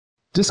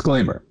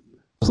Disclaimer.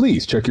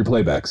 Please check your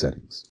playback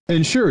settings.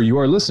 Ensure you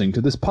are listening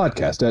to this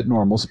podcast at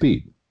normal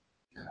speed.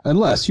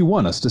 Unless you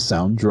want us to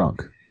sound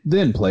drunk.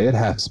 Then play at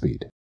half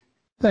speed.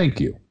 Thank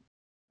you.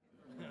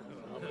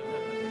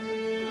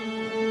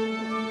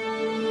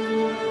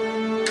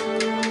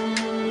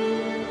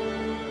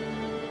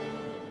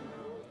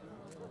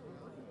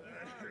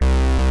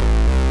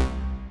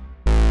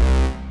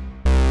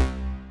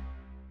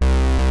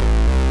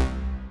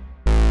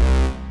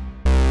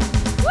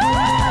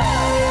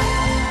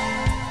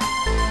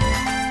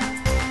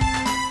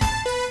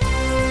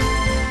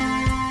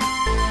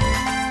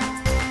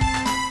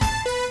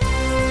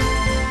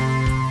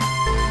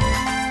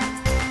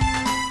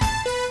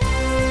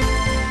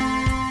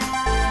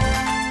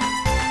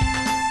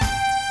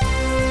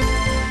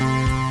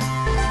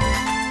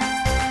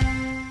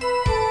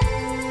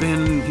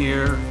 Been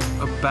here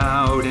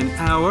about an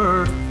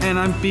hour and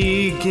I'm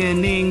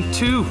beginning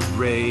to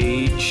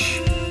rage.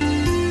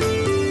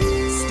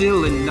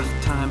 Still enough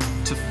time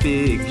to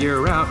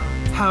figure out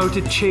how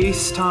to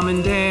chase Tom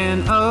and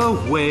Dan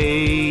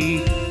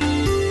away.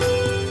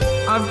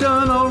 I've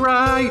done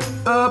alright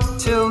up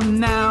till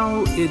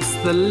now. It's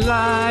the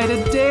light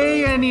of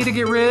day. I need to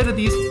get rid of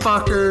these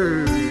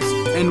fuckers.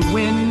 And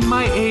when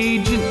my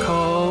agent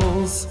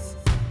calls,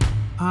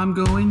 I'm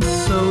going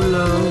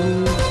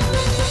solo.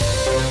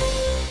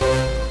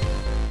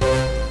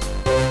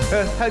 A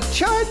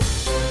chud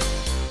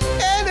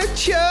and a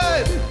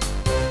chud,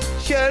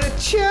 chud a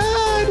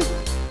chud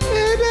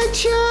and a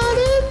chud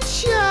and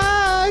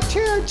chud,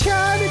 chud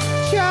chud and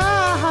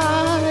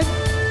chud,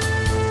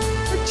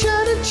 a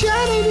chud and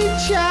chud and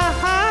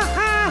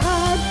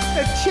a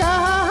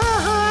chud,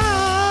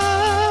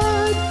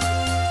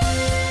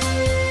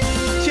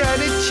 chud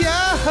and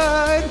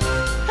chud,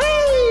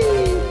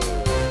 hey,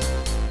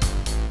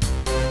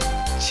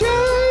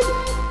 chud,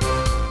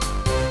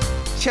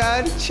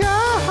 chud chud.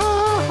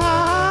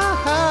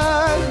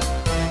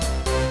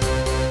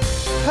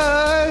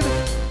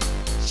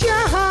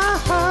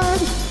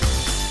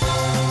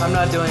 I'm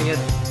not doing it.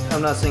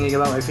 I'm not singing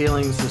about my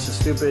feelings. This is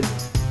stupid.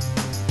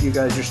 You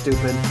guys are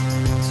stupid.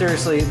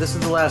 Seriously, this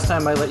is the last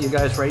time I let you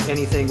guys write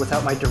anything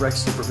without my direct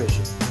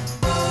supervision.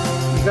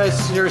 You guys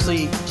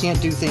seriously can't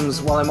do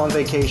things while I'm on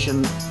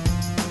vacation.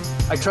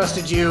 I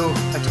trusted you.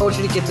 I told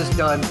you to get this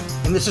done,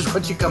 and this is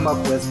what you come up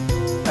with.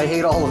 I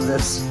hate all of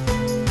this.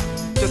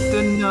 Just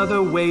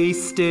another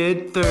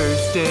wasted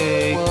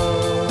Thursday.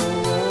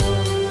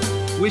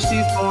 Wish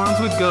these forums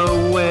would go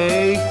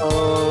away.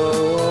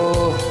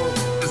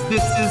 Cause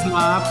this is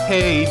my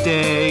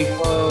payday.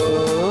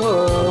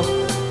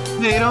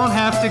 They don't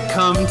have to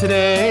come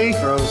today.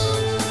 Gross.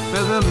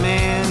 For the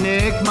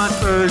manic month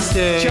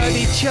Thursday.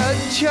 Chuddy chud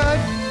chud,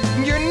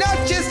 you're not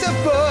just a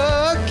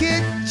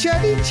bucket.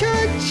 Chuddy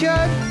chud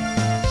chud,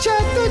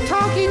 chud the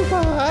talking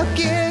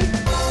bucket.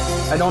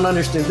 I don't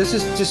understand. This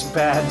is just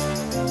bad.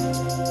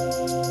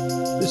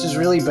 This is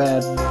really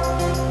bad.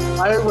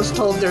 I was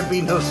told there'd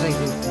be no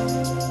singing.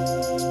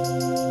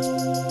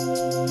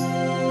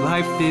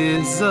 Life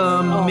is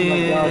a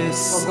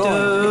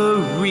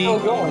mystery.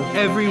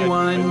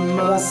 Everyone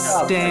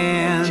must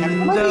stand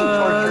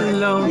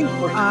alone.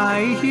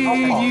 I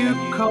hear you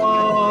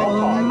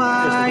call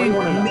my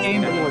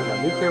name,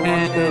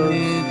 and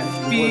it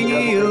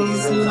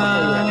feels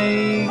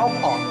like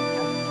home.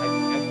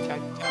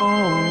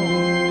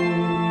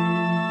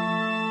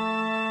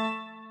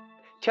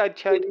 Chud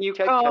chud, You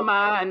call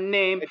my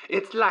name,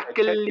 it's like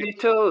a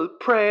little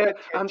prayer.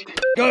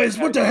 Guys,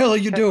 what the hell are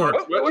you doing?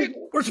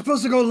 We're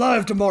supposed to go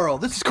live tomorrow.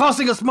 This is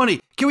costing us money.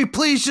 Can we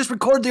please just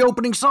record the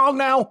opening song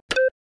now?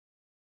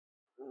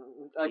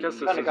 I just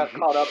kind of got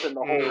caught up in the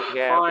whole...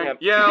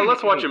 Yeah,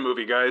 let's watch a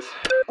movie, guys.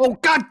 Oh,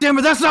 god damn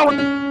it, that's not what...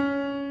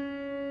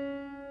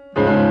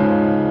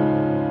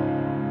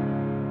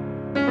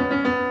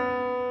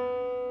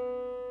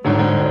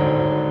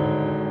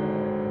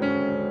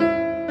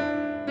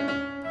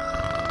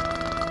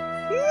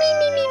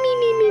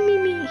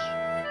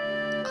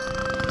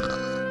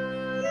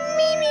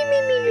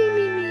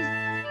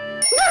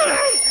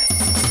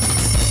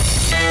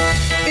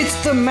 It's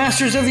the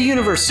Masters of the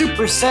Universe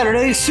Super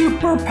Saturday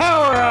Super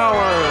Power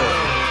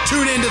Hour!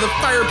 Tune in to the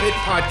Firepit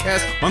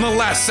Podcast on the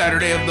last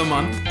Saturday of the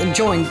month. And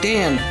join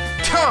Dan,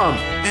 Tom,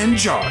 and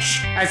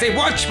Josh as they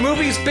watch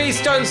movies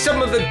based on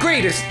some of the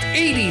greatest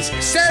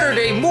 80s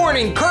Saturday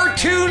morning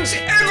cartoons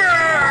ever!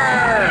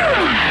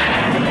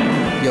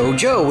 Yo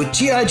Joe with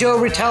G.I. Joe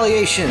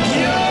Retaliation.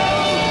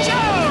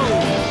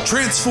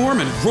 transform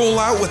and roll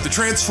out with the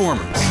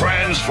Transformers.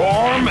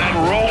 Transform and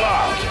roll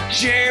out.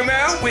 Jam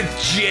out with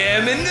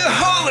Jam and the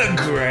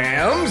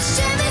Holograms.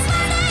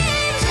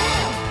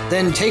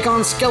 Then take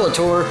on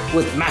Skeletor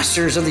with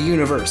Masters of the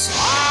Universe.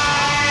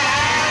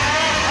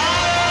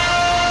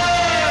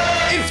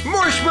 It's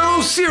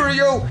marshmallow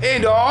cereal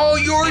and all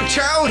your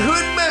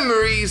childhood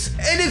memories,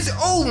 and it's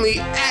only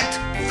at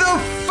the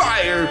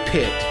Fire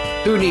Pit.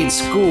 Who needs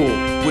school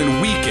when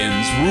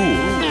weekends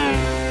rule?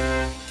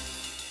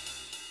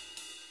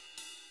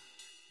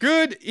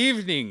 Good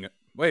evening,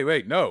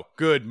 Wait, no.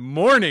 Good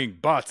morning,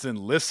 bots and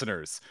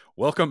listeners.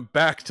 Welcome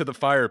back to the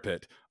Fire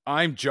Pit.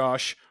 I'm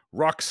Josh,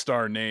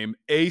 rockstar name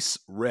Ace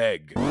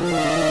Reg. And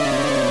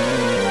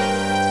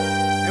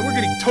we're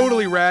getting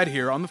totally rad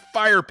here on the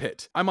Fire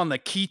Pit. I'm on the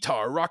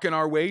keytar, rocking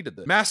our way to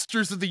the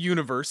Masters of the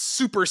Universe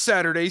Super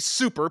Saturday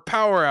Super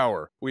Power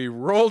Hour. We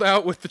rolled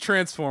out with the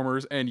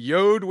Transformers and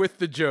yoed with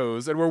the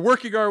Joes, and we're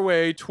working our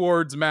way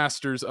towards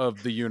Masters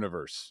of the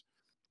Universe.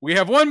 We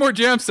have one more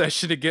jam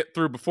session to get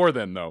through before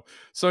then, though.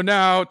 So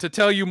now, to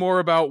tell you more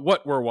about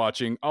what we're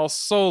watching, I'll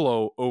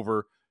solo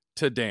over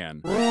to Dan.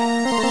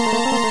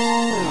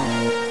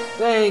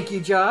 Thank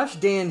you, Josh.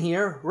 Dan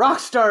here.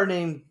 Rockstar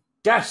named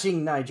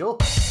Dashing Nigel.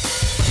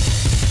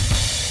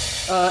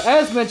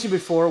 As mentioned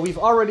before, we've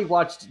already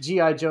watched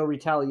G.I. Joe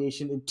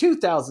Retaliation in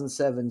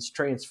 2007's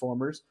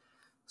Transformers.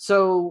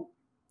 So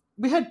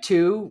we had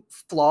two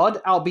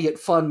flawed, albeit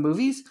fun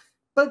movies.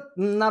 But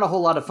not a whole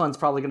lot of fun's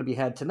probably going to be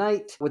had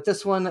tonight. With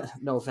this one,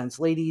 no offense,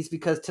 ladies,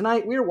 because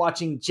tonight we're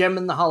watching Jem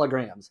and the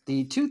Holograms,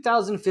 the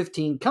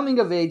 2015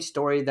 coming-of-age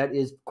story that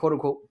is,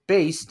 quote-unquote,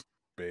 based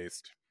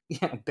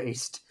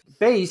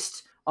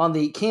on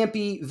the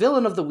campy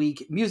Villain of the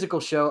Week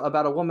musical show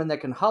about a woman that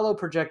can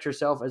holo-project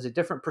herself as a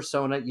different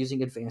persona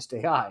using advanced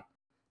AI.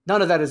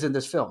 None of that is in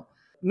this film.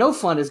 No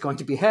fun is going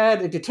to be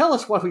had, and to tell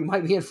us why we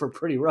might be in for a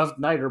pretty rough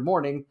night or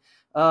morning,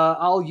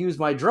 I'll use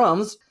my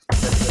drums.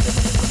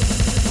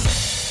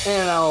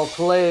 And I'll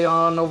play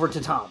on over to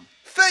Tom.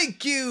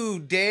 Thank you,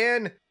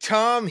 Dan.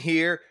 Tom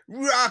here,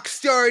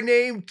 rockstar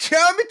named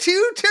Tommy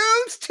Two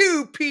Tones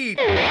 2 Pete.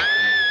 And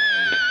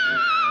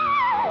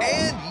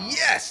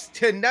yes,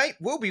 tonight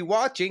we'll be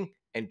watching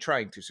and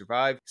trying to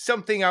survive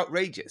something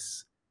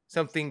outrageous.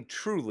 Something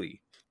truly,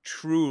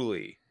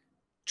 truly,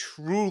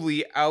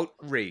 truly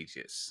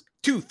outrageous.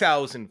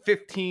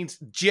 2015's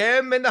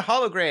Jem and the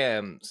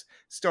Holograms,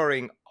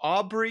 starring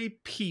Aubrey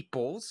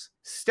Peoples,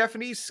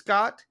 Stephanie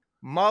Scott,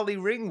 Molly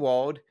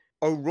Ringwald,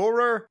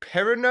 Aurora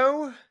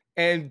Perrineau,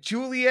 and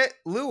Juliette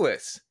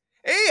Lewis.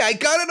 Hey, I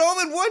got it all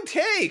in one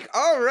take!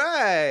 All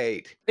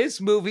right! This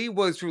movie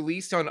was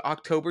released on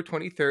October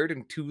 23rd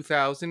in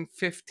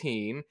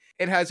 2015.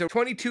 It has a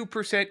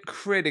 22%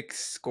 critic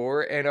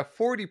score and a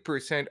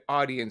 40%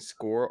 audience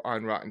score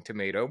on Rotten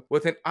Tomato,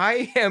 with an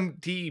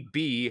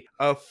IMDb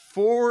of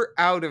 4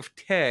 out of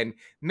 10,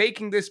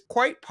 making this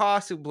quite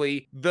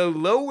possibly the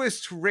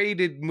lowest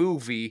rated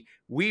movie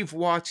we've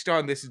watched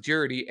on this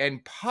journey,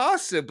 and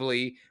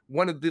possibly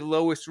one of the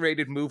lowest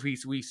rated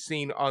movies we've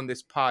seen on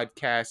this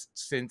podcast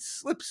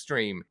since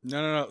Slipstream.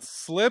 No.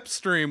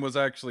 Slipstream was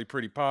actually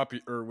pretty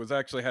popular,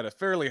 had a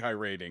fairly high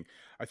rating.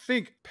 I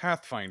think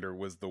Pathfinder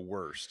was the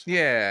worst.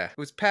 Yeah, it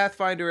was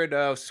Pathfinder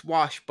and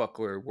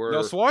Swashbuckler.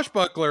 No,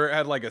 Swashbuckler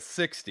had like a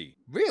 60.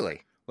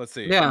 Really? Let's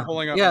see. Yeah. I'm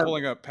pulling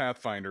up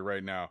Pathfinder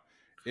right now.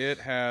 It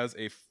has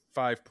a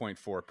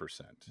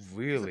 5.4%.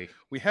 Really?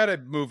 We had a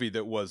movie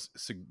that was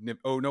significant.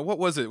 Oh no, what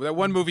was it? That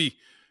one movie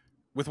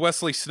with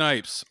Wesley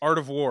Snipes, Art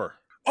of War.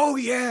 Oh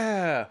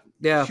yeah.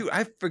 Yeah. Shoot,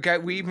 I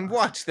forgot we even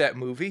watched that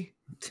movie.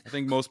 I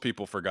think most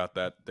people forgot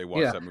that they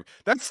watched that movie.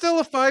 That's still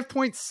a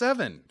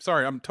 5.7.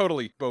 Sorry, I'm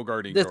totally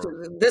bogarting.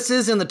 This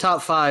is in the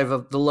top 5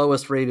 of the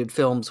lowest rated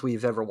films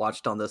we've ever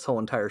watched on this whole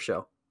entire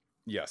show.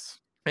 Yes.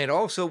 And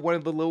also one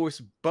of the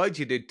lowest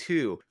budgeted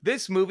too.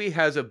 This movie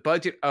has a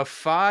budget of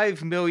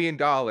 $5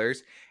 million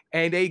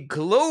and a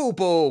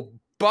global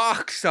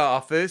box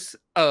office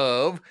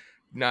of,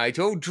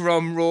 Nigel,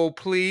 drum roll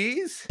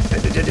please,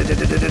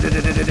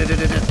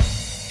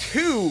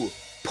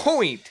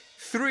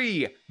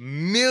 $2.3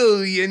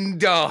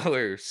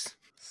 million.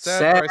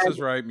 Sad Price is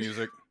Right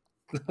music.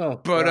 Oh,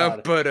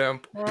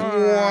 Ba-dum.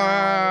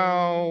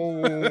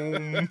 Wow.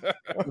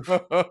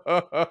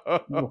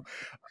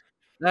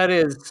 That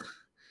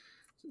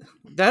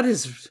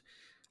is.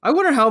 I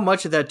wonder how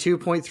much of that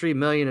 2.3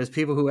 million is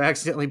people who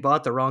accidentally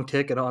bought the wrong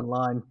ticket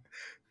online.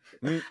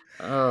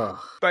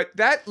 But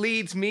that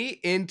leads me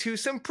into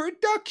some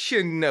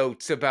production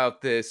notes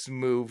about this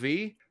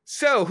movie.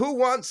 So, who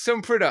wants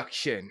some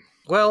production?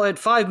 Well, at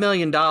 $5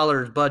 million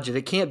budget,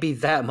 it can't be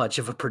that much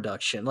of a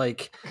production.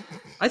 Like,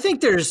 I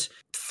think there's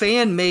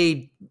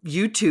fan-made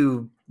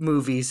YouTube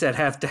movies that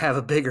have to have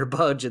a bigger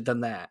budget than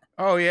that.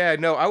 Oh yeah,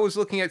 no, I was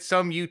looking at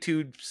some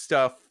YouTube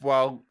stuff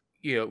while,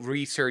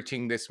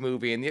 researching this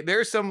movie, and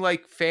there's some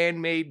like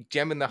fan-made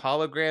Jem and the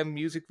Hologram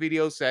music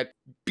videos that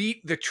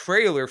beat the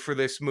trailer for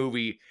this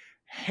movie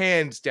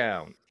hands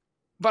down.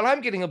 But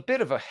I'm getting a bit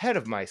of ahead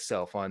of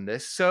myself on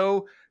this,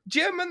 so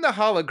Jem and the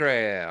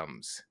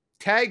Holograms.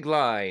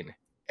 Tagline: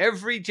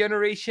 every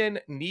generation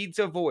needs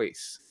a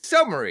voice.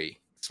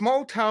 Summary: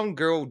 small-town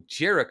girl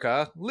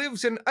Jerica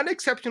lives an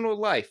unexceptional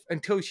life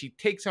until she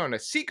takes on a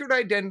secret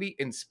identity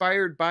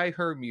inspired by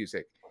her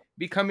music,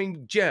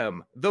 becoming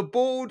Jem, the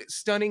bold,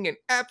 stunning, and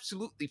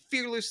absolutely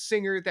fearless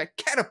singer that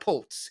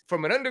catapults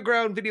from an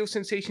underground video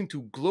sensation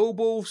to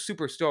global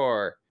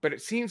superstar. But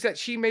it seems that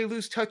she may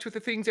lose touch with the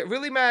things that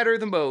really matter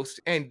the most,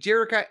 and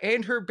Jerica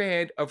and her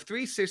band of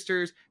 3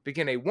 sisters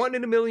begin a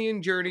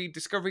 1-in-a-million journey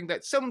discovering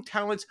that some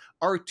talents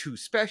are too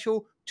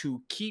special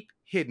to keep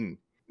hidden.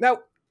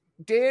 Now,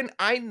 Dan,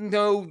 I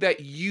know that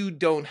you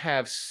don't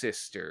have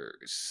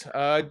sisters.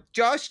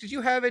 Josh, did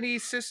you have any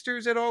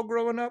sisters at all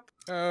growing up?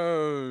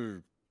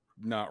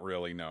 Not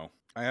really, no.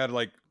 I had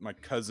like my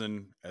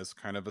cousin as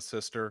kind of a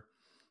sister,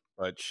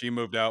 but she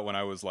moved out when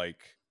I was like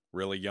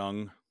really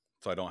young,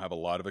 so I don't have a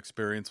lot of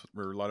experience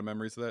or a lot of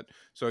memories of that.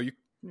 So you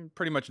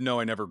pretty much know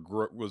I never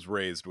was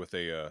raised with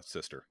a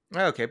sister.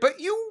 Okay, but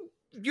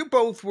you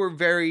both were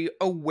very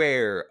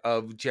aware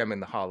of Gem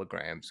and the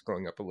Holograms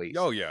growing up, at least.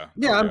 Oh yeah,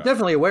 Yeah, I'm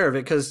definitely aware of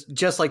it because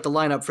just like the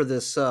lineup for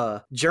this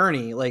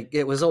journey, like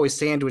it was always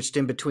sandwiched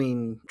in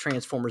between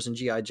Transformers and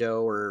G.I.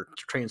 Joe or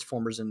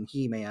Transformers and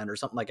He-Man or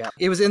something like that.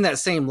 It was in that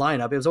same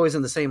lineup. It was always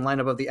in the same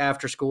lineup of the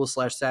after school /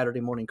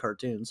 Saturday morning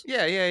cartoons.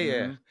 Yeah.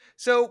 Mm-hmm.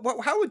 So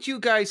how would you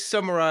guys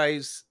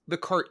summarize the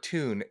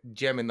cartoon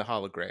Gem and the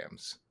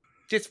Holograms?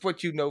 Just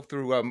what you know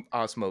through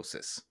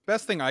osmosis.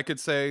 Best thing I could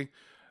say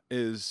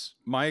is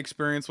my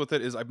experience with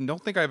it is I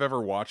don't think I've ever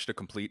watched a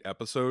complete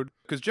episode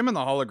because Gem and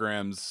the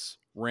Holograms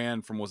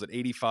ran from, was it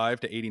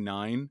 85 to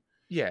 89?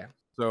 Yeah.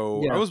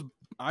 So yeah.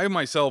 I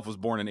myself was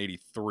born in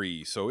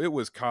 83, so it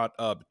was caught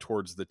up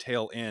towards the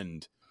tail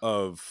end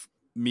of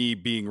me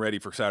being ready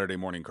for Saturday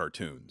morning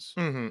cartoons.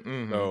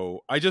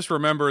 So I just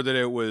remember that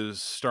it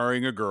was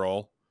starring a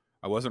girl.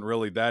 I wasn't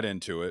really that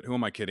into it. Who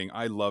am I kidding?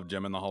 I loved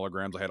Gem and the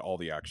Holograms. I had all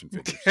the action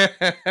figures.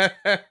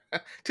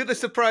 To the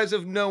surprise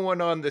of no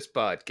one on this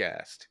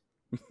podcast.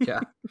 Yeah.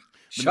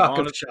 Shock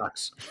of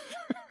shocks.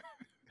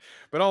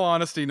 But all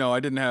honesty, no, I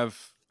don't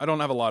have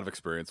a lot of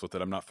experience with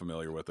it. I'm not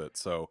familiar with it.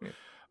 So,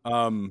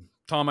 Tom,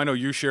 I know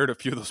you shared a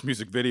few of those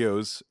music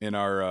videos in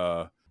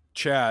our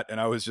chat,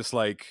 and I was just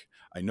like,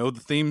 I know the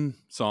theme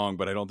song,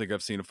 but I don't think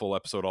I've seen a full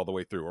episode all the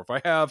way through. Or if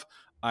I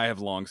have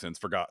long since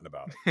forgotten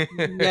about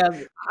it.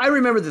 Yeah, I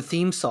remember the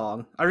theme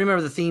song.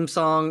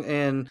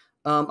 And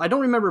I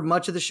don't remember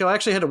much of the show. I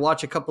actually had to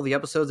watch a couple of the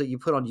episodes that you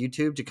put on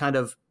YouTube to kind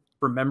of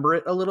remember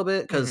it a little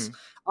bit, because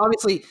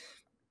obviously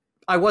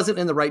I wasn't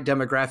in the right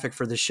demographic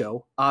for the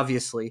show,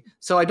 obviously.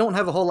 So I don't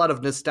have a whole lot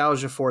of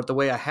nostalgia for it the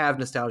way I have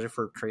nostalgia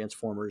for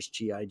Transformers,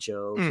 G.I.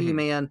 Joe,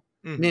 He-Man,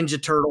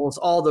 Ninja Turtles,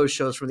 all those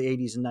shows from the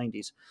 80s and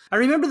 90s. I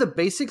remember the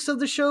basics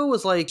of the show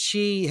was like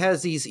she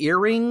has these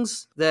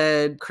earrings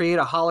that create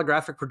a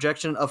holographic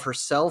projection of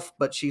herself,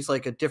 but she's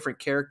like a different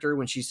character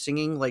when she's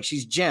singing. Like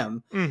she's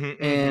Gem,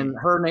 and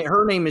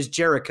her name is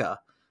Jerica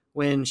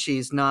when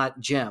she's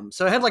not Gem.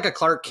 So it had like a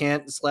Clark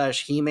Kent /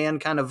 He-Man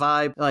kind of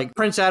vibe. Like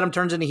Prince Adam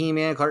turns into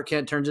He-Man, Clark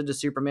Kent turns into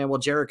Superman,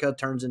 well, Jerica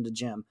turns into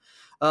Gem.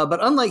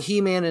 But unlike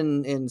He-Man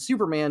and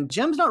Superman,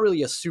 Gem's not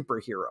really a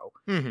superhero.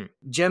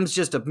 Gem's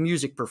just a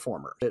music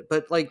performer.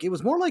 But like it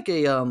was more like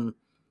a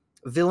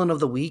villain of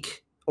the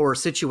week or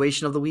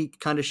situation of the week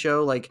kind of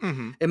show. Like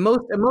and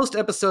most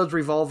episodes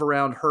revolve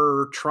around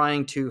her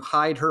trying to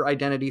hide her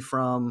identity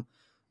from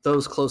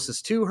those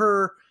closest to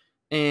her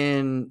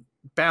and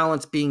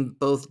balance being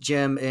both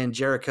Gem and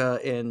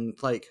Jerica, and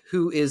like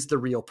who is the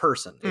real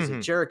person? Is it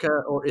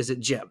Jerica or is it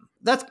Gem?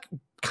 That's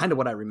kind of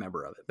what I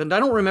remember of it, but I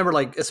don't remember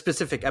like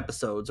specific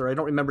episodes, or I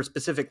don't remember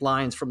specific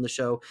lines from the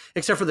show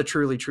except for the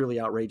truly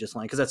outrageous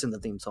line, because that's in the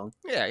theme song.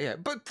 Yeah,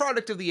 but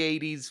product of the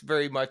 80s,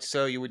 very much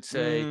so, you would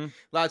say.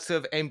 Lots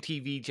of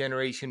MTV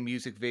generation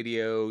music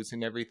videos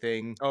and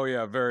everything. Oh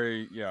yeah,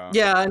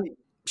 and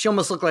she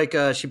almost looked like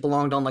she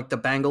belonged on like the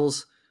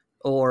Bangles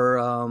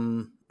or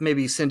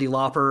maybe Cyndi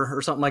Lauper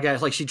or something like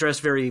that. Like she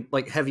dressed very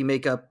like heavy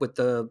makeup with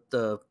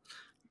the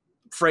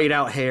frayed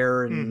out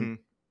hair and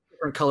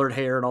different colored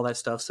hair and all that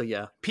stuff. So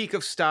yeah, peak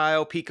of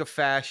style, peak of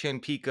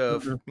fashion, peak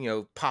of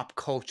pop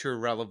culture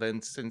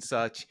relevance and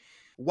such.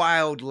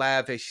 Wild,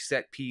 lavish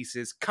set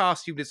pieces,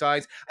 costume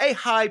designs, a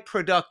high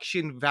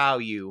production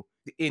value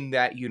in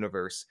that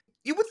universe.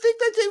 You would think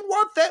that they'd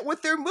want that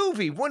with their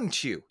movie,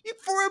 wouldn't you?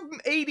 For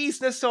an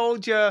 80s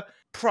nostalgia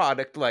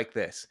product like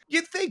this,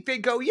 you'd think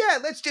they'd go, yeah,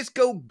 let's just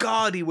go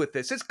gaudy with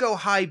this. Let's go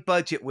high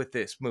budget with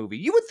this movie.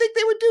 You would think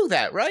they would do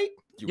that, right?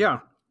 You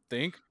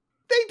think?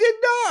 They did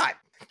not.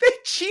 They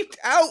cheaped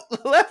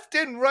out left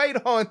and right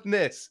on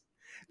this.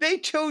 They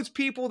chose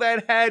people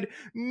that had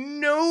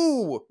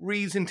no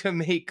reason to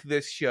make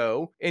this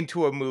show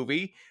into a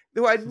movie,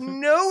 who had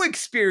no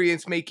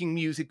experience making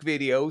music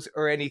videos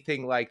or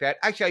anything like that.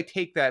 Actually, I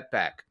take that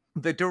back.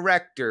 The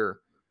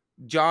director,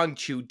 John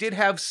Chu, did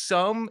have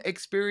some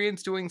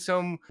experience doing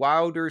some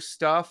wilder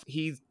stuff.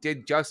 He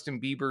did Justin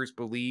Bieber's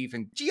Believe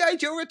and G.I.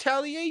 Joe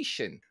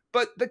Retaliation.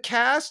 But the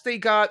cast, they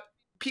got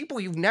people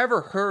you've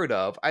never heard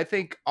of. I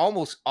think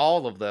almost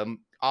all of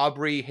them,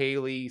 Aubrey,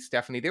 Haley,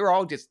 Stephanie, they were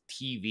all just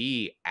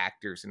TV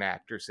actors and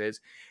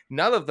actresses.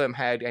 None of them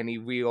had any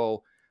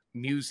real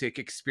music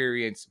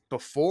experience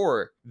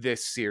before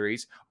this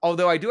series.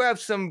 Although I do have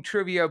some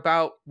trivia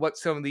about what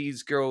some of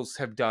these girls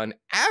have done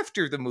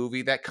after the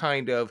movie that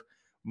kind of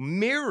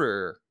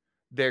mirror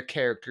their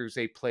characters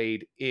they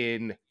played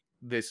in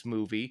this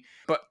movie.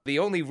 But the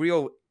only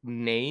real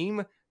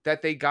name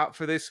that they got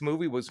for this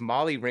movie was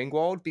Molly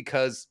Ringwald,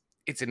 because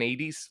it's an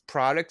 80s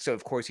product, so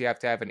of course you have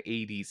to have an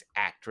 80s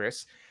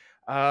actress.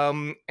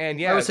 And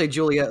yeah, I would say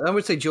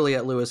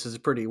Juliette Lewis is a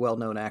pretty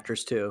well-known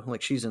actress too.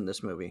 Like she's in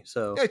this movie,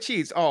 so yeah,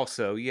 she's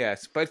also,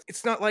 yes, but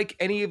it's not like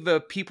any of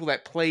the people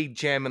that played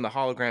Jem in the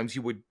Holograms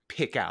you would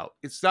pick out.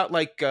 It's not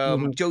like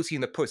Josie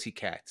and the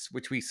Pussycats,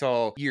 which we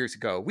saw years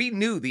ago. We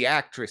knew the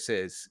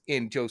actresses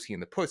in Josie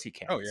and the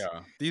Pussycats. Oh yeah,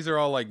 these are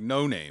all like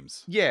no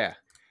names. Yeah,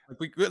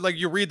 Like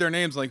you read their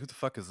names, like who the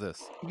fuck is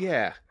this?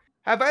 yeah.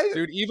 Have I?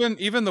 Dude,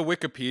 even the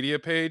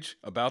Wikipedia page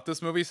about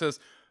this movie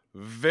says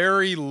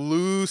very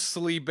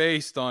loosely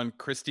based on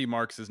Christy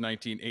Marx's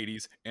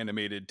 1980s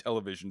animated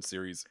television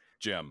series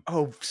Jem.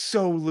 Oh,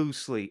 so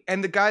loosely.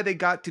 And the guy they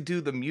got to do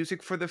the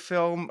music for the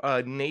film,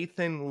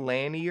 Nathan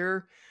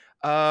Lanier,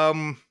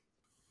 no,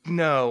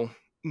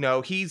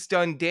 he's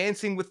done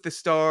Dancing with the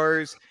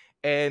Stars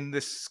and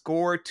the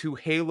score to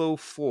Halo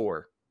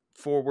 4,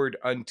 Forward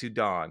Unto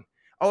Dawn.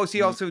 Oh, so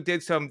he also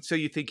did some So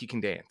You Think You Can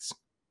Dance.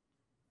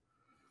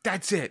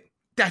 That's it.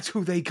 That's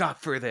who they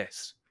got for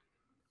this.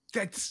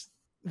 That's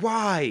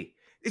why.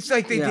 It's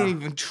like they didn't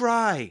even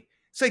try.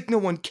 It's like no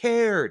one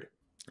cared.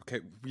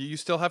 Okay, you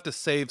still have to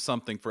save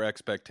something for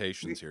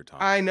expectations here, Tom.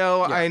 I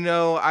know.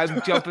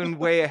 I'm jumping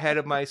way ahead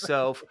of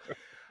myself.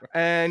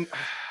 And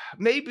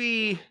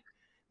maybe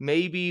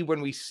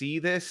when we see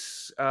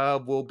this,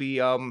 we'll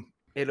be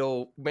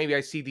maybe I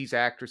see these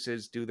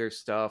actresses do their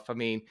stuff. I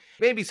mean,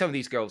 maybe some of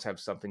these girls have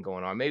something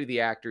going on. Maybe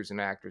the actors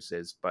and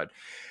actresses, but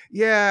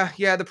yeah,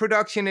 the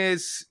production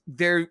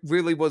there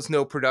really was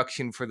no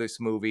production for this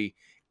movie.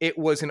 It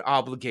was an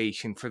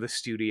obligation for the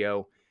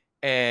studio,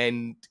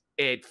 and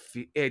it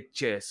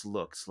just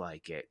looks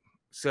like it.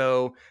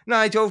 So,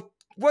 Nigel,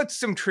 what's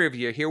some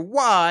trivia here?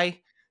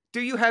 Why?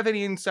 Do you have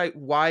any insight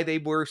why they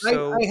were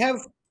so...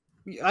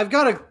 I've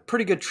got a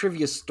pretty good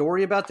trivia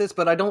story about this,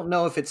 but I don't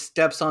know if it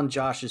steps on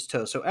Josh's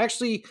toe. So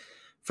actually,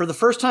 for the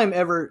first time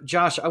ever,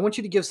 Josh, I want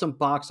you to give some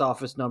box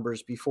office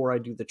numbers before I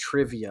do the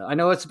trivia. I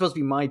know it's supposed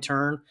to be my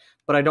turn,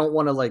 but I don't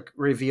want to like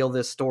reveal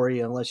this story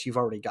unless you've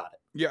already got it.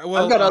 Yeah,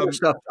 well, I've got other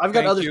stuff. I've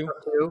got other stuff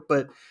too,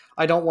 but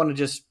I don't want to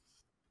just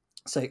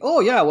say, "Oh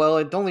yeah, well,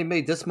 it only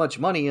made this much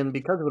money, and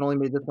because it only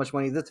made this much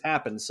money, this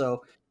happened."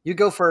 So you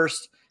go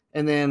first,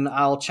 and then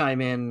I'll chime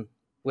in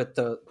with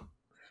the.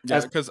 Yeah,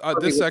 because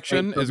this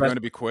section is going to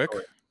be quick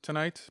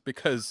tonight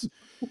because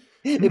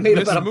it made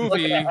this about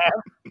movie.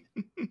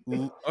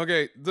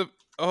 Okay,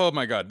 oh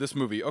my god, this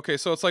movie. Okay,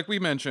 so it's like we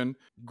mentioned,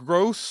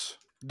 gross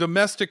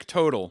domestic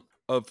total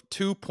of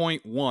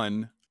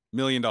 $2.1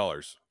 million.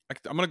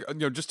 I'm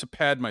gonna just to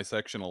pad my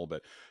section a little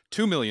bit,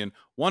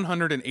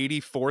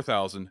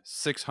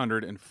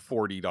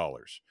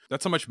 $2,184,640.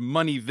 That's how much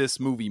money this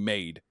movie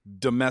made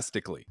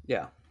domestically.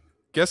 Yeah.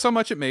 Guess how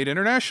much it made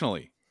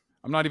internationally?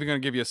 I'm not even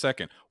going to give you a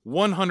second.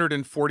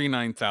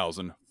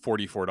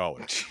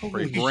 $149,044 for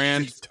a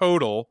grand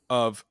total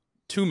of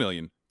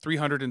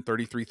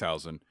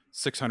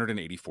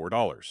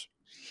 $2,333,684.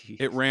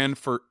 It ran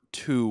for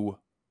 2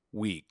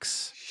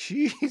 weeks.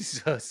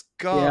 Jesus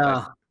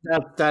God. Yeah,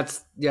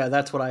 that's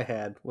what I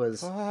had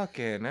was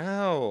fucking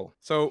hell.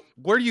 So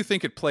where do you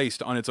think it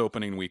placed on its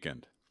opening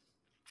weekend?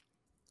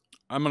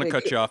 I'm going to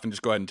cut you off and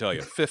just go ahead and tell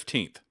you.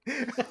 15th.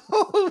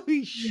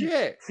 Holy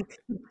shit.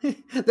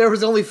 There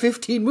was only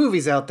 15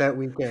 movies out that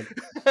weekend.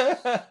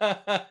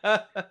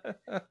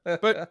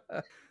 But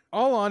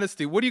all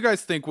honesty, what do you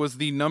guys think was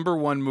the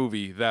 #1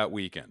 movie that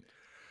weekend?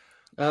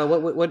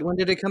 When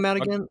did it come out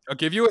again? I'll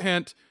give you a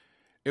hint.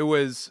 It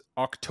was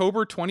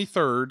October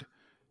 23rd,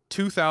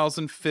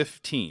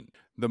 2015.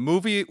 The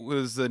movie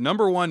was the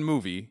 #1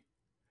 movie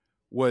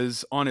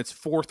was on its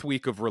 4th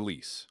week of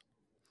release.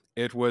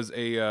 It was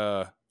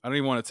a I don't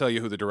even want to tell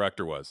you who the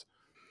director was.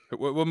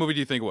 What movie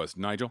do you think it was,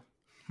 Nigel?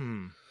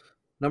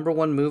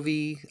 #1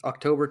 movie,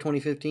 October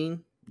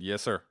 2015?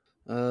 Yes, sir.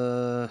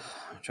 I'm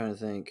trying to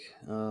think.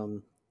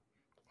 I'm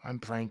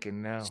blanking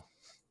now.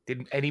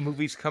 Did any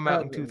movies come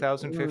out in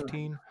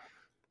 2015?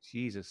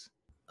 Jesus.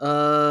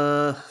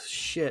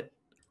 Shit.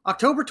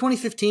 October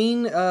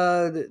 2015,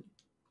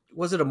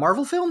 was it a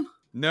Marvel film?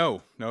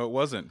 No, it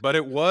wasn't. But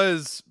it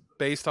was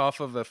based off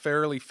of a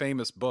fairly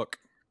famous book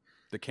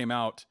that came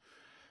out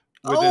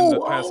within the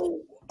past...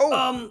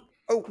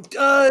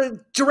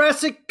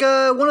 Jurassic,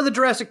 one of the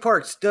Jurassic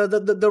Parks, the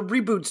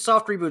reboots,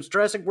 soft reboots,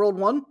 Jurassic World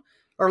 1,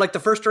 or like the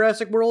first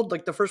Jurassic World,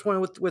 like the first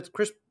one with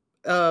Chris,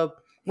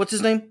 what's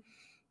his name?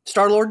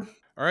 Star-Lord?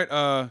 All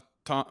right,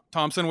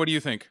 Thompson, what do you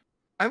think?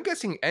 I'm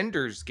guessing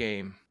Ender's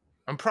Game.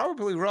 I'm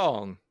probably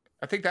wrong.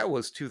 I think that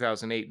was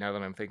 2008 now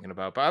that I'm thinking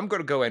about, but I'm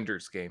going to go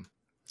Ender's Game.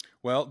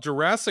 Well,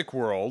 Jurassic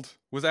World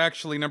was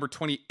actually number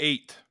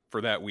 28 for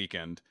that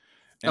weekend.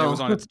 And it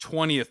was on its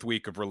 20th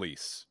week of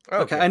release.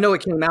 Okay, I know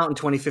it came out in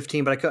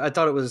 2015, but I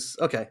thought it was...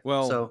 Okay,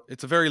 well,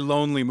 it's a very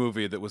lonely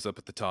movie that was up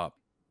at the top.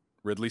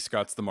 Ridley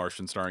Scott's The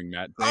Martian starring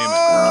Matt Damon.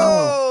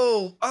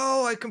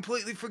 Oh, I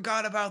completely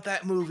forgot about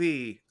that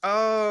movie.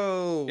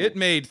 Oh. It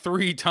made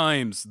 3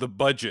 times the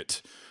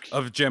budget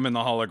of Jem and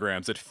the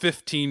Holograms at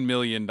 $15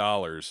 million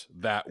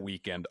that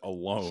weekend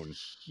alone.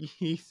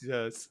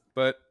 Jesus.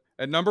 But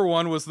at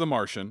 #1 was The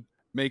Martian.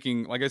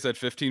 making, like I said,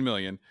 15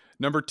 million.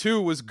 Number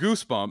 2 was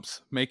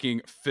Goosebumps,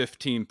 making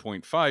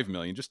 15.5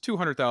 million, just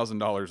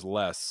 $200,000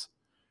 less.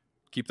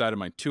 Keep that in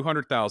mind,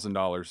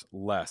 $200,000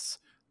 less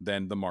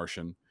than The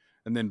Martian.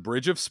 And then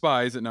Bridge of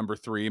Spies at number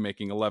 3,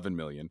 making 11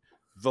 million.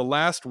 The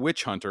Last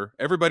Witch Hunter,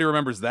 everybody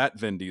remembers that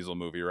Vin Diesel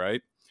movie,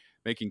 right?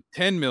 Making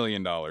 $10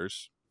 million.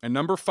 And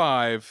number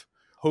 5,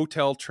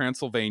 Hotel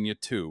Transylvania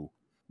 2,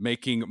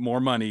 making more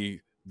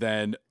money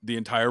than the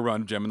entire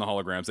run of Gem and the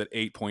Holograms at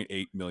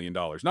 $8.8 million.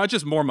 Not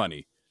just more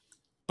money,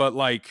 but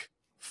like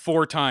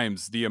 4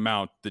 times the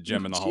amount that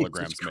Gem and the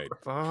Holograms made.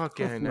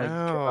 Fucking my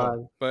hell.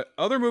 God. But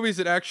other movies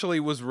that actually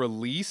was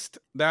released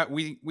that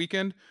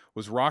weekend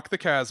was Rock the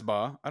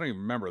Casbah. I don't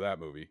even remember that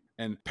movie.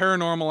 And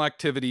Paranormal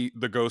Activity,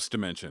 The Ghost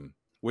Dimension,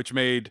 which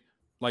made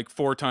like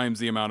 4 times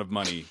the amount of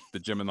money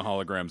that Gem and the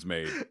Holograms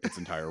made its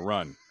entire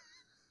run.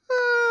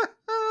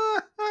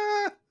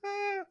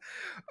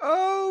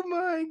 Oh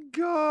my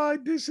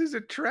God, this is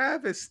a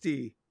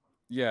travesty.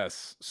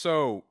 Yes.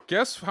 So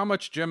guess how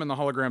much Gem and the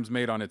Holograms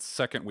made on its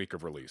second week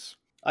of release?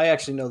 I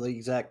actually know the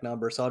exact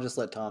number, so I'll just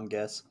let Tom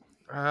guess.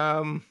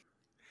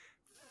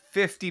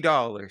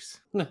 $50.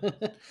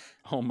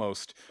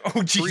 Almost.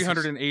 Oh, Jesus.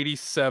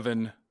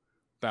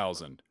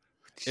 387,000.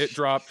 It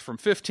dropped from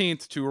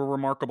 15th to a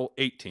remarkable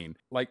 18.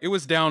 Like, it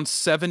was down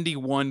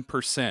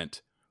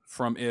 71%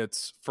 from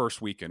its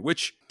first weekend,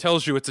 which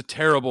tells you it's a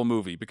terrible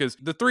movie, because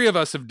the 3 of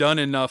us have done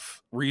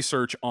enough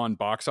research on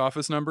box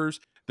office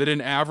numbers that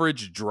an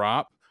average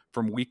drop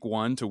from week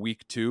 1 to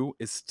week 2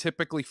 is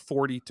typically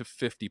 40 to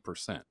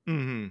 50%.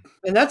 Mm-hmm.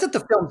 And that's if the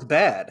film's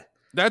bad.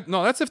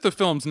 That's if the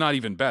film's not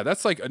even bad.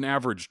 That's like an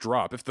average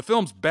drop. If the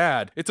film's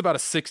bad, it's about a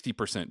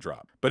 60%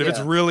 drop. But if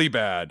it's really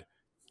bad,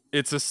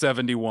 it's a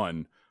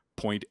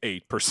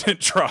 71.8%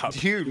 drop.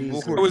 Dude,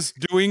 I was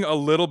doing a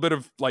little bit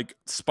of like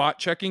spot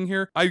checking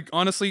here. I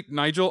honestly,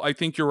 Nigel, I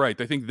think you're right.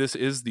 I think this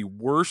is the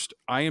worst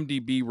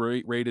IMDb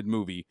rated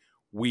movie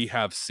we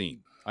have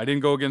seen. I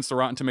didn't go against the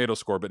Rotten Tomato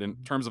score, but in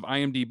terms of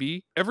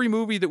IMDb, every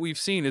movie that we've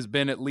seen has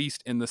been at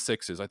least in the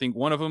 6s. I think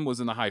one of them was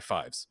in the high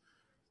 5s.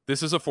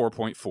 This is a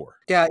 4.4.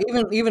 Yeah,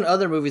 even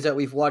other movies that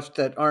we've watched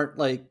that aren't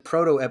like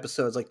proto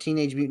episodes, like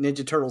Teenage Mutant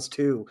Ninja Turtles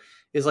 2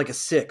 is like a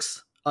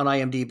 6 on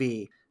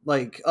IMDb.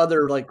 Like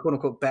other like quote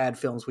unquote bad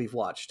films we've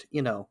watched,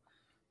 you know.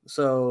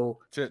 So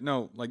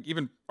no, like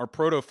even our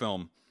proto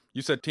film,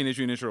 you said Teenage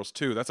Mutant Ninja Turtles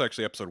 2, that's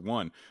actually episode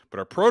 1, but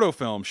our proto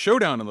film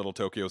Showdown in Little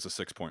Tokyo is a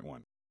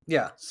 6.1.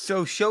 yeah.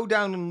 So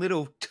Showdown in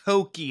Little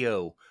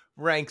Tokyo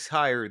ranks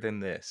higher than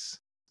this.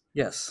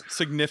 Yes.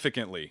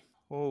 Significantly.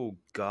 Oh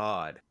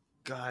God.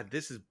 God,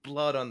 this is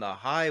blood on the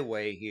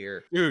highway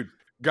here. Dude,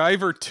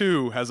 Guyver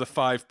 2 has a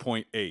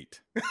 5.8.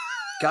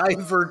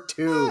 Guyver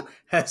 2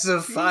 has a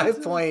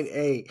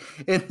 5.8.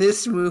 And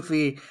this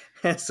movie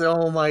has,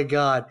 oh my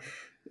God.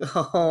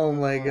 Oh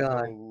my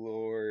God. Oh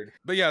Lord.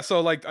 But yeah,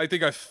 so like I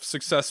think I've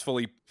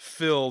successfully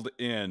filled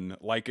in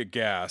like a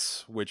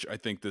gas, which I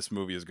think this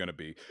movie is going to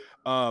be.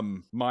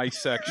 My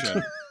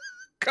section.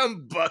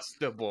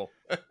 Combustible.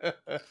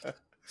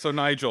 So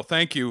Nigel,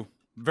 thank you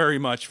very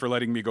much for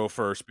letting me go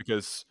first,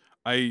 because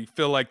I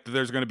feel like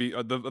there's going to be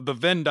the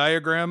Venn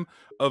diagram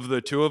of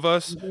the 2 of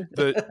us.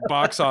 The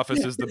box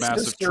office is the It's a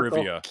massive circle.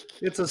 trivia.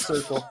 It's a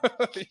circle.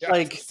 Yeah,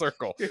 Like- it's a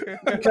circle.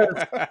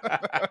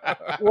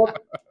 Well,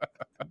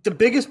 the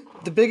biggest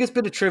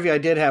bit of trivia I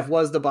did have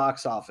was the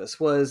box office,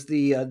 was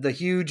the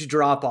huge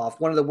drop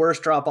off, one of the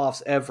worst drop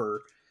offs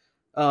ever,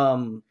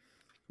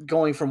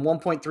 going from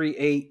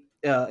 1.38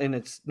 in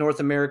its North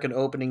American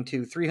opening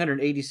to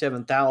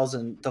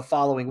 387,000 the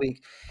following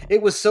week. It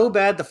was so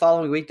bad the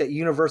following week that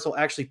Universal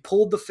actually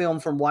pulled the film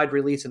from wide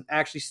release and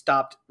actually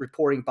stopped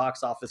reporting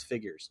box office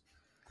figures.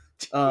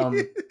 They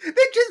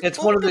just It's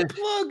pulled one of the the-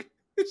 plug.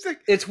 It's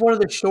like, It's one of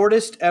the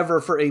shortest ever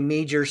for a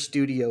major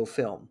studio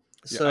film.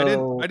 Yeah,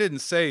 So I didn't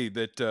say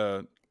that.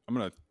 I'm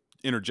going to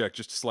interject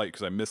just a slight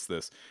because I missed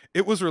this.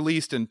 It was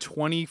released in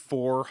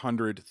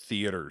 2,400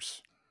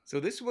 theaters. so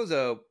this was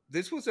a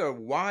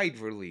wide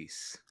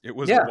release. It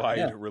was Yeah, a wide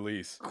yeah.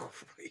 release.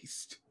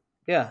 Christ.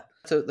 yeah,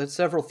 so that's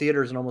several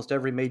theaters in almost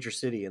every major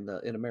city in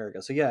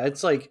America. So yeah,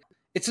 it's like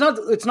it's not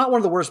one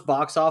of the worst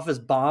box office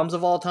bombs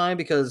of all time,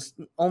 because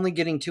only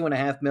getting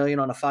 $2.5 million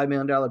on a $5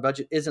 million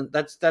budget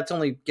that's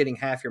only getting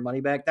half your money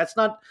back. That's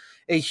not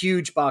a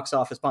huge box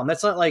office bomb.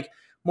 That's not like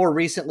more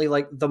recently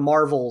like The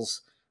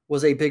Marvels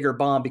was a bigger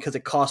bomb because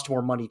it cost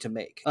more money to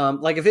make.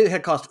 Like if it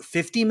had cost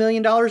 $50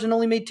 million and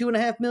only made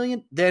 $2.5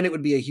 million, then it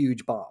would be a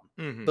huge bomb.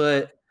 Mhm.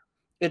 But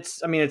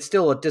it's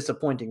still a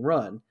disappointing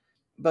run.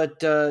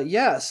 But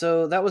yeah,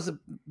 so that was the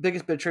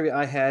biggest bit of trivia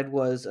I had,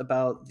 was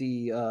about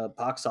the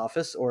box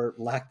office, or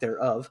lack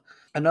thereof.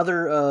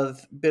 Another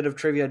bit of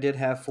trivia I did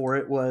have for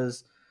it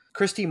was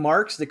Christy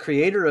Marks, the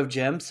creator of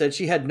Gem, said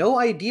she had no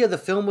idea the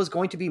film was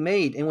going to be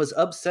made and was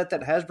upset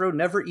that Hasbro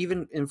never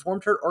even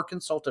informed her or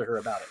consulted her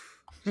about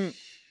it.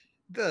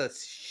 The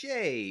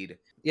shade.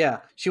 Yeah,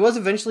 she was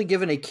eventually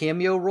given a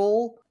cameo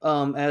role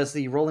as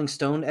the Rolling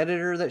Stone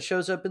editor that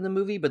shows up in the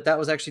movie, but that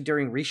was actually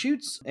during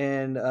reshoots,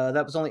 and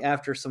that was only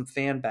after some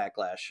fan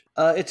backlash.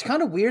 It's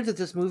kind of weird that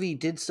this movie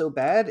did so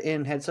bad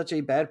and had such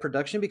a bad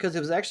production because it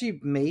was actually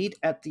made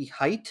at the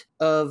height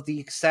of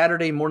the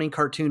Saturday morning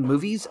cartoon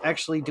movies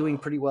actually doing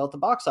pretty well at the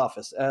box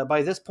office.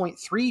 By this point,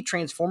 3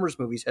 Transformers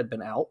movies had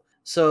been out.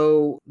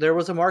 So there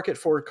was a market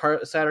for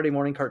Saturday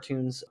morning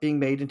cartoons being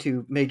made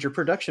into major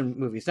production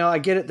movies. Now, I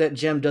get it that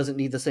Jem doesn't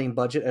need the same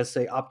budget as,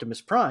 say,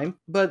 Optimus Prime,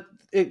 but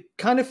it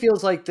kind of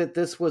feels like that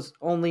this was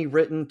only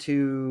written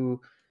to,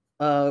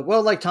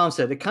 well, like Tom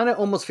said, it kind of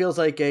almost feels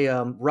like a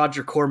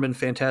Roger Corman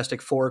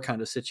Fantastic Four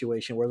kind of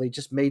situation where they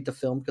just made the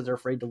film because they're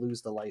afraid to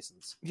lose the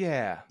license.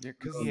 Yeah.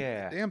 Because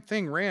the damn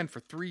thing ran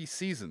for 3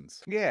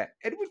 seasons. Yeah,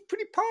 and it was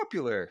pretty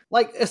popular.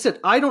 Like I said,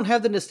 I don't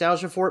have the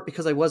nostalgia for it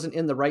because I wasn't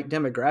in the right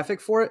demographic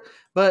for it,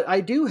 but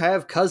I do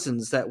have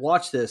cousins that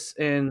watch this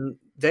and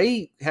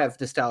they have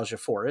nostalgia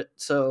for it.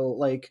 So,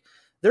 like,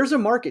 there's a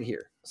market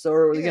here.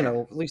 So, you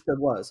know, at least there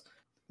was.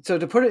 So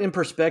to put it in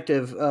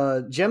perspective,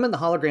 Jem and the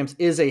Holograms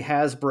is a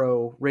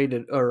Hasbro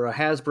rated or a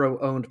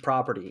Hasbro owned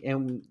property,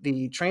 and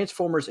the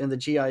Transformers and the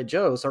G.I.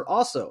 Joes are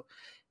also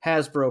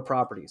Hasbro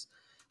properties.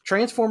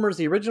 Transformers,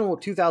 the original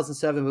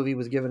 2007 movie,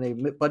 was given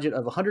a budget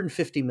of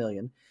 $150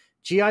 million.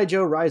 G.I.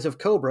 Joe: Rise of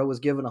Cobra was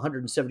given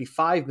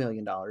 $175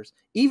 million.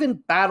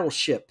 Even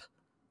Battleship,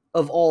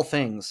 of all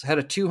things, had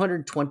a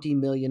 $220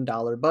 million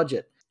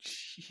budget.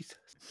 Jesus.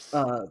 Mm-hmm.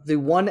 Oh. The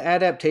one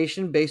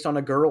adaptation based on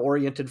a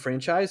girl-oriented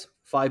franchise,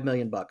 $5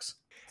 million.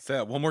 Say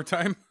that one more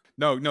time.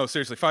 No,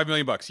 seriously, $5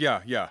 million.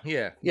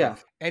 Yeah.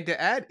 And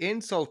to add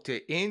insult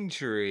to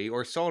injury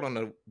or salt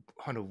on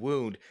a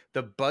wound,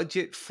 the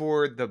budget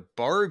for the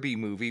Barbie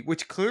movie,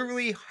 which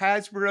clearly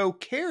Hasbro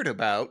cared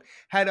about,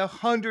 had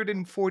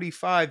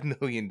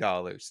 $145 million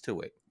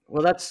to it.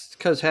 Well, that's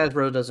because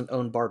Hasbro doesn't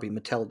own Barbie.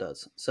 Mattel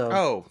does.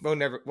 So.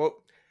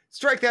 Well,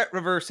 strike that,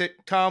 reverse it.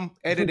 Tom,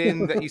 edit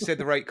in that you said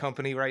the right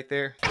company right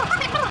there.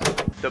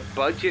 The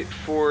budget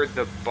for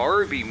the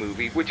Barbie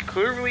movie, which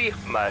clearly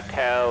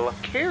Mattel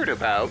cared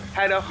about,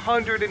 had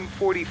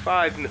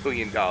 $145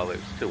 million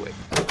to it.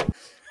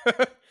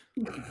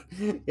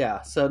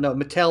 Yeah, so no,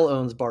 Mattel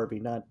owns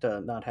Barbie, not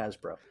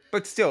Hasbro.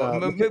 But still,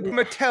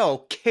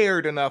 Mattel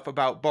cared enough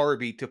about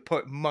Barbie to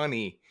put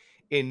money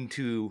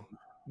into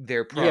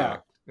their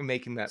product and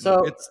making that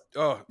movie.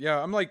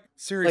 I'm like,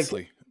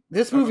 seriously.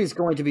 This movie's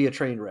going to be a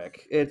train wreck.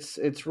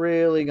 It's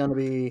really going to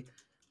be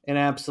an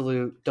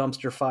absolute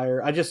dumpster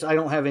fire. I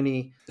don't have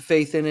any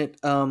faith in it.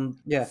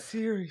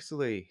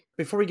 Seriously.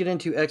 Before we get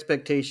into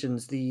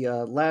expectations, the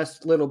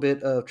last little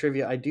bit of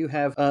trivia I do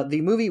have, the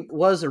movie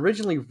was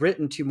originally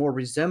written to more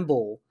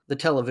resemble the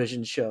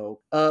television show,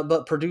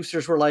 but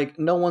producers were like,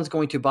 no one's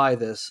going to buy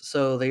this.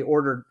 So they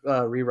ordered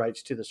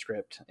rewrites to the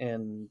script,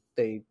 and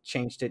they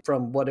changed it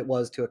from what it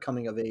was to a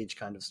coming of age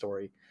kind of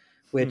story,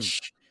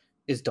 which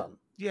is dumb.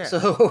 Yeah.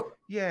 So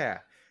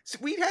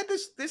we had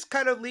this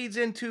kind of leads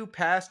into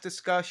past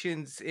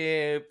discussions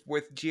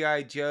with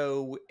G.I.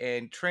 Joe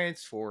and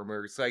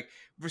Transformers, like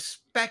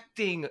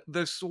respecting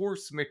the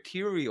source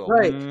material.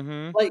 Right.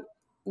 Mm-hmm. Like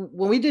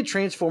when we did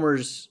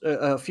Transformers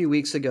a few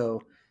weeks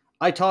ago,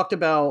 I talked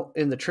about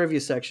in the trivia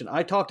section,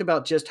 I talked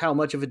about just how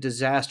much of a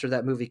disaster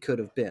that movie could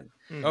have been.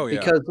 Oh, yeah.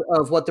 Because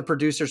of what the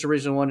producers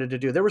originally wanted to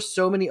do. There were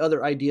so many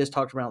other ideas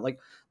talked around, like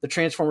the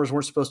Transformers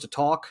weren't supposed to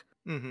talk.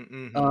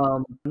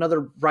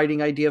 Another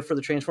writing idea for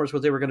the Transformers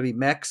was they were going to be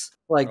mechs.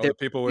 Like the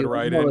people would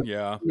write in,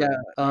 yeah.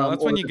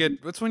 That's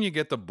when you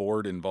get the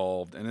board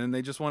involved, and then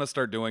they just want to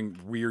start doing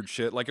weird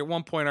shit. Like at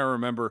one point, I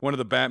remember one of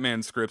the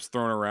Batman scripts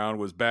thrown around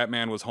was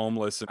Batman was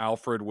homeless, and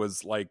Alfred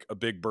was like a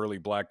big burly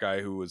black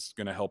guy who was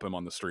going to help him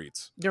on the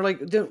streets. They're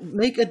like,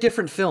 make a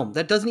different film.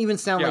 That doesn't even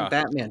sound like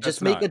Batman.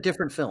 Just make a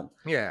different film.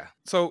 Yeah.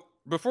 So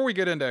before we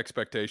get into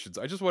expectations,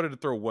 I just wanted to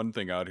throw one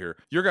thing out here.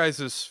 Your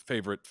guys'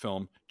 favorite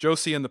film,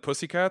 Josie and the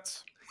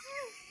Pussycats,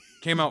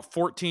 came out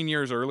 14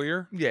 years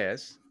earlier.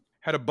 Yes.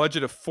 Had a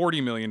budget of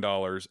 $40 million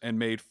and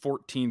made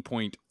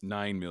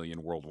 $14.9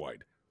 million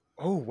worldwide.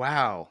 Oh,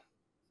 wow.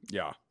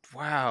 Yeah.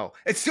 Wow.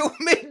 It still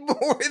made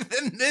more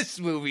than this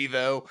movie,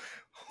 though.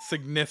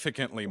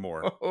 Significantly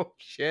more. Oh,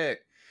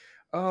 shit.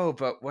 Oh,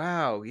 but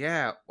wow.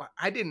 Yeah.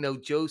 I didn't know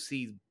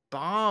Josie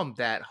bombed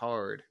that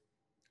hard.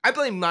 I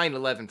blame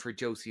 9/11 for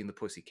Josie and the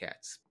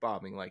Pussycats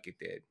bombing like it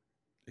did.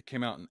 It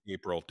came out in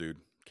April, dude.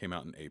 Came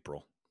out in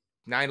April.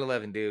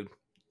 9/11, dude.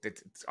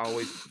 It's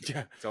always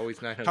It's always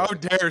 9/11. How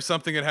dare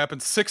something that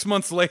happened 6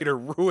 months later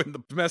ruin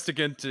the domestic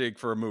intake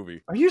for a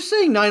movie? Are you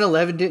saying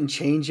 9/11 didn't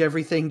change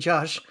everything,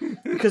 Josh?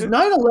 Because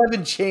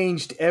 9/11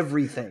 changed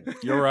everything.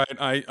 You're right.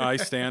 I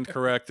stand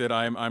corrected.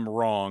 I'm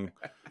wrong.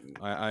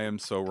 I am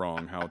so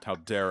wrong. How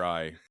dare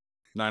I?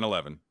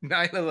 9/11.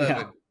 9/11.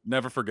 Yeah.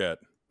 Never forget.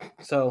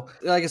 So,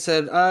 like I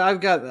said,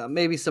 I've got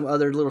maybe some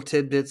other little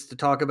tidbits to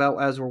talk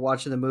about as we're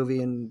watching the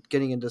movie and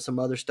getting into some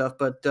other stuff.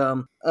 But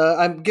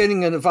I'm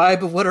getting a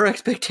vibe of what our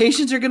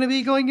expectations are going to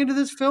be going into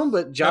this film.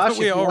 But Josh, haven't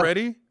we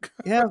already?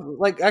 Yeah,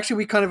 like actually,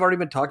 we kind of already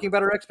been talking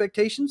about our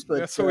expectations. But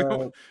yeah,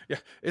 so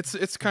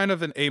it's kind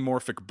of an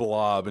amorphic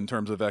blob in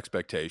terms of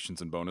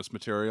expectations and bonus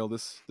material.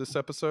 This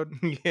episode.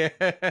 Yeah,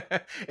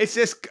 it's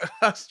just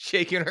us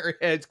shaking our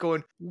heads,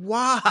 going,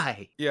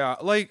 "Why?" Yeah,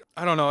 like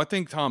I don't know. I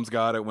think Tom's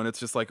got it when it's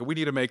just like we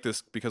need to make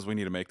this because we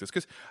need to make this.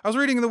 Because I was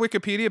reading the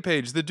Wikipedia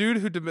page, the dude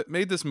who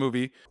made this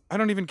movie. I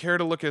don't even care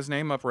to look his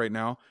name up right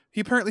now.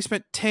 He apparently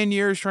spent 10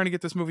 years trying to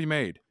get this movie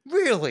made.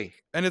 Really?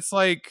 And it's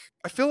like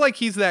I feel like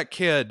he's that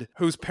kid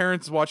whose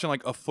parents is watching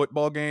like a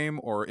football game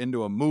or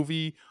into a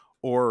movie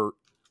or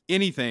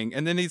anything,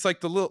 and then he's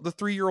like the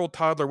 3-year-old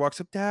toddler walks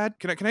up, "Dad,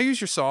 can I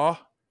use your saw?"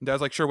 And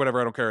Dad's like, "Sure,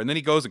 whatever, I don't care." And then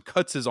he goes and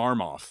cuts his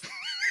arm off.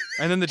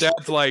 And then the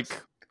dad's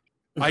like,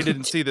 "I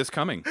didn't see this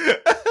coming."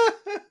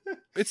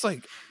 It's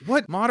like,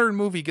 what modern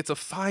movie gets a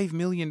 $5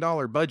 million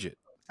budget?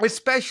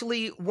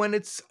 Especially when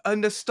it's a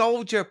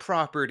nostalgia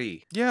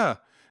property. Yeah.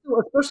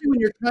 Especially when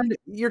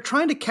you're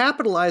trying to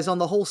capitalize on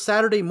the whole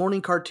Saturday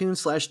morning cartoon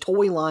 /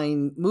 toy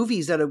line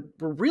movies that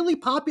were really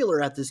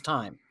popular at this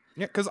time.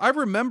 Yeah, because I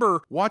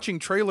remember watching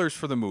trailers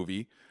for the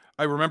movie.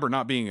 I remember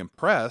not being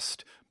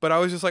impressed, but I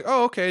was just like,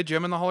 "Oh, okay,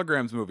 Jem and the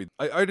Holograms movie."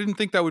 I didn't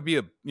think that would be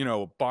a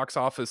box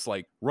office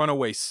like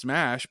runaway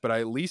smash, but I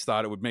at least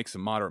thought it would make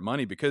some moderate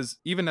money because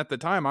even at the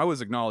time I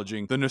was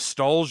acknowledging the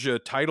nostalgia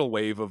tidal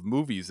wave of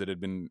movies that had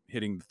been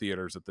hitting the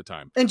theaters at the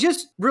time. And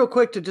just real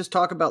quick to just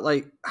talk about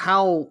like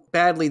how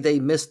badly they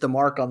missed the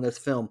mark on this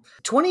film.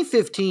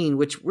 2015,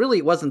 which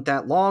really wasn't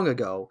that long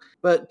ago,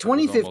 but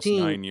 2015,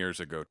 almost 9 years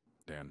ago,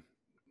 Dan.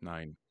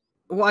 9.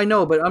 Well, I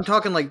know, but I'm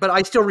talking like, but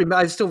I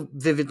still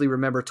vividly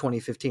remember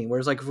 2015.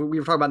 Whereas like if we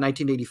were talking about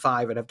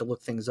 1985, I'd have to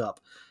look things up.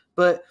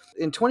 But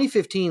in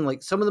 2015,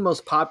 like some of the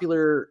most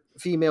popular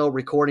female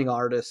recording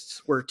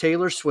artists were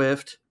Taylor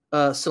Swift,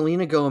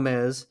 Selena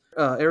Gomez,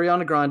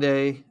 Ariana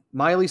Grande,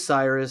 Miley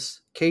Cyrus,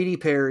 Katy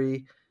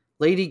Perry,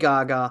 Lady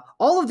Gaga.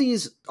 All of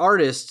these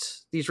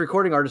artists, these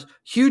recording artists,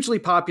 hugely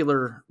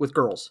popular with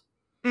girls.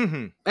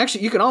 Mm-hmm.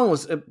 Actually, you can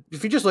almost,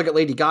 if you just look at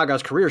Lady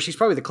Gaga's career, she's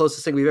probably the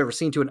closest thing we've ever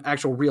seen to an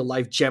actual real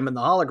life Jem and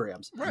the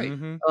Holograms. Right.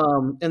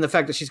 Mm-hmm. And the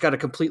fact that she's got a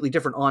completely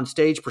different on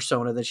stage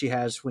persona than she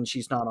has when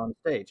she's not on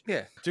stage.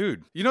 Yeah.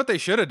 Dude, you know what they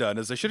should have done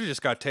is they should have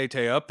just got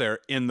Tay-Tay up there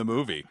in the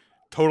movie.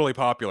 Totally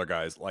popular,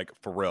 guys. Like,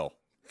 for real.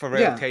 For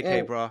real, Yeah,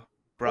 Tay-Tay, bro.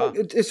 Well,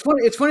 it's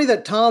funny. It's funny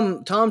that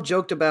Tom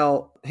joked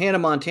about Hannah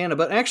Montana,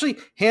 but actually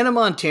Hannah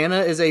Montana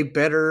is a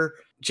better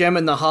Jem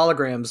and the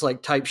Holograms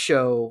like type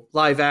show,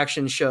 live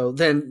action show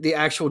than the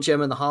actual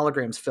Jem and the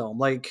Holograms film.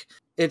 Like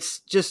it's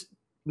just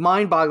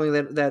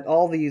mind-boggling that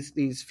all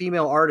these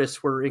female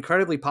artists were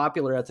incredibly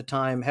popular at the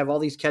time, have all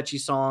these catchy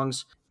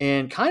songs,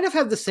 and kind of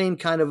have the same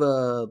kind of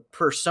a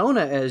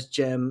persona as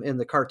Jem in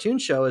the cartoon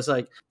show. Is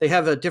like they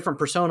have a different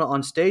persona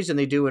on stage than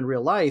they do in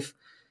real life,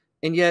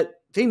 and yet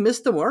they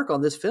missed the mark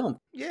on this film.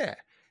 Yeah.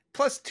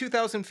 Plus,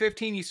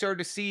 2015, you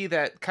started to see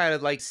that kind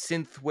of like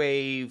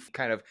synthwave,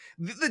 kind of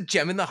the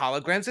Jem and the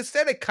Holograms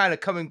aesthetic kind of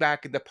coming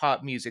back into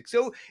pop music.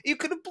 So you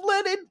could have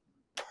blended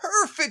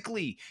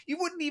perfectly. You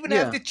wouldn't even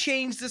have to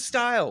change the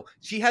style.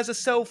 She has a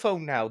cell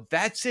phone now.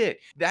 That's it.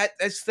 That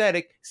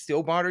aesthetic,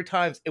 still modern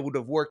times, it would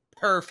have worked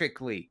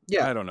perfectly.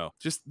 Yeah. I don't know.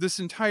 Just this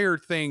entire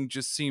thing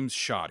just seems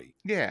shoddy.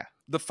 Yeah.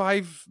 The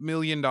 $5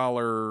 million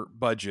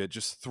budget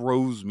just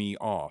throws me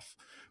off.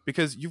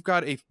 Because you've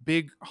got a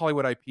big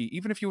Hollywood IP.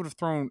 Even if you would have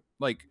thrown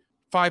like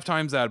 5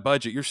 times that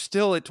budget, you're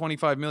still at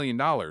 $25 million.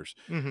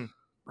 Mm-hmm.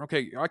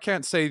 Okay, I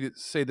can't say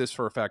this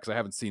for a fact because I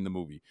haven't seen the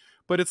movie.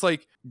 But it's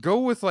like, go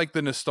with like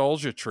the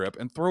nostalgia trip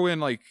and throw in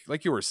like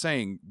you were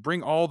saying,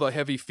 bring all the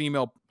heavy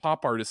female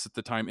pop artists at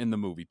the time in the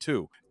movie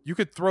too. You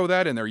could throw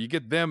that in there. You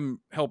get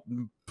them help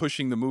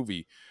pushing the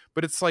movie.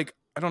 But it's like,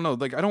 I don't know,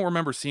 like I don't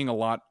remember seeing a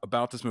lot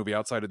about this movie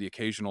outside of the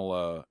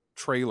occasional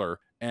trailer.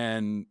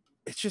 And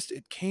it's just,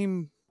 it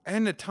came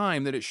and a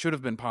time that it should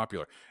have been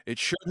popular. It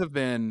should have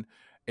been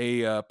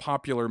a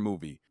popular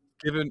movie.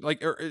 Given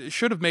like it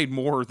should have made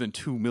more than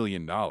 $2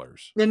 million.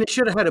 And it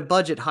should have had a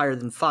budget higher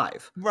than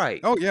 5.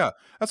 Right. Oh yeah,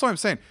 that's what I'm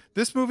saying.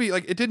 This movie,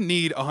 like, it didn't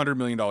need $100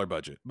 million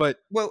budget, but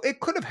it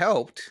could have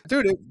helped,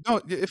 dude.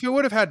 If it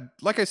would have had,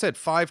 like I said,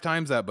 5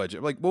 times that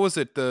budget, like what was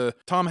it? The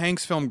Tom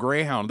Hanks film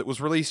Greyhound that was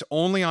released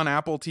only on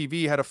Apple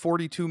TV had a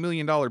 $42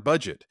 million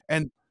budget,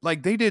 and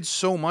like they did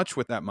so much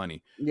with that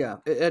money. Yeah,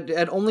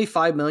 at only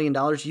 $5 million,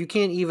 you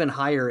can't even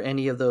hire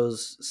any of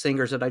those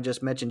singers that I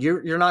just mentioned.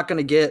 You're not going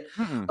to get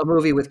a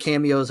movie with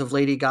cameos of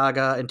Lady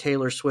Gaga and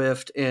Taylor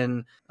Swift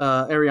and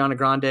Ariana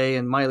Grande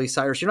and Miley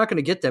Cyrus. You're not going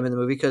to get them in the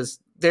movie because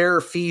their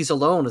fees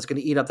alone is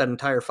going to eat up that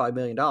entire $5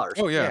 million.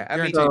 Oh yeah, I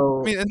mean,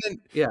 and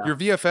then your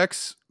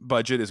VFX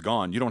budget is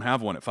gone. You don't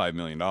have one at $5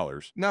 million.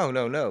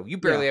 No. You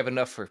barely have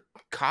enough for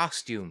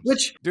costumes.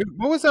 Which, dude,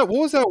 what was that?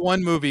 What was that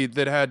one movie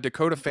that had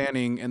Dakota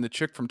Fanning and the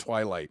chick from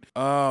Twilight?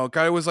 Oh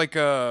god, it was like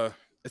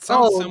It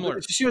sounds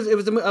similar. She was. It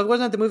was. Wasn't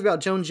that the movie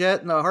about Joan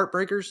Jett and the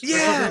Heartbreakers?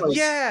 Yeah, Like,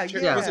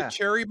 yeah. Was it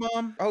Cherry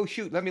Bomb? Oh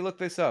shoot, let me look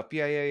this up.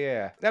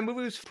 Yeah. That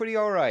movie was pretty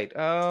all right.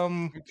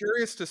 I'm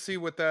curious to see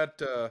what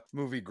that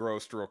movie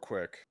grossed real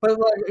quick. But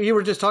like, you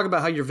were just talking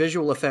about how your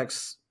visual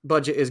effects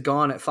budget is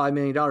gone at $5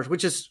 million,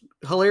 which is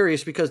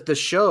hilarious because the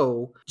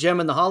show Gem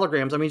and the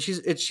Holograms. I mean,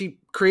 she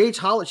creates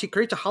a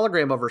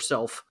hologram of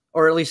herself,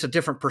 or at least a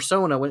different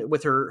persona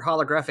with her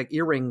holographic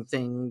earring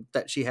thing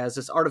that she has,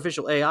 this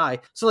artificial AI.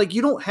 So like,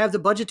 you don't have the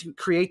budget to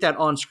create that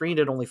on screen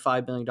at only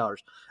 $5 million.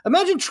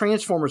 Imagine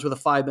Transformers with a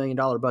 $5 million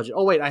budget.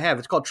 Oh wait, I have.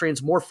 It's called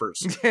Transmorphers.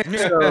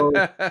 So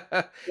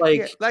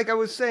like I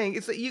was saying,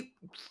 it's like you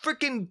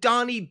freaking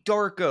Donnie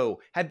Darko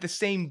had the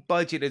same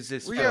budget as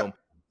this film. Yeah.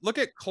 Look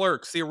at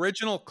Clerks. The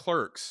original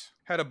Clerks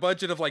had a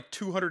budget of like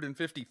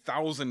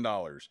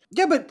 $250,000.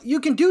 Yeah, but you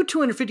can do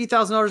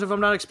 $250,000 if I'm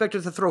not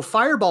expected to throw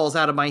fireballs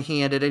out of my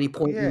hand at any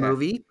point in the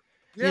movie.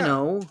 Yeah. You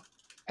know.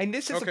 And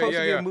this is supposed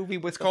to be a movie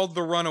with... It's called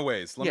The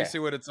Runaways. Let me see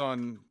what it's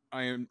on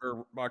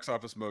Box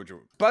Office Mojo.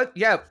 But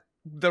yeah,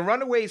 The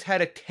Runaways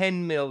had a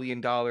 $10 million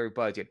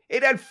budget.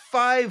 It had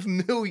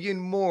 $5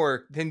 million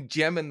more than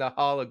Gem and the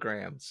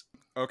Holograms.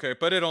 Okay,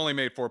 but it only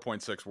made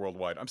 4.6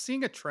 worldwide. I'm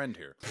seeing a trend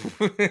here.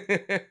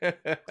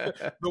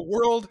 The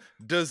world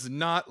does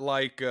not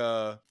like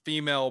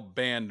female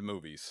band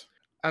movies.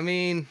 I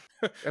mean,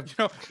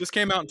 this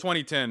came out in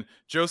 2010.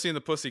 Josie and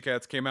the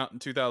Pussycats came out in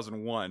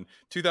 2001.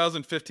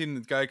 2015,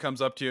 the guy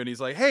comes up to you and he's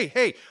like,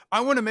 "Hey,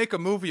 I want to make a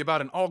movie about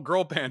an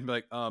all-girl band." Be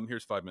like,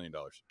 here's $5 million.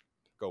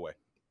 Go away.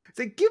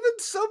 They give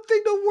it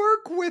something to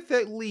work with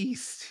at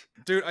least.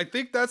 Dude, I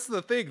think that's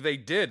the thing they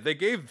did. They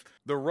gave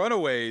The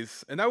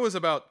Runaways, and that was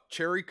about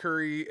Cherry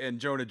Curry and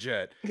Jonah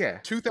Jett. Yeah.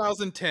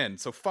 2010,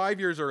 so 5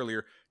 years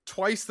earlier,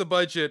 twice the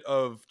budget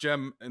of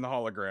Gem and the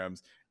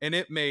Holograms, and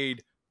it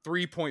made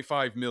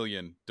 $3.5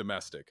 million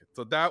domestic.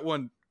 So that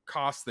one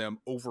cost them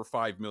over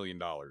 $5 million.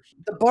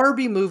 The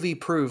Barbie movie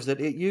proves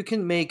that you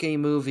can make a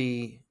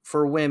movie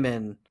for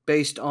women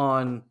based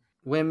on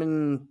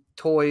women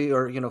toy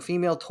or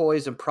female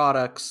toys and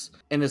products,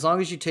 and as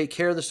long as you take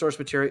care of the source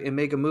material and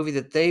make a movie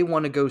that they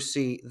want to go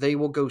see, they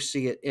will go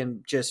see it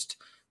and just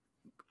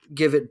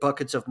give it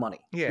buckets of money.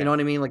 Yeah. You know what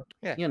I mean?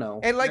 And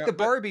the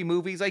Barbie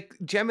movies, like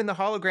Gem and the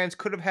Holograms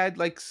could have had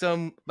like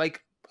some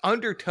like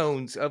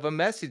undertones of a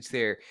message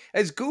there.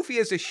 As goofy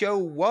as the show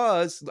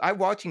was, I'm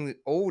watching the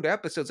old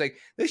episodes, like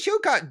the show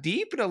got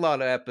deep in a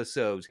lot of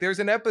episodes. There's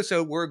an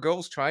episode where a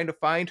girl's trying to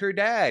find her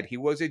dad. He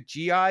was a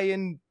GI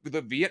in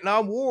the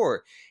Vietnam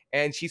War,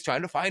 and she's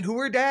trying to find who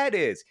her dad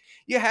is.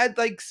 You had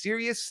like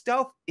serious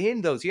stuff in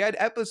those. You had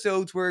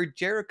episodes where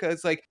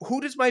Jerrica's like, who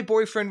does my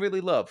boyfriend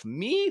really love?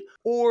 Me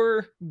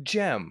or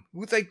Gem?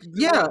 With like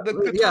the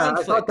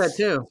I thought that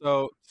too.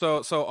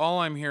 So all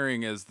I'm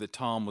hearing is that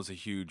Tom was a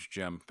huge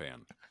Gem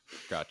fan.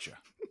 Gotcha.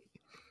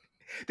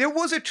 There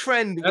was a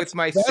trend with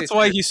my sister. That's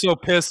why he's so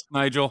pissed,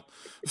 Nigel.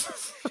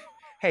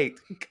 Hey,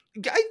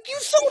 you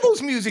saw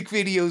those music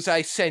videos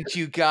I sent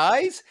you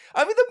guys.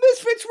 I mean, the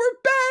Misfits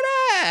were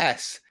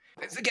badass.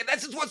 Again,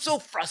 that's just what's so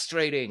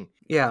frustrating.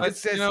 Yeah.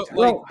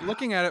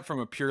 Looking at it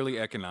from a purely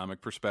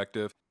economic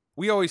perspective,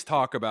 we always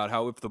talk about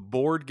how if the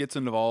board gets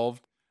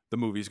involved, the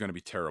movie's going to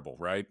be terrible,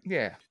 right?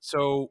 Yeah.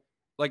 So,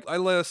 like, I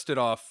listed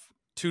off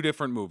 2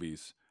 different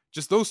movies.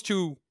 Just those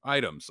 2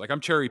 items. Like, I'm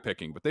cherry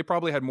picking, but they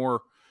probably had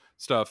more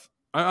stuff.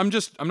 I'm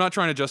not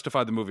trying to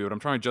justify the movie, but I'm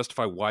trying to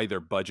justify why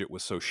their budget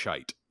was so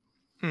shite.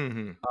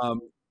 Mm-hmm.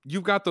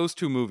 You've got those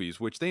 2 movies,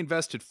 which they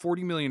invested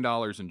 $40 million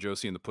in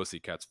Josie and the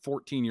Pussycats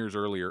 14 years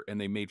earlier,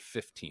 and they made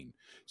 15.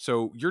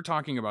 So you're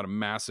talking about a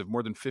massive,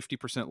 more than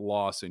 50%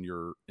 loss in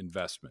your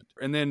investment.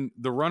 And then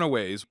The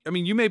Runaways, I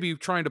mean, you may be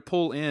trying to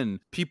pull in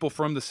people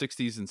from the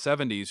 60s and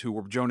 70s who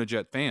were Jonah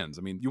Jett fans.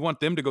 I mean, you want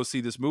them to go see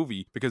this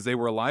movie because they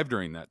were alive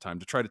during that time,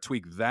 to try to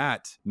tweak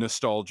that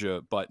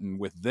nostalgia button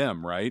with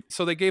them, right?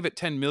 So they gave it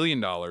 $10 million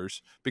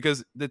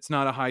because it's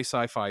not a high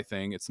sci-fi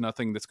thing. It's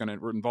nothing that's going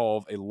to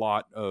involve a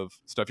lot of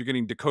stuff. You're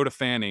getting Dakota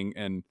Fanning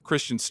and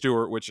Kristen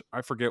Stewart, which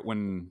I forget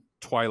when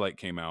Twilight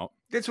came out.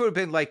 This would have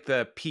been like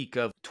the peak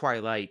of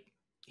Twilight.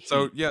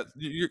 So yeah,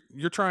 you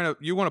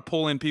want to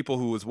pull in people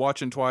who was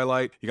watching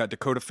Twilight. You got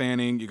Dakota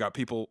Fanning, you got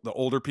people, the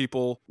older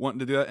people wanting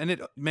to do that, and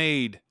it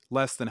made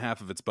less than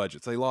half of its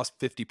budget. So they lost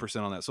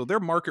 50% on that. So their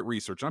market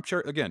research, and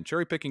I'm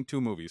cherry picking 2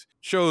 movies,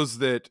 shows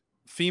that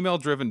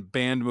female-driven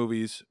band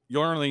movies,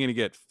 you're only going to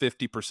get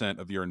 50%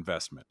 of your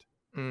investment.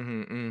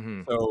 Mm-hmm,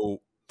 mm-hmm.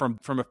 So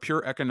from a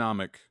pure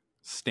economic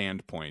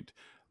standpoint,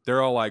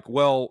 they're all like,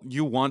 well,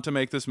 you want to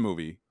make this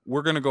movie,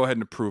 we're going to go ahead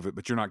and approve it,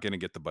 but you're not going to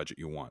get the budget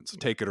you want, so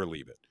take it or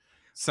leave it.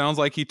 Sounds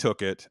like he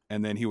took it,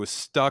 and then he was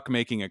stuck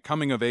making a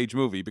coming-of-age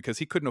movie because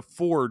he couldn't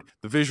afford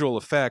the visual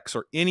effects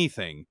or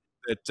anything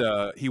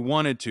that he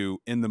wanted to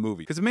in the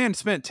movie, because the man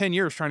spent 10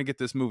 years trying to get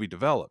this movie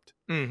developed.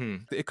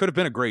 Mm-hmm. It could have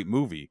been a great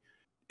movie.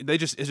 It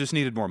just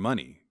needed more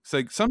money. So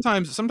like,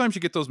 sometimes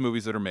you get those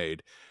movies that are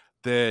made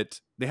that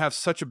they have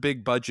such a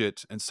big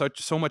budget and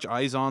so much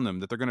eyes on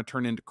them that they're going to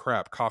turn into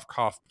crap. Cough,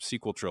 cough,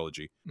 sequel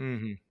trilogy.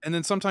 Mm-hmm. And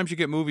then sometimes you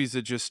get movies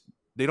that just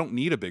they don't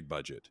need a big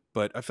budget,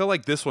 but I feel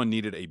like this one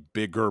needed a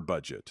bigger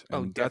budget.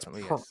 And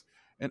definitely, yes.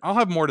 And I'll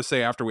have more to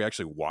say after we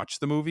actually watch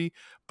the movie,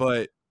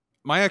 but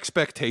my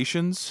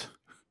expectations...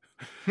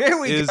 There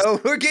we go.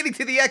 We're getting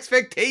to the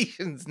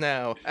expectations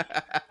now.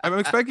 I'm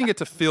expecting it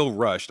to feel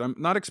rushed. I'm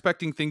not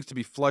expecting things to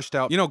be flushed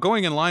out.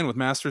 Going in line with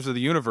Masters of the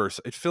Universe,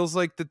 it feels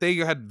like that they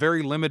had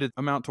very limited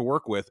amount to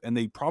work with, and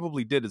they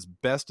probably did as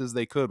best as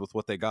they could with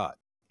what they got.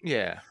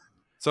 Yeah.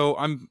 So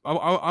I'm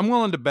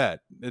willing to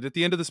bet that at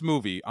the end of this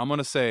movie, I'm going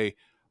to say,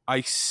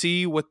 I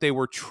see what they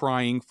were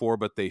trying for,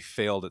 but they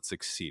failed at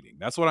succeeding.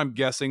 That's what I'm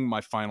guessing my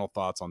final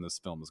thoughts on this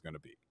film is going to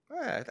be.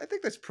 I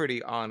think that's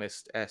pretty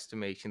honest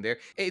estimation there.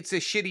 It's a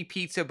shitty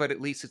pizza, but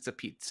at least it's a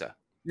pizza.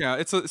 Yeah,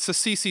 it's a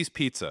CC's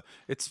pizza.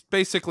 It's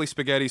basically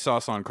spaghetti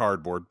sauce on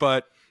cardboard,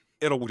 but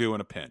it'll do in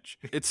a pinch.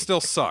 It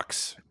still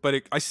sucks,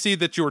 but I see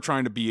that you were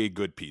trying to be a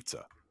good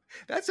pizza.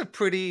 That's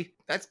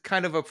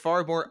kind of a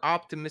far more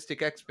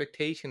optimistic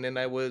expectation than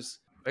I was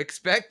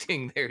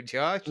expecting there,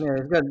 Josh. Yeah,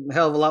 it's got a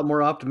hell of a lot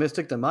more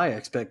optimistic than my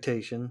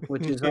expectation,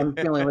 which is I'm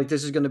feeling like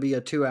this is going to be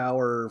a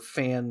 2-hour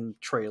fan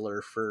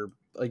trailer for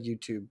a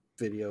YouTube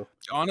video.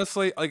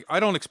 Honestly, I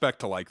don't expect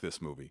to like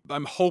this movie.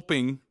 I'm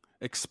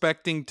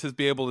expecting to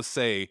be able to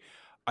say,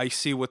 I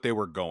see what they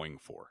were going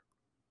for.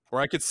 Or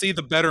I could see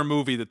the better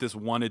movie that this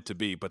wanted to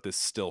be, but this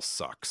still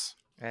sucks.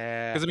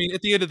 Because,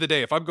 at the end of the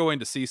day, if I'm going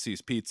to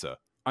CC's Pizza,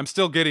 I'm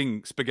still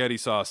getting spaghetti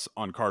sauce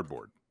on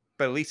cardboard.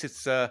 But at least it's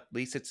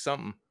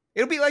something.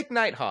 It'll be like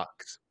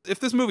Nighthawks.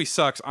 If this movie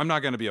sucks, I'm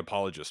not going to be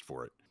apologist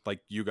for it, like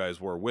you guys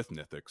were with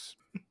Nithix.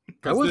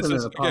 Because this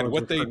is, again,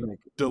 what they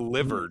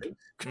delivered.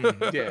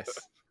 Yes.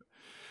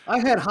 I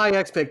had high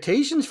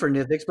expectations for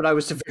Nithix, but I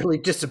was severely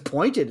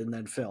disappointed in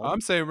that film. I'm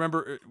saying,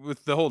 remember,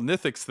 with the whole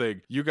Nithix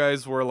thing, you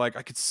guys were like,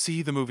 I could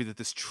see the movie that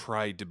this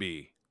tried to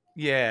be.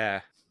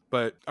 Yeah.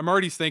 But I'm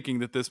already thinking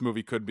that this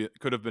movie could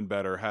have been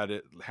better had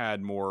it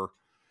had more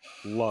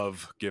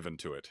love given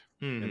to it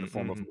in the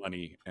form of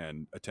money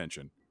and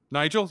attention.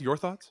 Nigel, your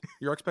thoughts?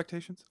 Your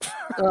expectations?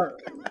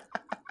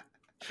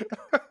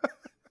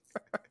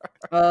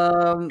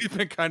 We've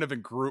been kind of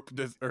in group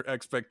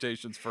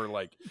expectations for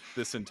like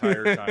this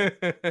entire time.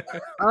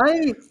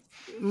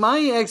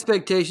 My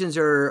expectations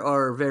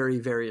are very,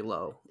 very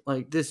low.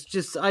 Like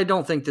I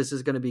don't think this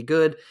is going to be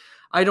good.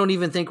 I don't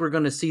even think we're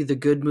going to see the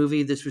good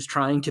movie this was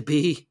trying to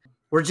be.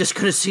 We're just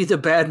going to see the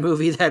bad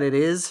movie that it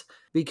is,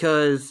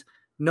 because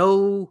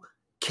no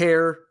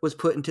care was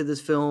put into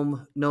this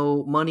film.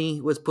 No money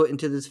was put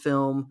into this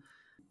film.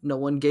 No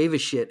one gave a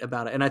shit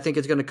about it. And I think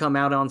it's going to come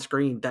out on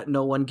screen that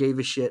no one gave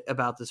a shit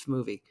about this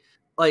movie.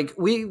 Like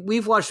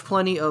we've watched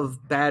plenty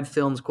of bad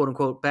films, quote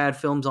unquote, bad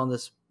films on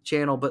this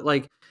channel. But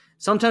like,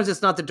 sometimes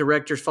it's not the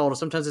director's fault, or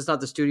sometimes it's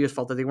not the studio's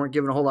fault that they weren't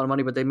given a whole lot of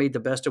money, but they made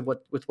the best of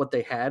what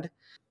they had.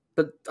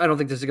 But I don't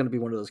think this is going to be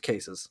one of those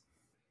cases.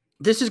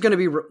 This is going to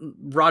be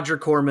Roger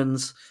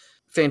Corman's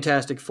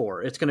Fantastic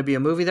Four. It's going to be a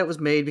movie that was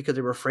made because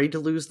they were afraid to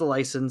lose the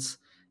license.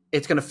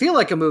 It's going to feel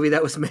like a movie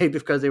that was made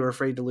because they were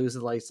afraid to lose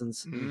the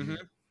license. Mm-hmm.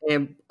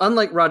 And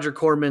unlike Roger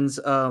Corman's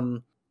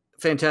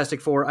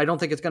Fantastic Four, I don't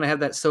think it's going to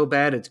have that so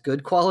bad it's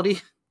good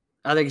quality.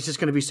 I think it's just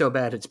going to be so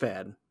bad it's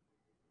bad.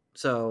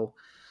 So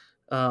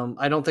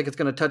I don't think it's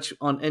going to touch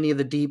on any of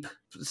the deep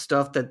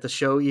stuff that the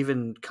show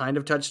even kind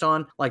of touched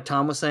on. Like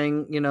Tom was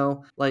saying,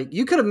 like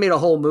you could have made a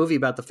whole movie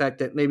about the fact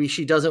that maybe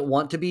she doesn't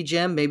want to be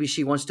Jem. Maybe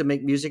she wants to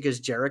make music as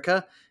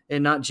Jerrica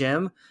and not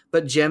Jem,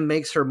 but Jem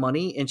makes her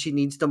money and she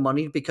needs the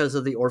money because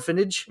of the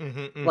orphanage.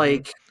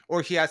 Like,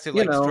 or she has to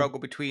struggle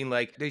between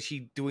like, is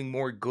she doing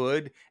more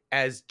good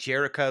as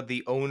Jerrica,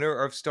 the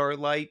owner of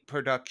Starlight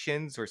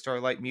Productions or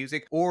Starlight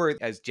Music, or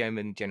as Jem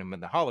and Gentlemen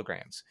the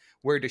Holograms?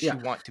 Where does she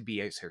want to be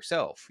as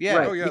herself? Yeah,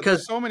 right, because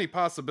there's so many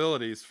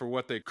possibilities for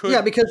what they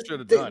could. Because should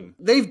have done.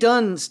 They've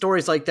done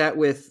stories like that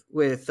with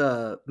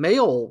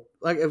male.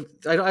 Like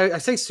I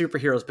say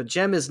superheroes, but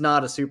Jem is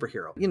not a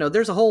superhero.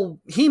 There's a whole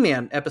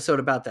He-Man episode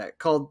about that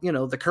called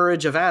The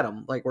Courage of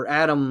Adam, like where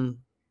Adam,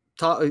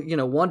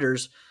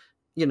 wonders,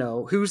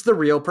 who's the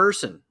real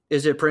person?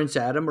 Is it Prince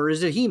Adam or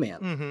is it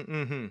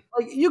He-Man?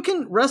 Like you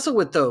can wrestle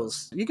with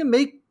those. You can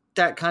make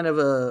that kind of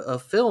a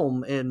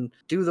film and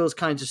do those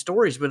kinds of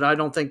stories, but I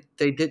don't think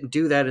they didn't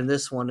do that in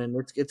this one, and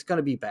it's going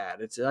to be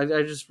bad.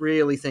 I just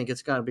really think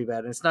it's going to be bad,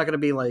 and it's not going to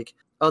be like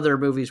other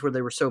movies where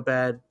they were so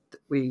bad that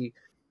we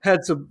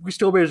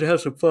still managed to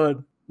have some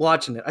fun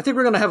watching it. I think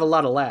we're going to have a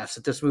lot of laughs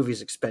at this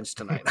movie's expense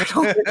tonight. I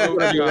don't think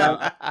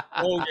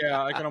oh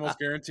yeah, I can almost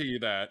guarantee you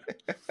that.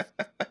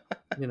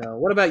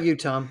 What about you,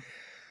 Tom?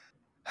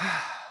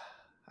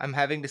 I'm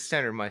having to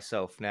center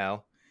myself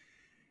now.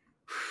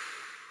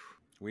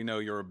 We know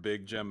you're a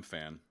big Jem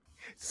fan.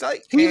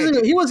 He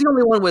was the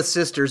only one with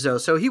sisters, though,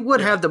 so he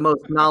would have the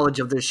most knowledge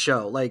of this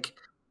show. Like,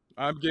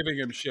 I'm giving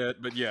him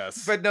shit, but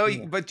yes. But no,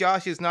 but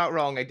Josh is not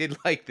wrong. I did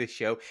like this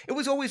show. It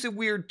was always a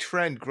weird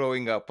trend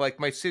growing up. Like,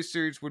 my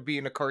sisters would be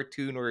in a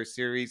cartoon or a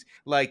series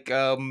like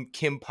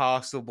Kim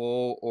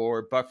Possible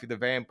or Buffy the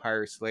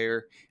Vampire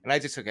Slayer, and I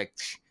just was like,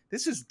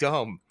 this is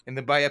dumb. And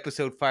then by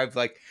episode 5,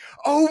 like,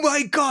 oh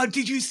my god,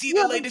 did you see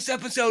the latest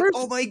episode?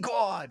 Oh my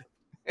god.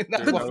 Dude,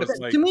 that was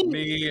like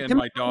me and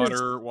my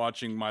daughter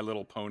watching My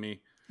Little Pony.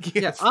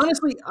 Yes. Yeah,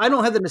 honestly, I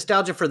don't have the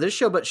nostalgia for this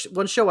show, but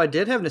one show I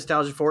did have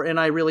nostalgia for, and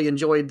I really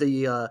enjoyed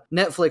the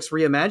Netflix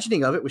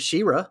reimagining of it, was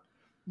She-Ra.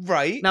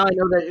 Right. Now I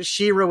know that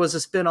She-Ra was a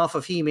spinoff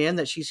of He-Man,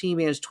 that she's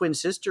He-Man's twin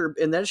sister,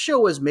 and that show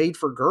was made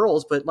for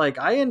girls, but like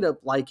I ended up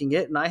liking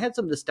it, and I had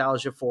some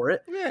nostalgia for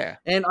it. Yeah.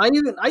 And I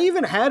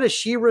even had a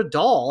She-Ra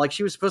doll. Like,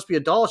 she was supposed to be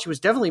a doll. She was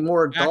definitely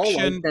more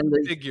doll-like than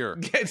the figure.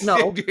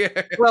 No.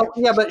 Well,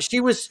 yeah, but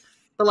she was.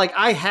 But like,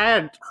 I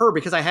had her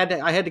because I had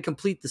to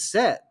complete the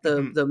set.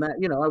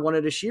 I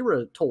wanted a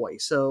She-Ra toy.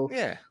 So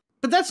yeah.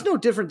 But that's no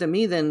different than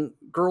me than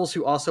girls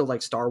who also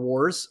like Star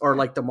Wars or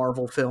like the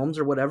Marvel films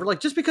or whatever. Like,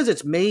 just because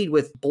it's made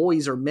with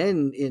boys or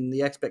men in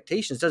the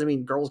expectations doesn't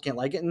mean girls can't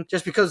like it. And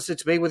just because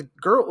it's made with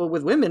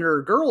women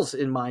or girls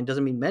in mind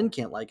doesn't mean men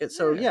can't like it.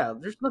 So yeah,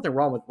 there's nothing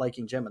wrong with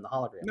liking Jem and the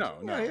Holograms. No.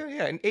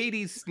 Yeah. And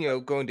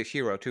 80s, going to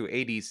She-Ra too.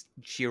 80s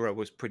She-Ra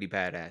was pretty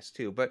badass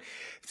too. But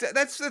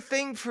that's the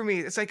thing for me.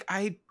 It's like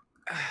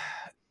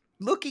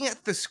looking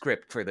at the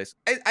script for this,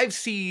 I've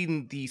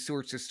seen these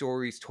sorts of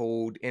stories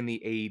told in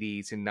the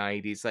 80s and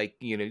 90s, like,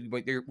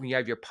 when you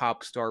have your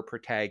pop star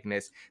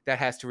protagonist that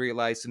has to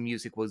realize the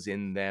music was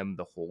in them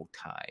the whole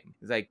time.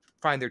 It's like,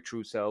 find their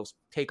true selves,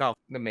 take off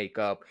the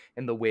makeup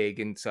and the wig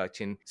and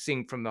such, and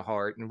sing from the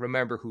heart and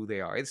remember who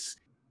they are.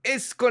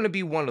 It's going to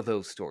be one of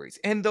those stories,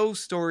 and those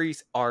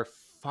stories are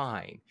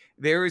fine.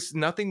 There is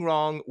nothing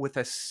wrong with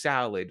a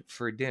salad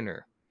for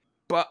dinner.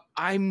 But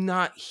I'm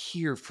not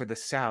here for the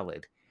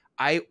salad.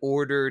 I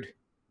ordered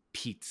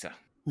pizza.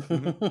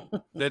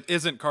 That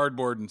isn't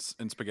cardboard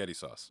and spaghetti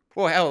sauce.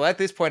 Well, hell, at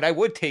this point, I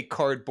would take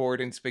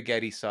cardboard and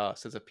spaghetti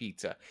sauce as a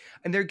pizza.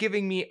 And they're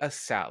giving me a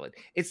salad.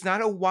 It's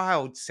not a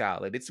wild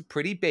salad. It's a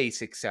pretty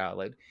basic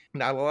salad.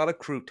 Not a lot of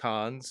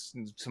croutons,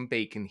 some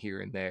bacon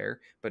here and there,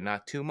 but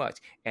not too much.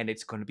 And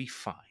it's going to be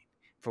fine.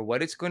 For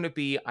what it's going to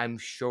be, I'm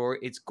sure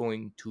it's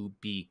going to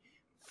be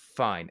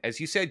fine. As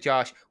you said,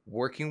 Josh,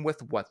 working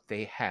with what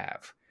they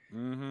have.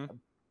 Mm-hmm.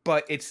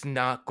 But it's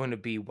not going to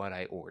be what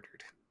I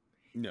ordered.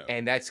 No.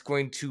 And that's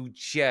going to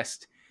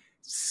just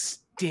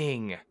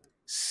sting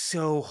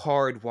so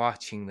hard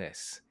watching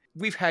this.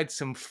 We've had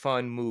some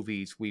fun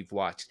movies we've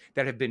watched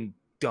that have been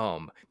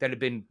dumb, that have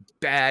been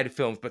bad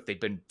films, but they've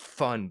been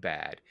fun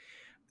bad.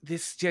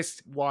 This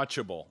just...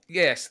 watchable.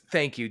 Yes,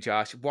 thank you,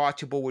 Josh.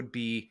 Watchable would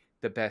be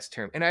the best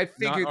term. And I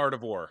figured... Not Art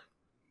of War.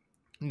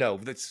 No,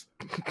 that's...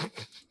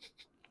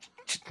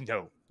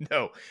 No,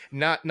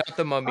 not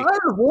the Mummy. Art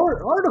of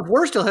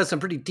War still has some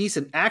pretty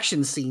decent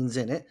action scenes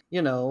in it.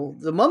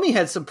 The Mummy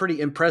had some pretty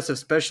impressive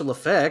special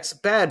effects.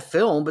 Bad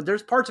film, but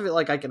there's parts of it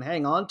like I can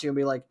hang on to and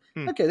be like,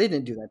 okay, they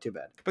didn't do that too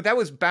bad. But that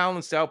was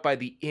balanced out by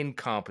the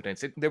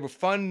incompetence. There were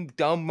fun,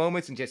 dumb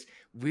moments and just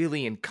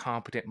really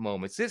incompetent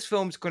moments. This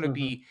film's going to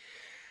be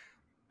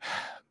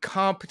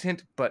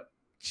competent, but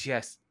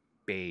just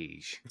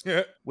beige.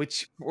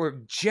 Which,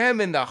 for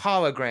Jem and the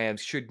Holograms,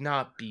 should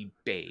not be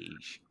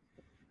beige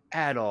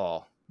at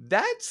all.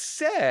 That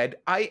said,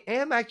 I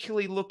am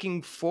actually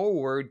looking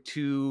forward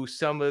to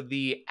some of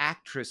the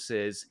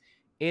actresses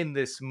in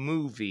this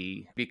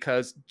movie,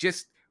 because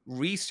just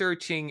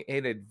researching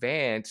in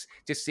advance,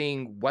 just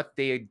seeing what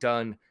they had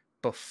done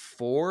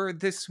before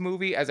this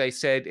movie, as I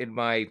said in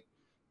my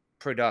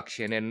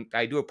production, and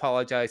I do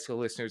apologize to the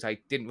listeners, I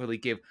didn't really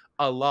give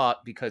a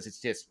lot because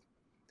there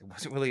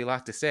wasn't really a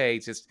lot to say.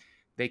 It's just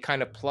they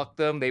kind of plucked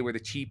them. They were the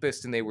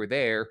cheapest and they were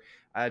there.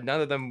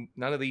 None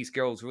of these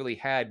girls really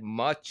had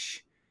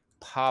much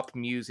pop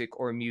music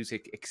or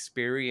music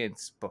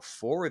experience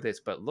before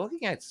this, but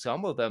looking at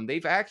some of them,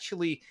 they've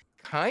actually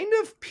kind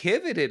of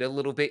pivoted a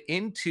little bit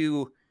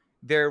into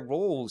their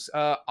roles.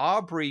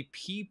 Aubrey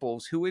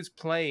Peoples, who is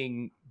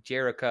playing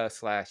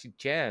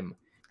Jerrica/Jem,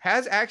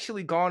 has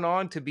actually gone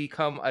on to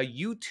become a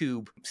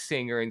YouTube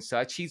singer and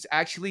such. He's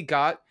actually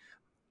got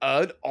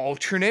an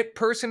alternate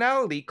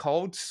personality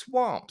called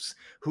Swamps,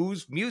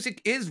 whose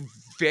music is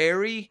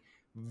very,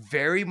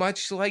 very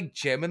much like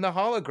Jem and the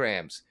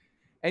Holograms.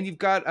 And you've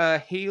got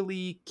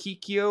Haley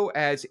Kikyo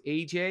as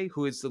AJ,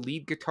 who is the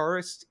lead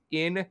guitarist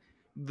in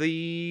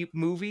the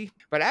movie.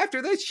 But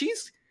after this,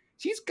 she's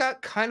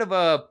got kind of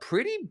a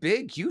pretty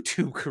big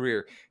YouTube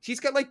career. She's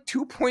got like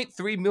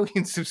 2.3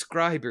 million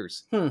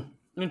subscribers.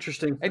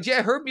 Interesting. And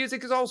yeah, her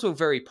music is also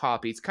very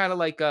poppy. It's kind of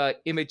like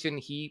Imogen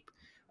Heap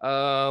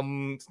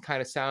kind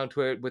of sound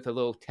to it, with a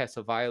little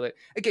Tessa Violet.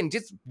 Again,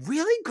 just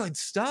really good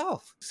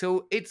stuff.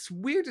 So it's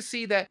weird to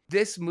see that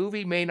this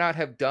movie may not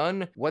have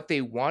done what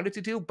they wanted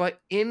to do, but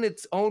in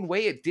its own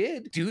way, it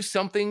did do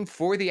something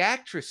for the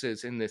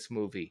actresses in this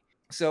movie.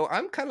 So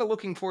I'm kind of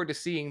looking forward to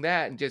seeing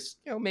that and just,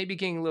 maybe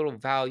getting a little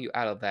value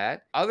out of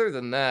that. Other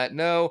than that,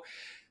 no.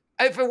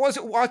 If I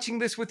wasn't watching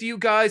this with you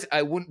guys,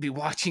 I wouldn't be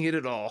watching it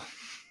at all.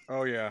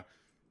 Oh, yeah.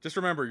 Just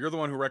remember, you're the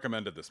one who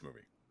recommended this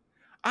movie.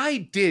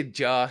 I did,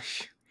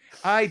 Josh.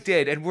 I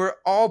did, and we're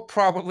all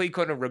probably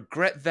going to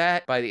regret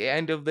that by the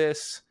end of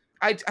this.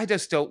 I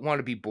just don't want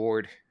to be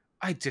bored.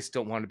 I just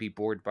don't want to be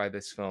bored by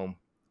this film,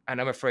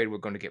 and I'm afraid we're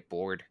going to get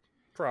bored.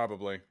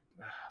 Probably.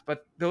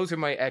 But those are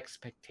my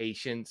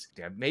expectations.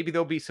 Yeah, maybe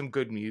there'll be some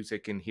good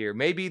music in here.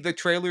 Maybe the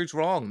trailer's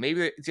wrong.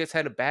 Maybe it just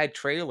had a bad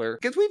trailer.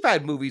 Because we've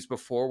had movies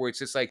before where it's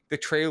just like the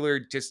trailer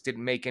just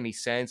didn't make any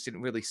sense,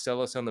 didn't really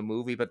sell us on the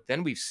movie. But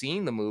then we've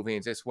seen the movie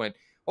and just went,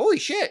 holy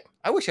shit,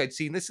 I wish I'd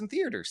seen this in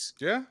theaters.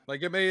 Yeah,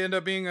 like it may end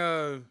up being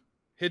a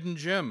hidden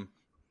gem.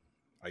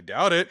 I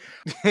doubt it.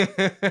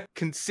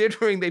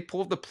 Considering they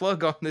pulled the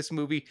plug on this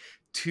movie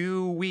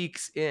 2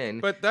 weeks in.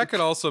 But that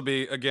could also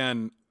be,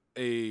 again,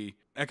 a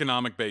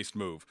economic-based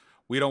move.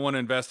 We don't want to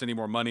invest any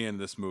more money in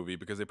this movie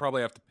because they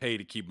probably have to pay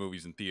to keep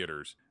movies in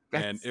theaters.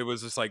 And it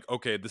was just like,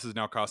 okay, this is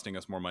now costing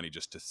us more money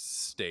just to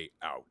stay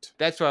out.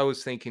 That's what I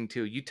was thinking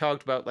too. You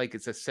talked about like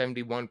it's a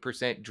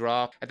 71%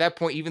 drop. At that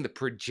point, even the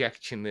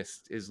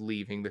projectionist is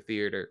leaving the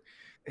theater.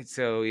 And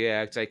so,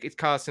 yeah, it's like, it's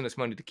costing us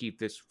money to keep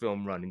this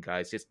film running,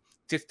 guys.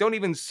 Just don't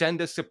even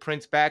send us the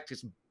prints back.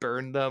 Just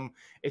burn them.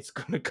 It's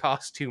going to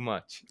cost too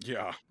much.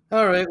 Yeah.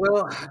 All right.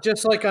 Well,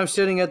 just like I'm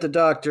sitting at the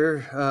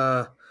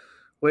doctor,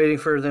 waiting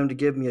for them to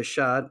give me a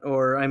shot,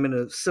 or I'm in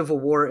a Civil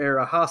War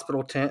era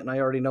hospital tent and I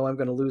already know I'm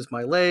going to lose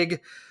my leg.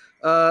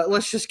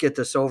 Let's just get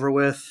this over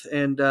with.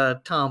 And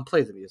Tom,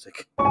 play the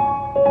music.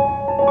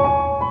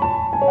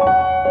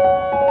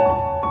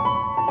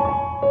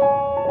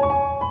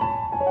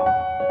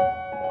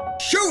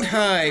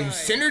 Showtime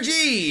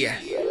Synergy!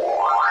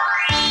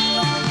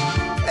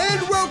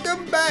 And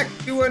welcome back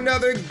to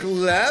another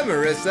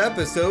glamorous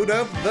episode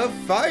of The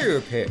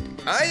Fire Pit.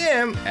 I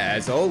am,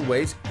 as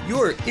always,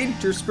 your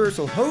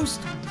interspersal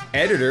host,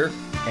 editor,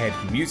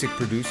 and music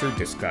producer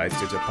disguised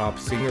as a pop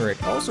singer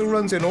and also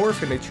runs an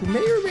orphanage who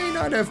may or may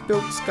not have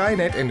built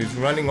Skynet and is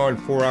running on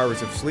 4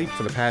 hours of sleep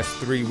for the past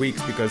 3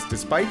 weeks because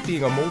despite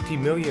being a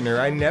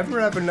multi-millionaire, I never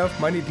have enough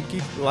money to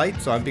keep the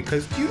lights on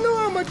because do you know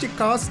how much it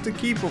costs to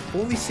keep a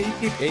fully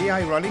sapient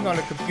AI running on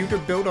a computer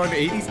built on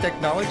 80s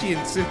technology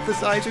and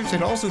synthesizers?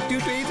 And also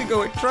 2 days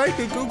ago I tried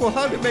to Google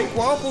how to make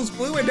waffles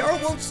blue and now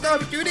it won't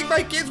stop shooting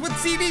my kids with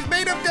CDs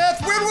made of death.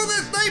 When will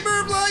this labor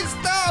of life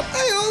stop?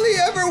 I only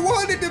ever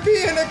wanted to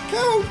be an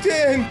accountant.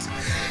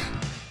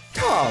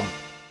 Tom,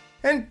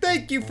 and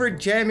thank you for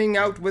jamming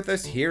out with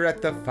us here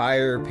at the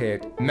Fire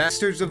Pit.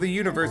 Masters of the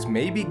Universe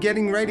may be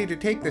getting ready to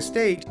take the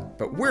stage,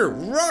 but we're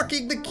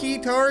rocking the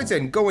guitars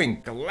and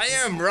going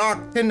glam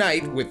rock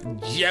tonight with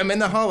Gem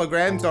and the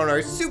Holograms on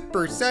our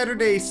Super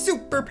Saturday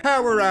Super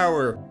Power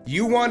Hour.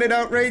 You want it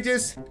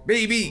outrageous?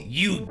 Baby,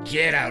 you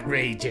get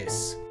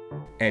outrageous.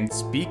 And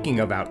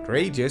speaking of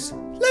outrageous,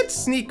 let's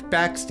sneak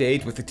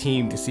backstage with the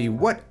team to see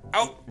what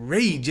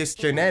outrageous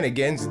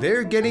shenanigans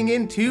they're getting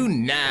into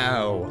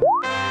now.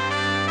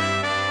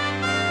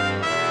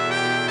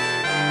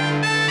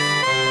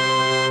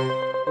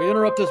 We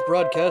interrupt this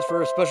broadcast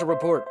for a special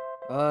report.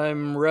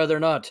 I'm rather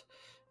not.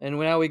 And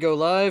now we go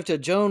live to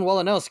Joan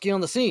Walanowski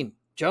on the scene.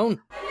 Joan?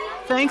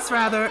 Thanks,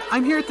 Rather.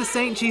 I'm here at the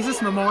St.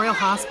 Jesus Memorial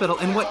Hospital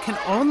in what can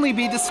only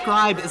be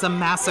described as a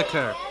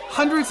massacre.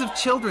 Hundreds of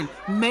children,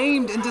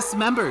 maimed and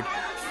dismembered,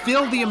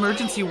 fill the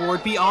emergency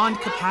ward beyond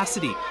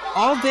capacity,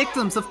 all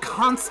victims of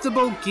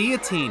Constable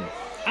Guillotine.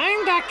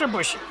 I'm Dr.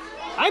 Bushy.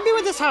 I've been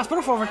with this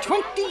hospital for over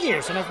 20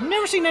 years, and I've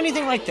never seen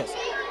anything like this.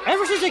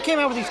 Ever since they came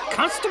out with these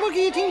Constable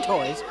Guillotine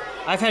toys,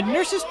 I've had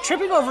nurses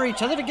tripping over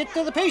each other to get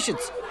to the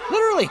patients.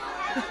 Literally.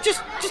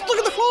 Just look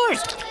at the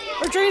floors.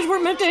 Our drains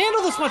weren't meant to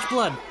handle this much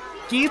blood.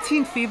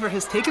 Guillotine fever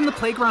has taken the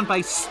playground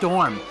by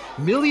storm.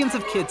 Millions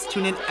of kids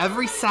tune in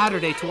every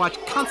Saturday to watch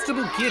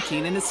Constable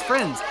Guillotine and his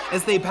friends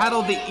as they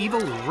battle the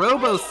evil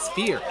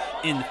Robo-Sphere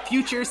in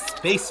future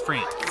Space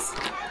France.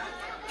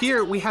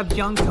 Here we have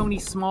young Tony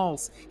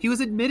Smalls. He was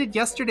admitted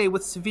yesterday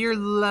with severe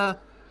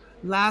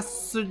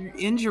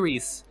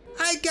injuries.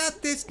 I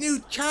got this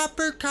new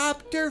chopper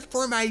copter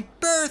for my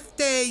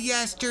birthday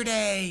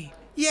yesterday.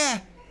 Yeah,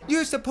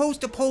 you're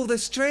supposed to pull the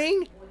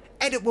string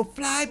and it will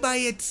fly by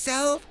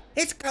itself.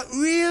 It's got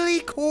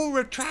really cool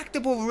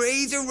retractable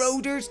razor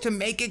rotors to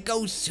make it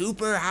go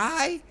super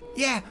high.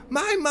 Yeah,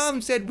 my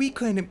mom said we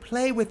couldn't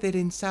play with it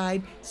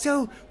inside,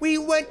 so we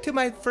went to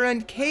my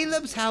friend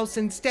Caleb's house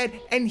instead,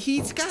 and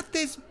he's got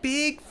this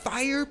big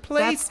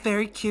fireplace. That's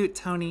very cute,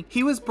 Tony.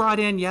 He was brought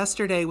in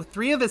yesterday with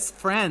 3 of his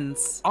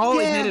friends, all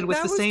admitted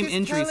with the same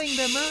injuries.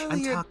 Shh,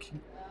 I'm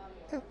talking.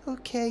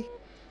 Okay.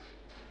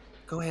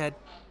 Go ahead.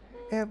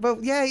 Yeah, but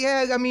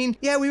I mean,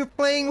 we were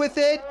playing with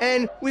it,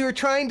 and we were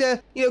trying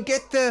to,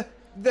 get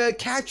the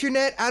catcher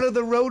net out of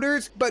the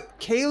rotors, but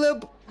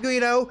Caleb,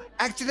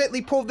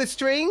 accidentally pulled the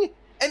string,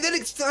 and then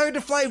it started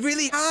to fly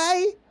really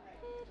high.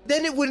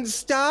 Then it wouldn't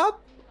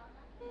stop,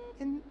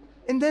 and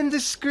then the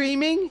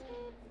screaming.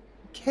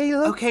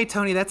 Caleb? Okay,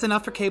 Tony, that's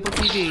enough for cable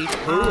TV.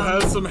 Who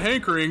has some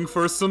hankering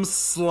for some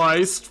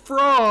sliced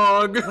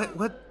frog?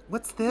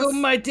 What's this? You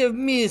might have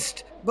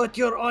missed, but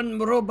you're on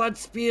Robot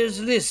Spear's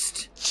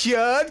list.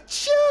 Chud!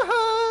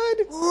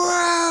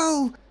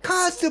 Wow!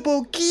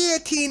 Constable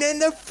Guillotine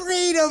and the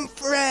Freedom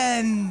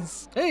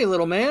Friends! Hey,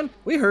 little man.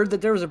 We heard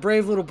that there was a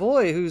brave little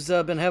boy who's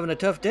been having a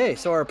tough day,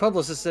 so our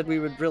publicist said we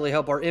would really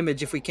help our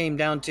image if we came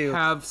down to...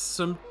 have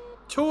some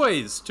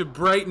toys to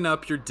brighten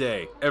up your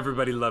day.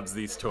 Everybody loves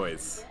these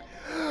toys.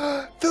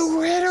 The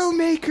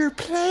Widowmaker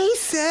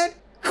playset?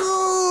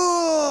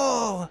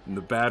 Cool! And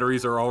the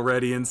batteries are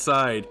already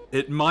inside.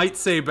 It might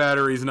say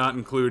batteries not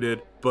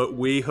included, but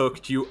we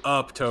hooked you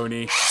up,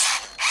 Tony.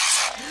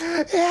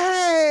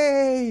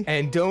 Hey!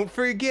 And don't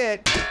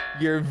forget,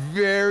 your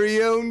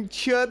very own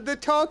Chud the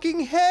Talking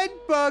Head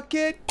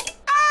bucket.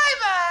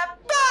 I'm a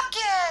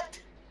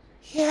bucket!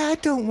 Yeah, I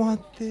don't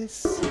want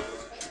this.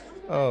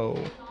 Oh.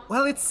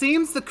 Well, it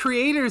seems the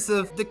creators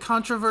of the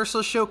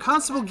controversial show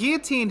Constable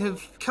Guillotine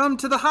have come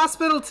to the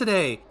hospital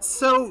today.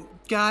 So,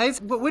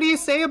 guys, what do you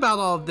say about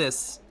all of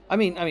this? I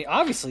mean,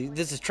 obviously,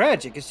 this is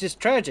tragic. It's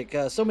just tragic.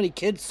 So many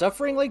kids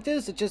suffering like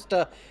this. It just,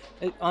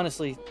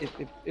 honestly,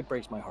 it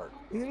breaks my heart.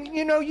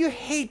 You know, you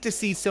hate to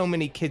see so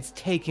many kids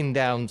taken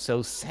down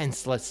so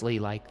senselessly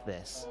like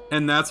this.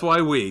 And that's why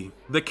we,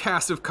 the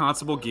cast of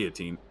Constable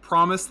Guillotine,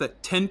 promise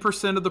that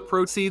 10% of the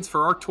proceeds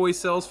for our toy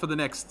sales for the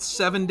next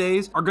 7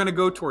 days are going to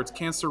go towards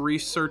cancer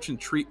research and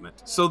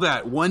treatment, so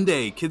that one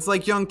day kids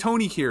like young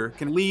Tony here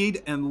can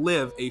lead and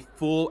live a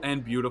full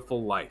and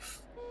beautiful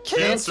life.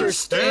 Cancer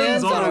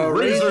stands on a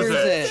razor's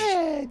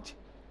edge.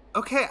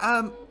 Okay,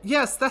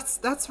 yes,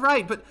 that's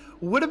right, but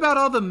what about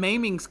all the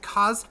maimings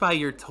caused by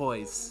your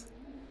toys?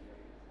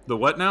 The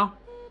what now?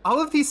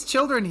 All of these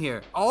children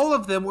here, all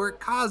of them were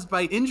caused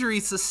by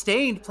injuries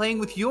sustained playing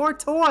with your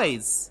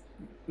toys.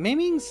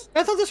 Maimings?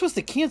 I thought this was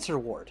the cancer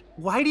ward.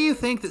 Why do you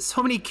think that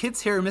so many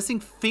kids here are missing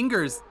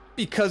fingers?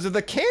 Because of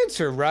the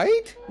cancer,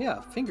 right?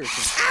 Yeah, fingers.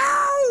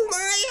 Ow,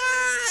 my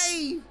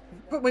eye!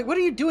 But wait, what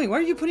are you doing? Why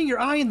are you putting your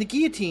eye in the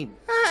guillotine?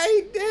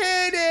 I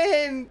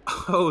didn't!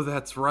 Oh,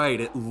 that's right.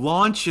 It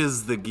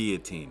launches the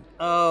guillotine.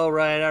 Oh,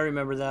 right. I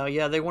remember now.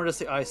 Yeah, they warned us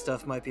the eye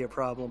stuff might be a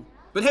problem.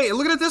 But hey,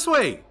 look at it this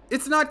way.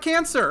 It's not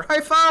cancer.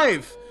 High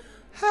five.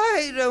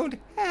 I don't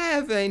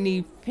have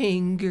any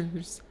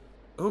fingers.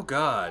 Oh,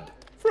 God.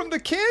 From the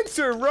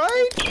cancer,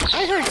 right?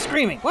 I heard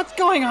screaming. What's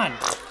going on?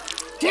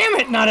 Damn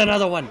it, not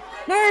another one.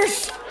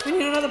 Nurse, we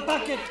need another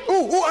bucket.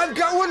 Oh, I've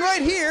got one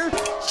right here.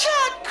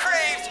 Chud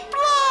craves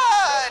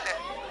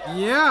blood!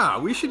 Yeah,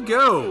 we should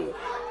go.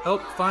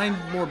 Help find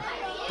more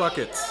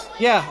buckets.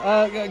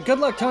 Yeah, good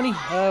luck, Tony.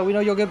 We know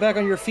you'll get back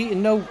on your feet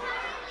and no...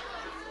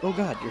 Oh,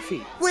 God, your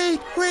feet. Wait.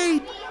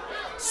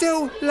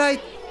 So,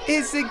 like,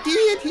 is the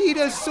guillotine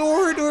a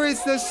sword or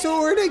is the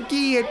sword a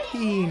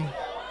guillotine?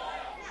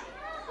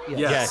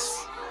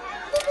 Yes.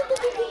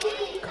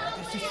 God,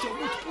 this is so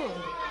much fun.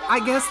 I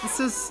guess this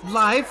is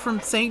live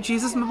from St.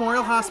 Jesus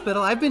Memorial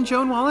Hospital. I've been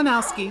Joan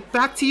Walenowski.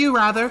 Back to you,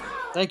 rather.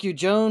 Thank you,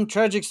 Joan.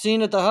 Tragic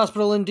scene at the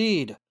hospital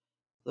indeed.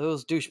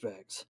 Those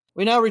douchebags.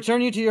 We now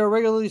return you to your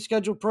regularly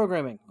scheduled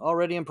programming,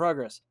 already in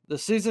progress. The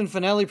season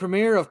finale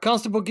premiere of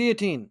Constable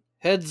Guillotine,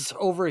 Heads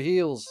Over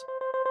Heels.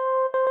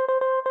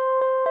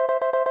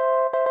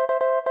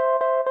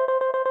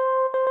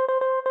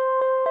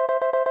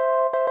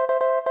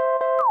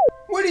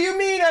 What do you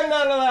mean I'm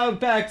not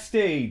allowed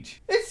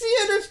backstage? It's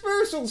the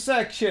Interspersal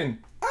section.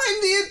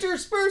 I'm the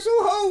Interspersal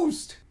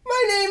host.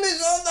 My name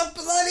is on the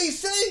bloody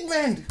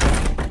segment.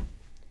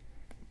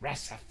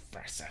 Ressa.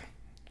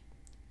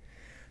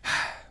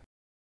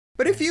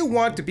 But if you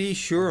want to be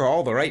sure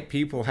all the right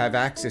people have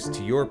access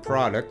to your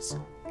products,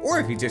 or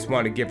if you just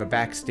want to give a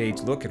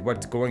backstage look at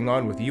what's going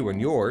on with you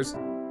and yours,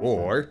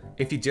 or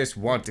if you just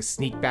want to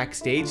sneak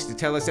backstage to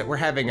tell us that we're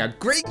having a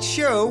great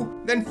show,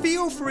 then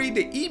feel free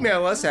to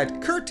email us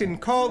at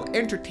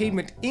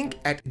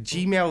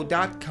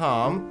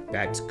curtaincallentertainmentinc@gmail.com.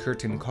 That's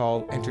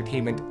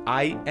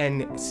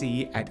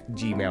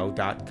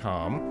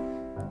curtaincallentertainmentinc@gmail.com.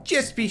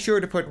 Just be sure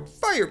to put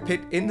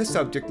Firepit in the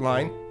subject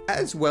line,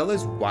 as well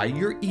as why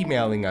you're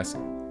emailing us,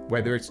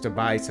 whether it's to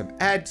buy some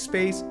ad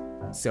space,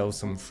 sell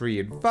some free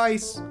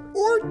advice,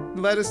 or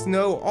let us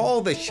know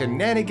all the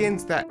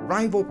shenanigans that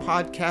rival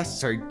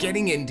podcasts are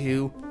getting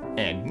into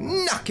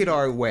and knock it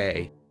our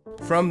way.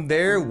 From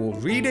there, we'll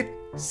read it,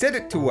 set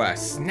it to a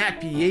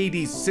snappy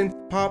 80s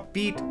synth pop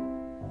beat,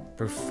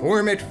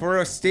 perform it for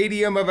a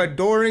stadium of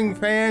adoring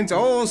fans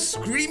all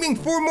screaming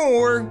for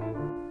more,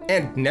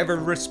 and never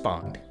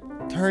respond.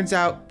 Turns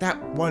out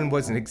that one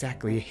wasn't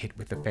exactly a hit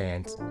with the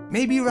fans.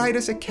 Maybe write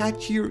us a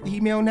catchier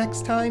email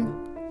next time?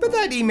 But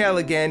that email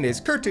again is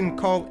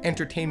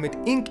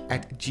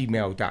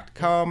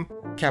curtaincallentertainmentinc@gmail.com,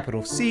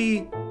 capital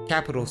C,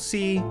 capital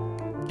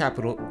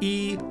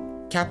E,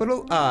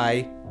 capital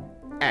I,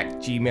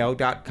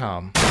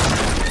 @gmail.com.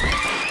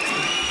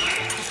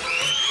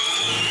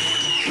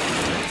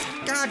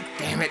 God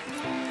damn it.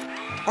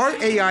 Our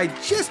AI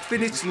just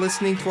finished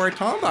listening to our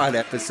Tombot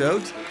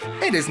episodes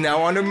and is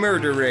now on a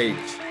murder rage.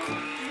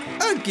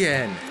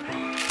 Again.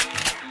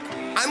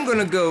 I'm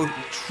gonna go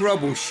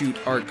troubleshoot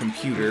our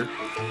computer.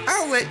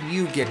 I'll let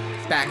you get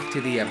back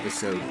to the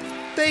episode.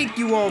 Thank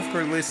you all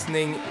for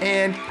listening,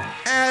 and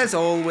as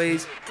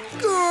always,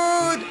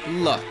 good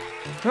luck.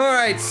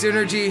 Alright,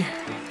 Synergy.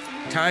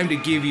 Time to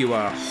give you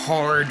a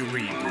hard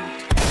reboot.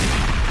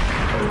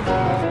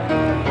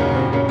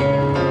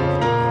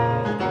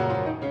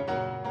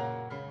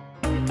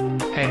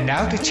 And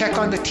now to check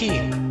on the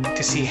team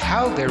to see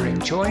how they're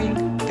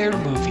enjoying their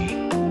movie.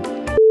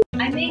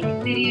 I make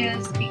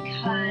videos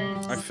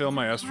because I feel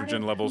my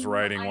estrogen levels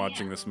rising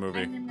watching this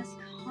movie. I'm in this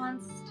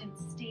constant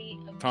state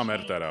of Tom,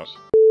 edit that out.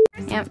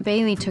 Aunt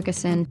Bailey took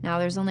us in. Now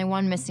there's only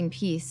one missing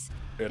piece.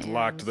 It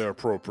lacked the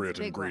appropriate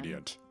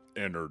ingredient.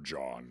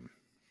 Energon.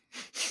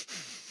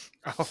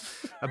 Oh,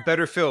 a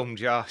better film,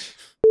 Josh.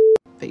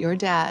 But your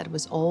dad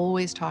was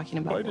always talking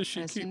about. Why does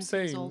she keep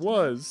saying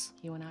was?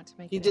 He went out to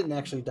make. He didn't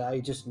actually die.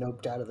 He just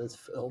noped out of this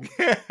film.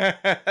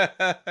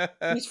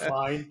 He's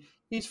fine.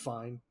 He's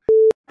fine.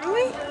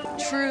 Really?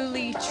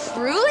 Truly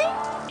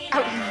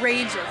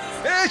outrageous.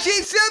 Yeah, she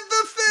said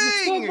the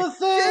thing!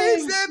 She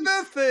said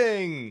the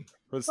thing!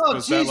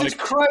 Was Jesus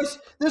Christ!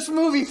 This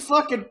movie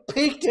fucking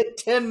peaked at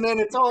 10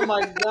 minutes. Oh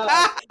my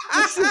god!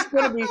 This is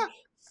gonna be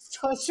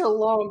such a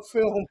long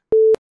film.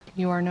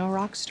 You are no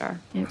rock star.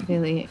 Aunt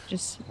Bailey,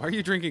 just... Why are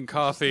you drinking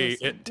coffee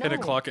at 10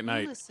 o'clock at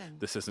night?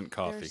 This isn't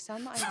coffee.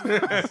 Some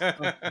ideas,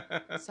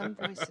 some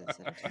voices that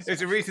are too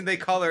There's a reason they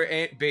call her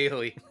Aunt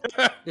Bailey.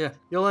 Yeah,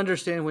 you'll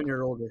understand when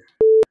you're older.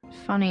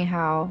 Funny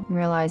how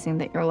realizing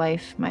that your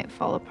life might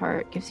fall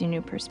apart gives you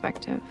new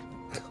perspective.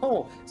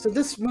 Oh, so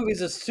this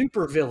movie's a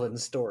supervillain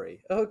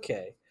story.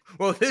 Okay.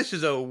 Well, this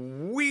is a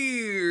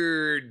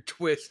weird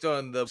twist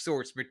on the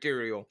source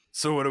material.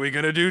 So what are we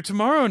gonna do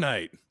tomorrow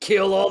night?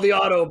 Kill all the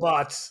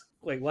Autobots.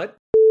 Wait, what?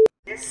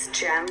 This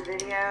gem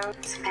video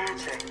is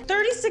magic.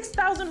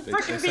 36,000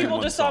 freaking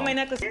people just saw my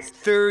necklace.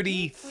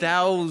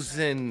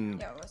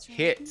 30,000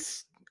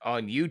 hits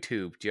on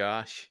YouTube,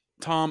 Josh.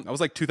 Tom, that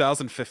was like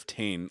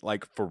 2015.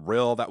 Like, for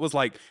real, that was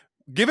like,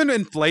 given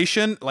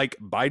inflation, like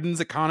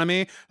Biden's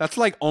economy, that's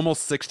like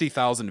almost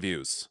 60,000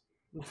 views.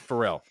 For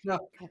real. No,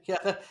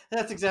 yeah,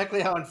 that's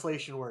exactly how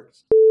inflation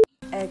works.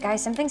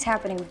 Guys, something's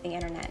happening with the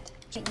internet.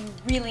 You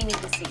really need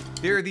to see.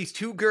 There are these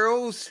two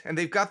girls, and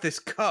they've got this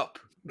cup.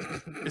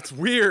 It's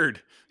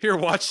weird. Here,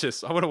 watch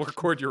this. I want to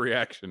record your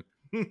reaction.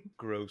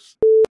 Gross.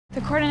 The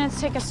coordinates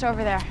take us to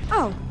over there.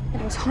 Oh,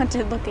 it was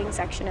haunted-looking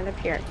section of the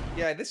pier.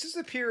 Yeah, this is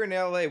a pier in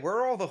LA. Where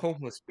are all the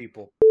homeless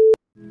people?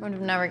 Would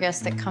have never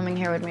guessed that coming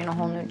here would mean a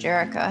whole new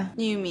Jericho.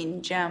 You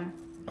mean Gem.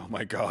 Oh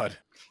my god.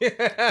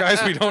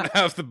 Guys, we don't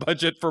have the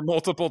budget for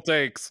multiple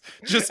takes.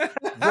 Just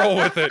roll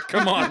with it.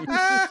 Come on.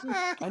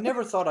 I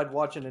never thought I'd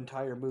watch an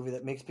entire movie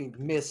that makes me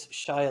miss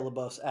Shia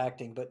LaBeouf's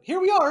acting, but here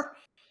we are.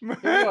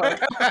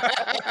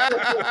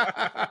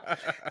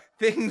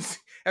 Things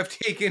have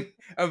taken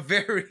a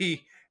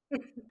very,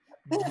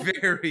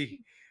 very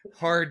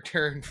hard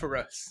turn for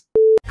us.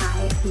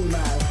 I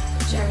love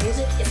Gem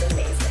music. Is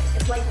amazing.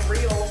 It's like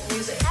real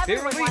music. They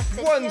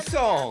released one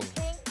song.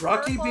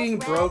 Rocky being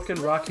broke and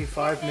Rocky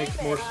 5 makes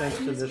more sense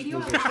to this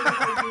movie.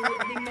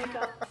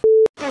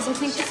 Guys, I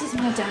think this is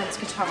my dad's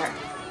guitar.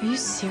 Are you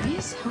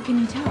serious? How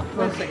can you tell?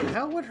 Wait a second,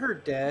 how would her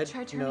dad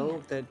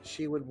know that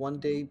she would one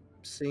day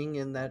sing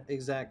in that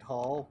exact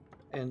hall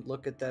and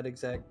look at that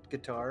exact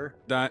guitar?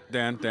 Dan.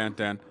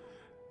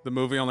 The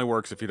movie only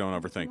works if you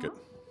don't overthink it.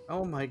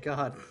 Oh my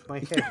god, my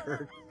head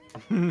hurt.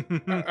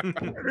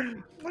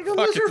 Like,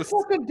 unless your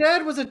fucking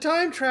dad was a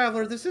time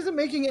traveler, this isn't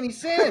making any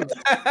sense.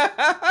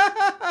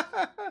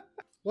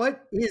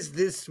 What is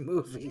this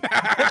movie?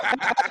 How'd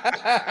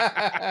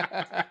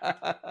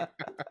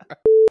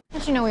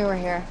you know we were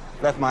here?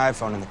 Left my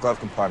iPhone in the glove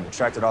compartment,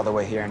 tracked it all the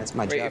way here, and it's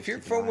my job. If your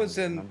phone was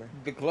in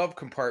the glove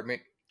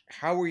compartment,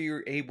 how were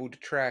you able to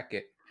track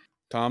it?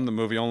 Tom, the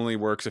movie only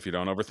works if you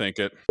don't overthink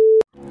it.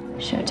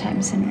 Showtime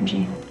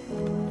synergy.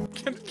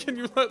 Can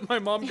you let my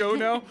mom go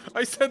now?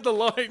 I said the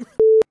line.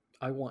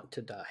 I want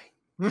to die.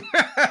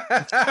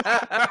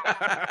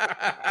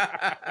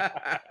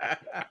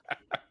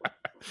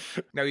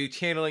 Now, are you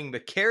channeling the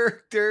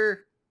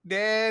character,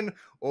 Dan,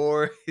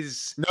 or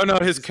his... No,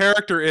 his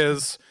character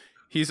is...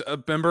 He's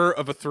a member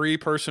of a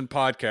 3-person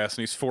podcast, and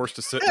he's forced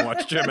to sit and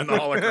watch Jim and the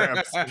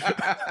Holograms.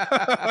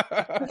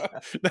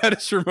 That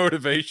is your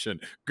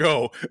motivation.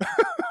 Go.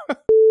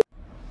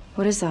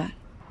 What is that?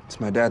 It's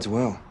my dad's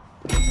will.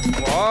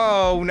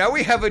 Whoa, now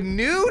we have a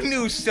new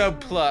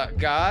subplot,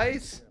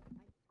 guys.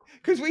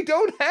 Because we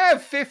don't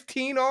have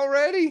 15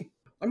 already.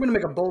 I'm going to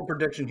make a bold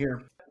prediction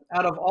here.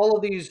 Out of all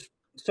of these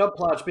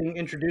subplots being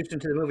introduced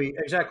into the movie,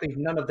 exactly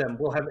none of them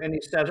will have any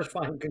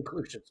satisfying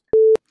conclusions.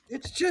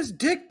 It's just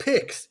dick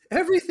pics.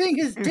 Everything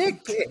is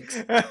dick pics.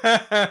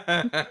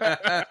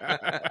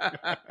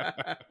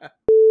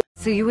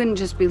 So you wouldn't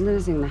just be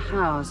losing the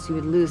house, you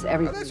would lose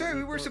everything. Oh, that's right.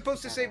 We were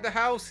supposed to save the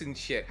house and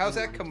shit. How's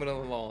that coming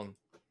along?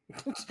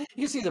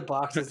 You see the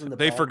boxes in the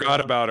They background. forgot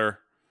about her.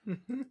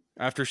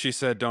 After she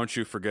said, "Don't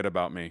you forget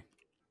about me."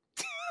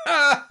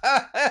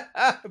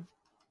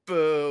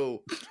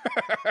 Boo.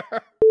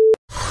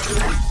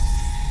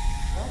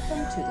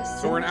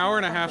 So we're an hour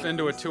and a half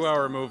into a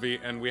 2-hour movie,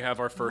 and we have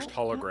our first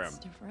hologram.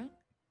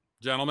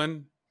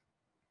 Gentlemen,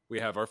 we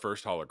have our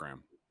first hologram.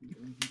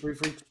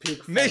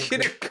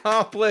 Mission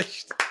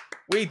accomplished.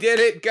 We did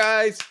it,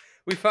 guys.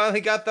 We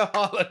finally got the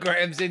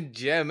holograms in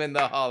Gem and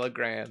the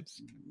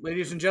Holograms.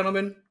 Ladies and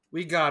gentlemen,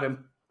 we got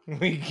him.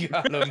 We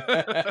got him.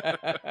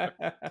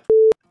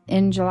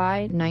 In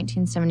July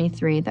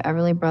 1973, the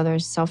Everly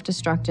Brothers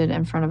self-destructed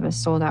in front of a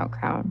sold-out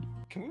crowd.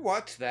 Can we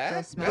watch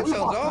that? So That sounds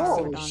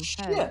awesome. Holy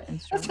Shit,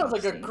 that sounds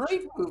like a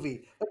great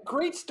movie. A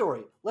great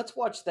story. Let's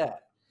watch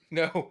that.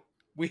 No,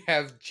 we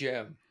have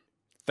Gem.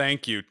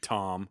 Thank you,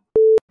 Tom.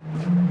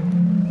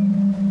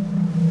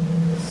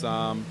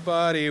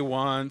 Somebody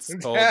once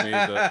told me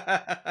that.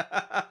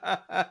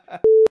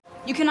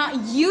 You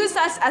cannot use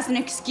us as an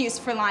excuse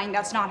for lying.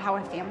 That's not how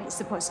a family is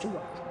supposed to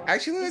work.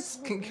 Actually, that's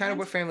kind of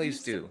what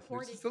families do.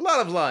 There's a lot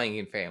of lying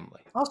in family.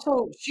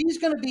 Also, she's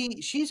gonna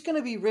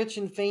be rich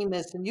and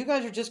famous, and you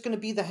guys are just gonna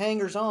be the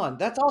hangers-on.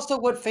 That's also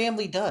what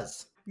family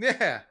does.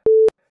 Yeah.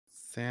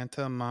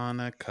 Santa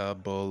Monica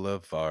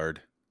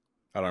Boulevard.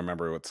 I don't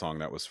remember what song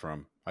that was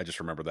from. I just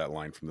remember that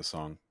line from the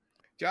song.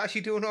 Josh,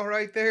 you doing all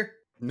right there?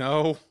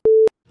 No.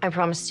 I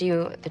promised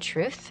you the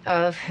truth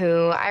of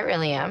who I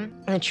really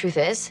am. And the truth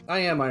is, I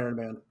am Iron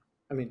Man.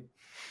 I mean,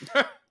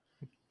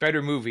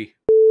 better movie.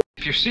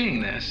 If you're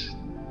seeing this,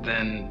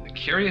 then a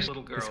curious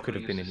little girl. This could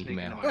have been an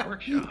email.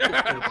 Workshop.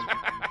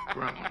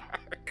 Grown.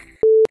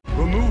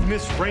 Remove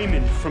Miss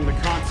Raymond from the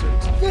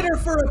concert. Get her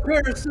for a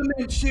pair of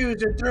cement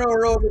shoes and throw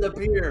her over the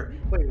pier.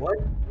 Wait, what?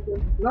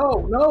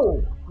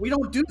 No, we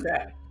don't do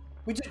that.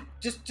 We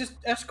just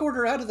escort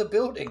her out of the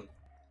building.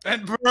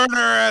 And burn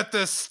her at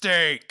the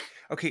stake.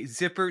 Okay,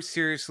 Zipper,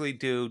 seriously,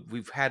 dude,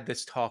 we've had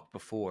this talk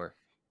before.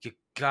 You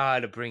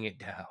gotta bring it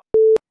down.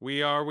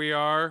 We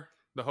are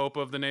the hope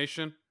of the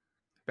nation.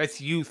 That's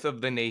youth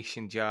of the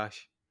nation,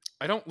 Josh.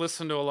 I don't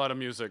listen to a lot of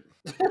music.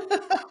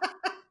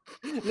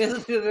 Neither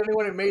did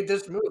anyone who made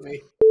this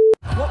movie.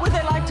 What would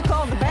they like to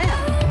call the band?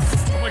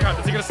 Oh my god,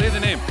 is he gonna say the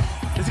name?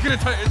 Is he gonna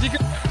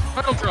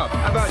title drop?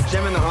 How about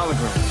Gem and the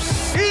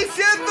Holograms? He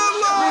said the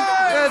line!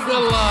 Said the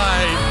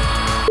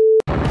line!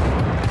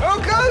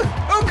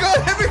 Oh god,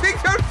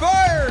 everything's on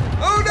fire!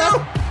 Oh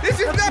no! This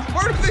is not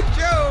part of the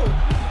show!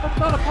 That's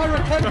not a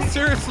pyrotechnic. No,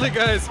 seriously,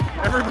 guys,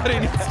 everybody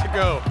needs to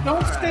go.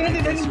 Don't stand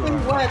in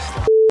anything wet.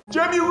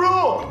 Gem, you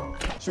rule!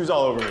 She was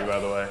all over me, by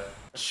the way.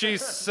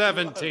 She's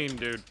 17,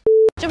 dude.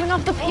 jumping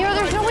off the pier,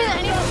 there's no way that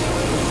anyone...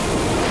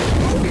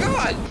 Oh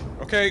god!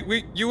 Okay,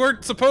 you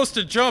weren't supposed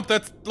to jump.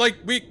 That's like,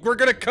 we're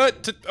gonna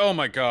cut to... Oh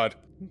my god.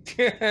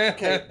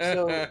 Okay,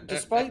 so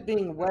despite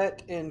being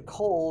wet and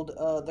cold,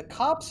 the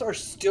cops are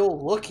still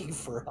looking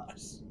for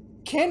us.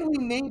 Can we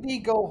maybe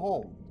go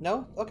home?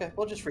 No? Okay,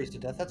 we'll just freeze to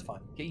death. That's fine.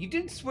 Yeah, you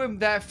didn't swim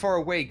that far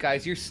away,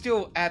 guys. You're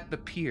still at the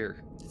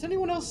pier. Is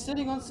anyone else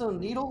sitting on some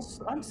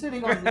needles? I'm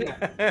sitting on needles.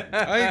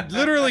 I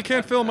literally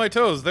can't feel my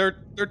toes. They're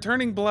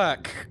turning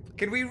black.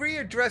 Can we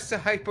readdress the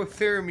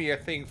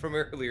hypothermia thing from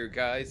earlier,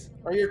 guys?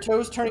 Are your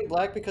toes turning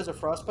black because of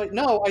frostbite?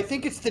 No, I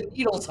think it's the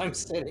needles I'm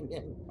sitting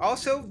in.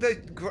 Also,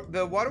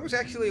 the water was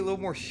actually a little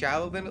more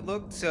shallow than it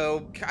looked,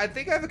 so I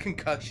think I have a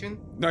concussion.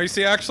 No, you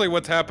see, actually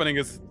what's happening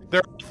is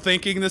they're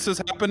thinking this is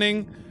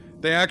happening.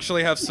 They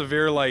actually have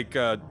severe, like,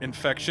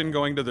 infection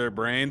going to their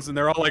brains, and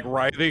they're all, like,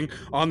 writhing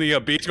on the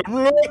beach.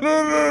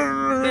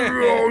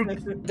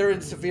 They're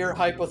in severe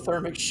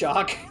hypothermic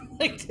shock.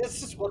 Like,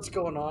 this is what's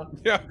going on.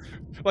 Yeah,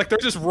 like, they're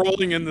just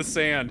rolling in the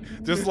sand.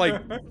 Just, like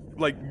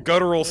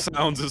guttural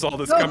sounds is all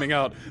that's coming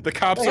out. The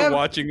cops are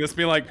watching this,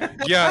 being like,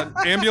 yeah,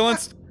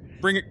 ambulance,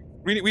 bring it.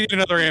 We need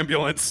another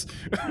ambulance.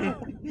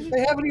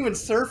 They haven't even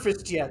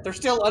surfaced yet. They're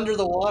still under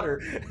the water.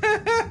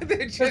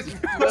 They're just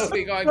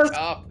floating on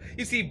top.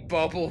 You see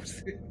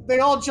bubbles. They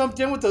all jumped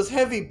in with those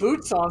heavy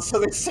boots on, so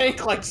they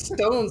sank like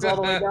stones all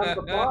the way down to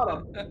the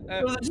bottom.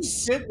 So they're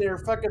just sitting there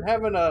fucking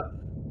having a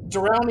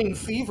drowning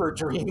fever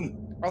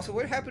dream. Also,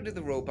 what happened to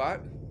the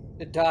robot?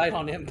 It died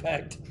on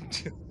impact.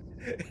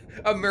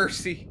 A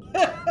mercy.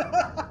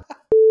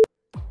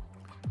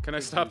 Can I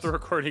stop the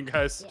recording,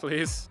 guys,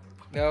 please?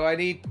 No, I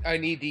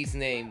need these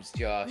names,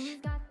 Josh.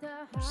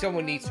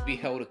 Someone needs to be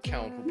held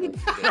accountable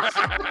for this.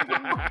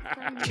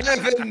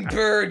 Kevin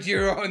Bird,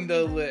 you're on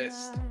the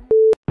list.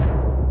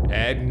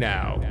 And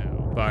now,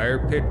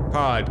 Firepit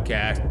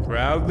Podcast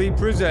proudly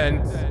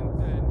presents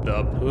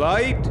The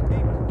Plight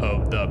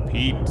of the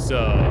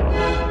Pizza.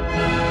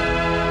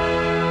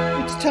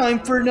 It's time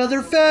for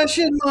another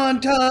fashion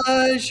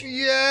montage.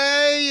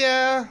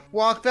 Yeah.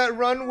 Walk that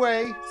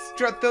runway.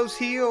 Strut those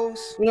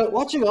heels. You know,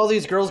 watching all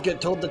these girls get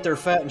told that they're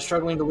fat and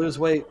struggling to lose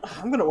weight,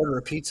 I'm gonna order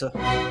a pizza.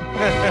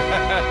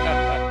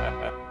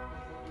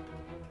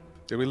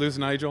 Did we lose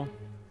Nigel?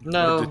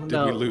 No,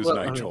 did we lose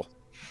Nigel?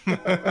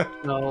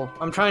 No,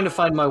 I'm trying to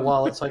find my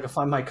wallet so I can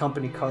find my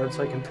company card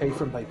so I can pay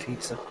for my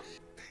pizza.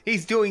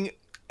 He's doing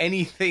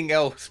anything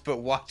else but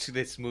watch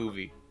this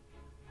movie.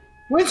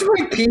 When's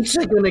my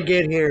pizza gonna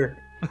get here?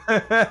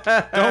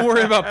 Don't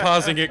worry about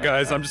pausing it,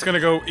 guys. I'm just gonna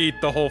go eat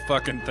the whole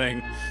fucking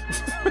thing.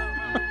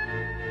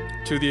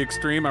 To the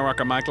extreme, I rock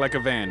a mic like a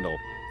vandal.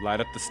 Light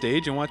up the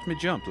stage and watch me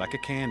jump like a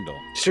candle.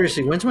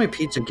 Seriously, when's my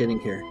pizza getting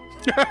here?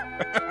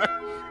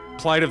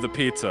 Plight of the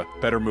Pizza.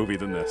 Better movie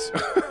than this.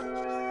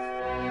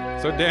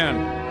 So, Dan,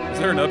 is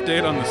there an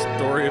update on the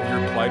story of your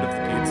Plight of the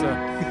Pizza?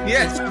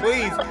 Yes,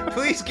 please.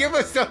 Please give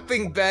us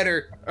something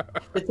better.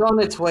 It's on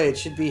its way. It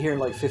should be here in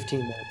like 15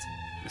 minutes.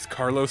 Is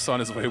Carlos on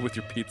his way with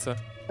your pizza?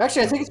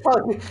 Actually, I think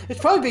it's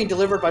probably being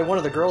delivered by one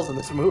of the girls in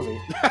this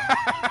movie.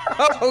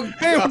 Oh,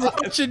 hey, I'm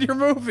watching your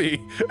movie.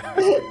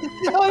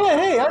 Oh yeah,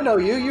 hey, I know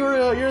you.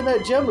 You're in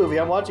that Gem movie.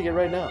 I'm watching it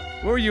right now.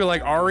 What were you,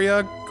 like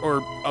Aria or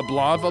a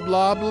blah blah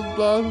blah blah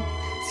blah?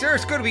 Sir,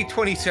 it's going to be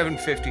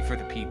 $27.50 for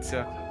the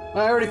pizza.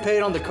 I already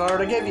paid on the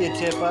card. I gave you a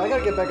tip. I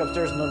gotta get back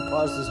upstairs and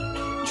unpause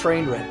this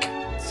train wreck.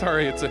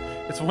 Sorry, it's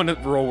one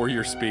role where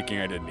you're speaking.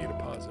 I didn't need to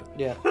pause it.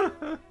 Yeah.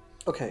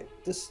 Okay,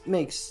 this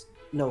makes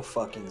no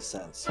fucking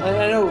sense.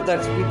 I know we've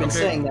been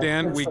saying that.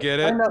 Dan, we get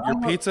it.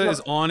 Your pizza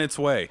is on its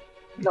way.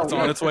 No, it's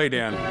on its way,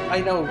 Dan. I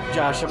know,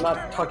 Josh. I'm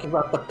not talking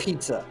about the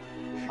pizza.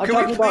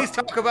 Can we please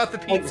talk about the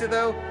pizza,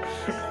 though?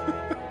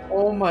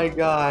 Oh my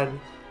god.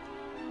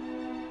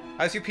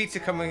 How's your pizza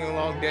coming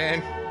along,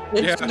 Dan?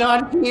 It's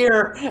not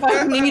here.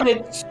 I need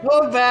it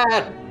so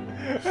bad.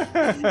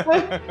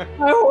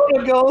 I want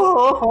to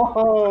go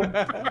home.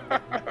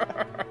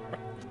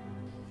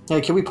 Hey,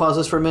 can we pause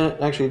this for a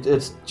minute? Actually,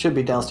 it should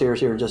be downstairs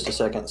here in just a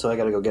second, so I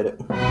gotta go get it.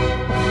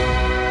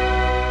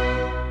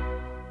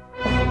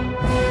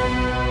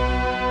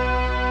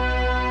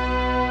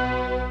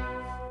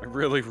 I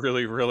really,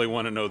 really, really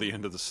want to know the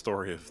end of the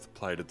story of the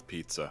plight of the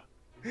pizza.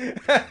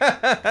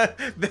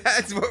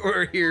 That's what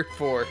we're here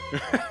for.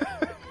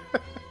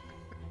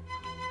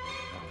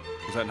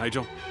 Was that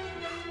Nigel?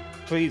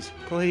 Please,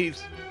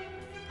 please.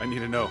 I need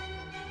to know.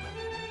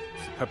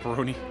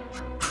 Pepperoni?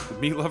 The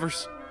meat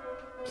lovers?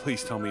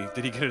 Please tell me,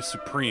 did he get a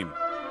Supreme?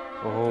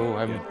 Oh,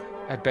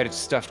 I bet it's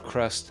stuffed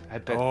crust. I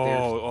bet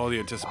Oh, the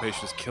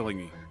anticipation is killing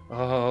me.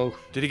 Oh.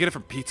 Did he get it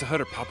from Pizza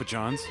Hut or Papa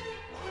John's?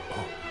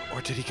 Oh,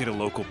 or did he get a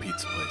local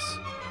pizza place?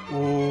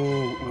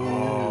 Ooh.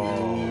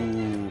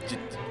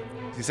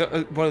 It's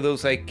one of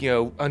those, like,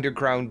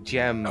 underground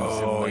gems.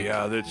 Oh, in,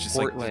 yeah, that's just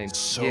Portland. Like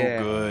so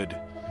good.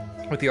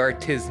 With the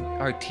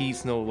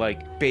artisanal,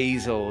 like,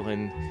 basil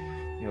and,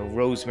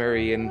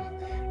 rosemary in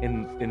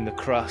the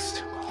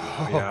crust.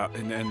 Oh, yeah,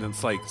 and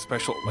it's like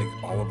special, like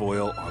olive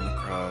oil on the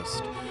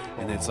crust,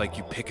 and it's like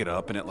you pick it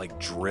up and it like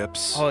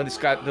drips. Oh, and it's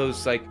got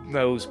those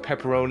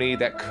pepperoni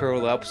that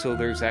curl up, so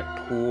there's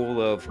that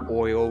pool of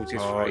oil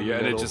just right in the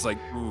and middle. it's just like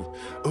ooh,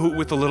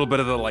 with a little bit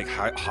of the like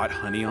hot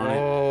honey on it.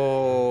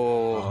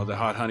 Oh, the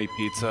hot honey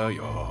pizza. Oh,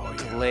 yeah.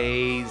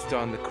 Glazed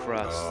on the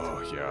crust.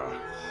 Oh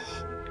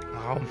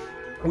yeah.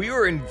 We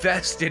were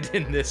invested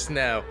in this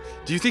now.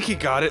 Do you think he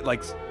got it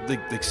like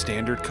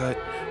standard cut,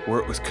 where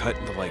it was cut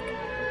into like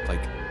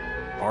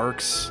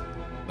arcs,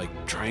 like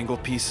triangle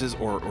pieces,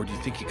 or do you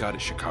think he got it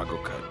Chicago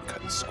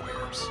cut in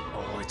squares?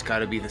 Oh, it's got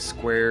to be the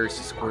squares.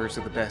 The squares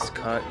are the best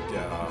cut.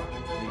 Yeah.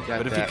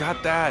 But if he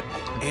got that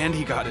and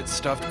he got it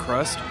stuffed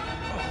crust,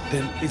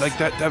 then like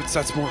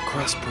that's more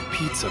crust per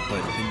pizza.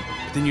 But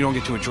then you don't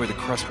get to enjoy the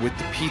crust with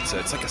the pizza.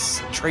 It's like a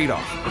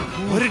trade-off.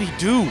 What did he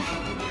do?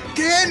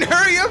 Dan,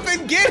 hurry up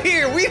and get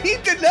here! We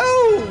need to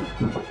know!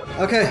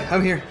 Okay,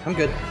 I'm here. I'm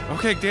good.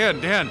 Okay,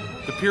 Dan,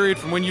 the period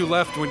from when you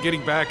left when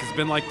getting back has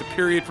been like the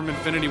period from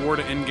Infinity War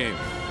to Endgame.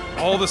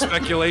 All the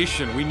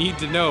speculation. We need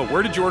to know.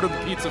 Where did you order the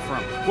pizza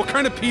from? What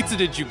kind of pizza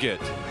did you get?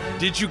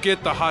 Did you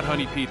get the hot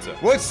honey pizza?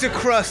 What's the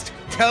crust?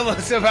 Tell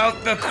us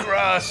about the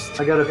crust!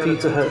 I got a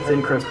Pizza Hut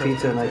thin crust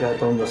pizza and I got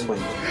boneless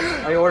wings.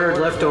 I ordered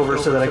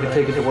leftovers so that I could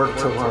take it to work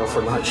tomorrow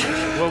for lunch.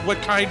 Well,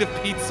 what kind of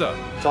pizza?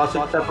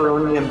 Sausage,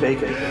 pepperoni, and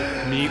bacon.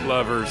 Meat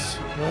lovers.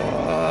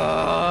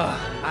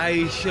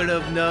 I should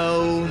have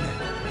known.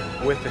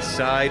 With a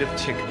side of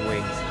chicken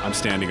wings. I'm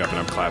standing up and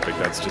I'm clapping.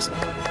 That's just...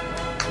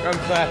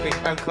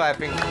 I'm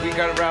clapping. We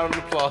got a round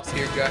of applause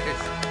here,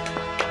 guys.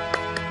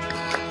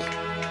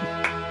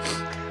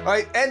 All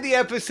right, end the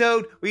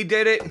episode. We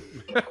did it.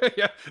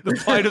 Yeah, the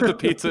plight of the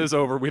pizza is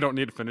over. We don't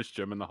need to finish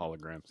Gem and the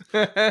Holograms.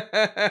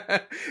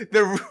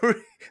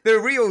 The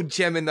real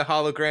gem in the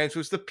Holograms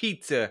was the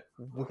pizza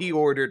we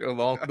ordered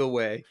along the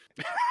way.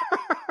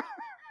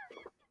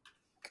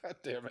 God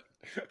damn it.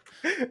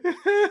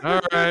 All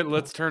right,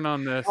 let's turn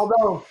on this.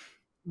 Although,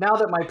 now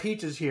that my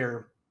pizza's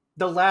here,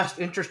 the last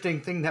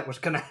interesting thing that was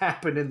going to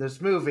happen in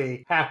this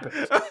movie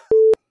happened.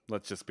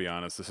 Let's just be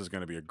honest. This is going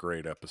to be a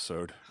great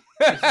episode.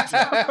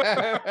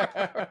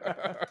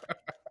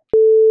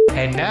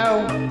 And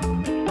now,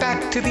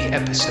 back to the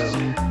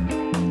episode.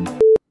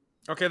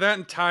 Okay, that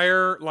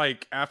entire,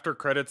 after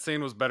credits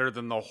scene was better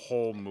than the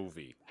whole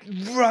movie.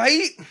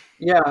 Right?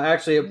 Yeah,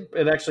 actually,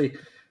 it actually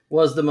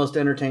was the most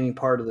entertaining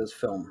part of this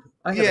film.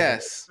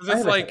 Yes.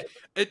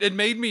 It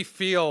made me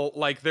feel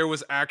like there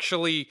was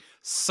actually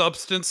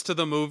substance to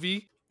the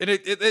movie. And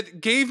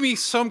it gave me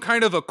some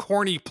kind of a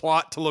corny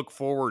plot to look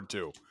forward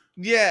to.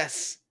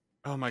 Yes.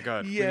 Oh my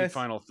god. Yes. We need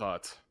final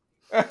thoughts.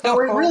 No,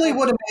 it really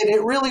would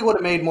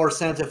have made more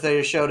sense if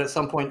they showed at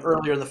some point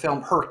earlier in the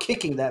film her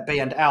kicking that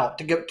band out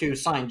to get to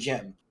sign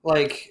Jim.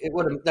 Like it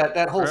would have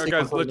that whole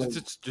sequence.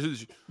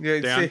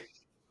 Guys, Dan,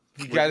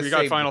 we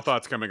got final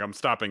thoughts coming. I'm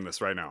stopping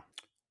this right now.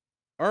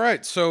 All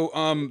right, so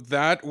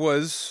that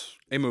was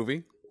a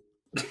movie,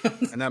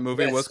 and that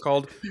movie was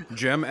called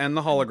Gem and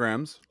the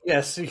Holograms.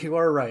 Yes, you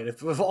are right.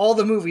 Of all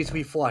the movies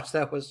we've watched,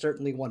 that was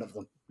certainly one of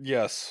them.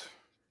 Yes,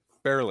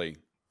 barely,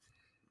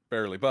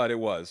 but it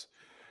was.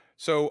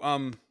 So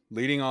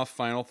leading off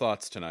final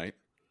thoughts tonight,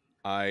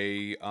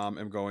 I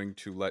am going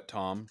to let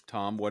Tom.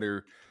 Tom, what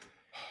are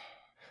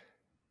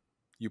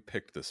you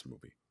picked this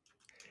movie?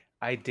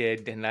 I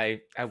did, and I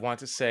want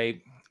to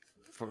say,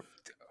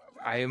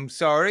 I am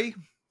sorry.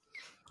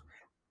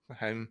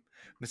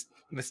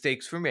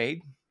 Mistakes were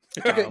made.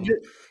 Okay,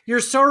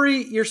 you're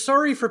sorry. You're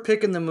sorry for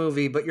picking the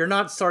movie, but you're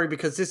not sorry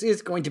because this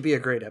is going to be a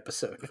great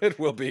episode. It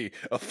will be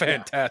a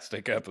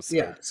fantastic episode.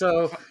 Yeah.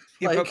 So,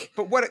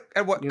 but what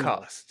at what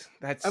cost?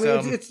 That's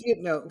it's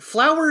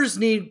flowers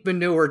need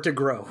manure to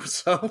grow,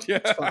 so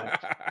it's fine.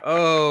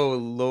 Oh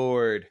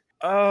Lord.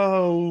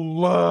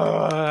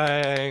 Oh,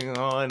 hang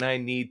on. I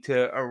need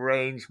to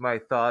arrange my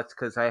thoughts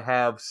because I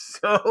have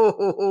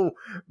so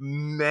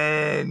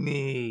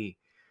many.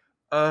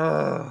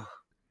 Oh.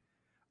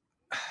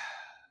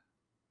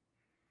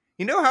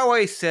 You know how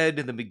I said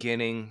in the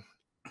beginning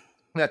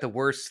that the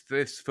worst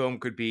this film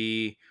could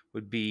be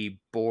would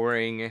be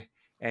boring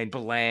and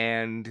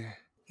bland?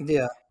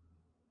 Yeah.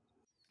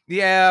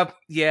 Yep.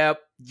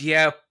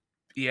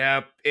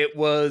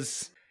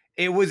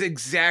 It was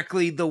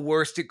exactly the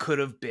worst it could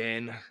have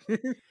been.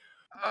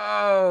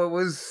 Oh, it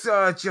was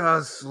such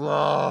a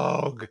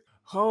slog.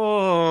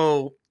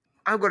 Oh,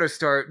 I'm going to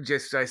start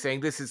just by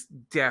saying this is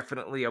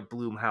definitely a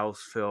Blumhouse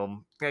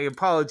film. Hey,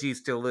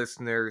 apologies to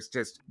listeners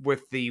just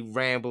with the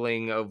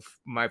rambling of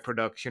my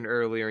production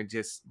earlier and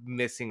just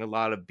missing a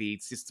lot of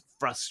beats. Just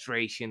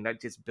frustration that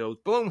just builds.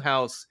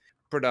 Blumhouse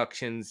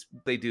Productions,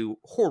 they do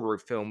horror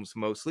films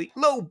mostly,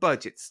 low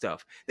budget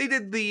stuff. They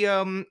did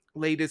the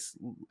latest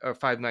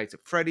Five Nights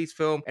at Freddy's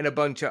film and a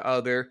bunch of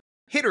other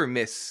hit or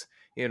miss,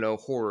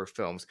 horror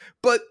films.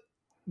 But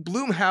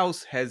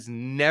Blumhouse has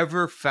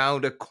never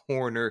found a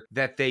corner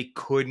that they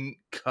couldn't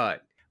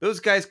cut. Those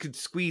guys could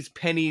squeeze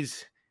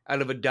pennies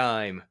out of a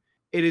dime.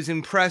 It is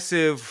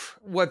impressive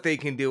what they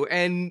can do,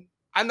 and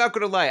I'm not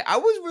going to lie, I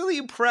was really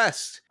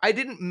impressed. I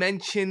didn't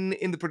mention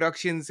in the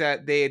productions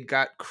that they had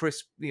got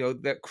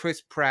that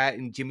Chris Pratt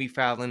and Jimmy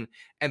Fallon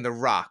and The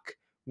Rock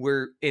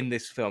were in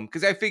this film,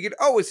 because I figured,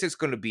 it's just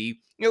going to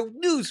be,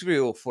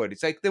 newsreel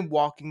footage, like them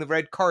walking the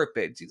red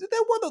carpet. They're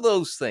one of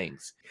those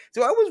things.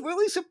 So I was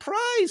really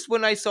surprised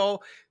when I saw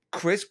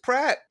Chris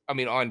Pratt, on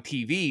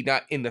TV,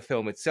 not in the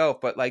film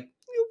itself, but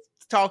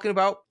talking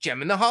about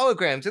Gem and the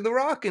Holograms and The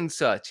Rock and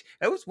such.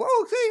 I was,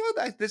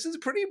 this is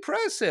pretty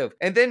impressive.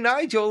 And then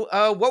Nigel,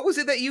 what was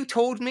it that you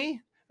told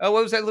me? What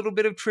was that little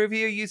bit of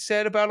trivia you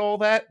said about all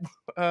that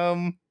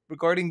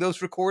regarding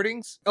those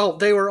recordings? Oh,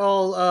 they were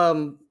all,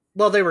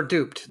 they were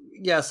duped.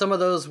 Yeah, some of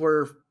those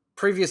were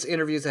previous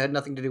interviews that had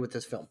nothing to do with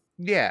this film.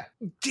 Yeah.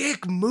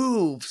 Dick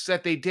moves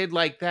that they did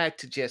like that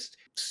to just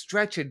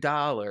stretch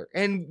 $1.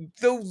 And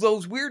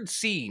those weird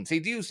scenes, they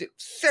used it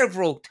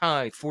several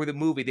times for the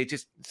movie. They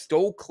just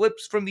stole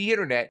clips from the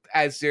internet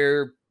as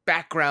their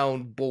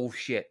background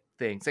bullshit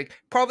things.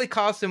 Probably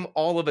cost them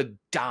all of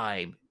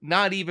 $0.10.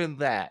 Not even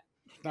that.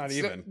 Not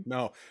even.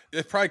 No.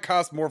 It probably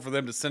cost more for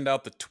them to send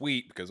out the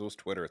tweet, because it was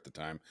Twitter at the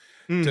time,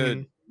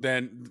 than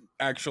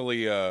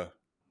actually in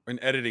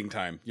editing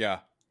time.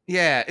 Yeah.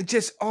 Yeah,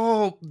 just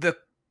all the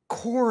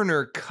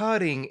corner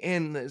cutting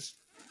in this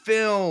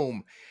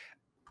film.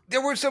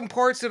 There were some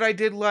parts that I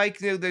did like,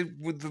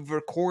 with the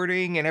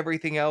recording and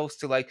everything else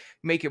to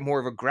make it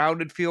more of a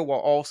grounded feel, while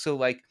also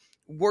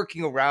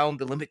working around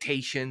the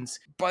limitations.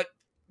 But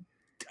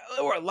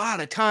there were a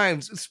lot of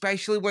times,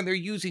 especially when they're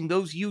using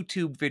those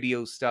YouTube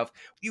video stuff,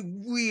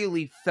 you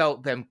really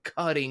felt them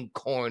cutting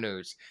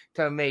corners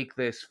to make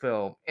this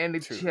film. And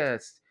it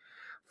just,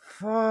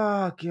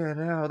 fucking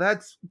hell,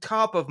 that's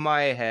top of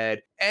my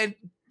head. And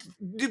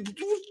this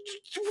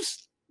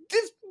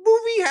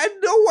movie had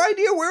no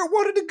idea where it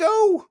wanted to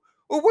go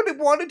or what it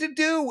wanted to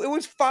do. It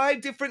was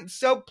 5 different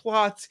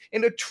subplots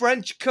in a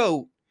trench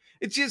coat.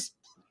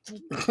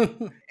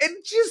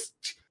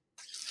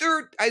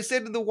 I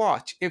said in the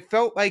watch, it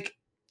felt like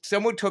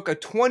someone took a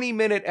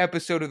 20-minute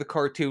episode of the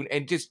cartoon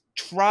and just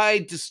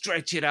tried to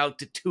stretch it out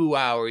to 2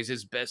 hours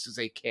as best as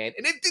they can.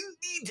 And it didn't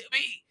need to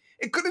be.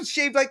 It could have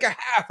shaved a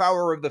half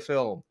hour of the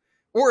film,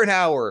 or an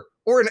hour,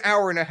 or an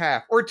hour and a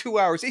half, or 2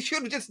 hours. They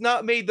should have just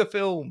not made the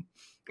film.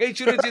 They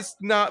should have just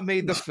not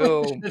made the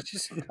film.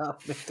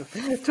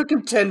 It took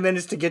him 10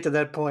 minutes to get to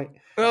that point.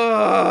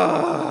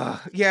 Yeah,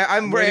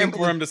 I'm waiting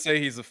rambling for him to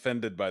say he's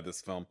offended by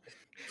this film.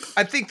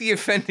 I think the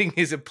offending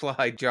is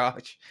implied,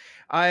 Josh.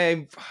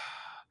 I'm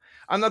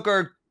not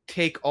going to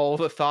take all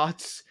the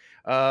thoughts,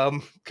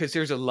 because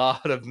there's a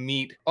lot of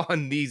meat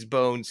on these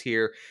bones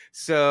here.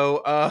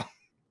 So,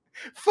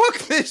 fuck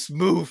this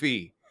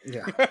movie.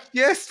 Yeah.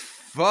 Yes,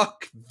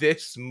 fuck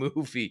this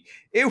movie.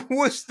 It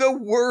was the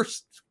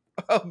worst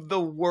of the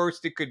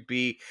worst it could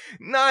be.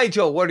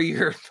 Nigel, what are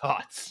your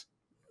thoughts?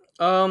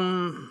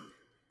 I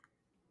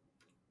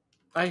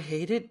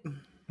hate it.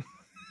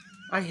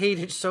 I hate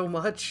it so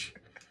much.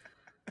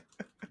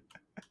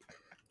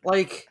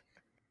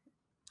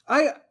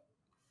 I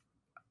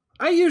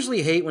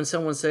usually hate when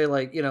someone say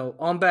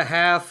on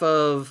behalf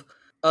of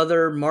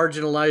other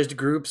marginalized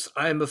groups,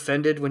 I'm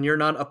offended when you're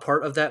not a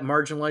part of that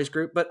marginalized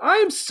group. But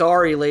I'm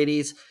sorry,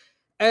 ladies.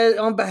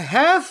 on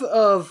behalf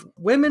of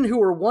women who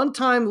were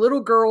one-time little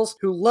girls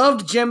who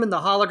loved Jem and the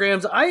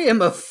Holograms, I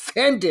am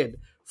offended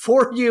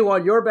for you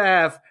on your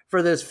behalf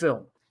for this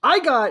film. I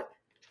got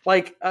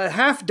like a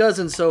half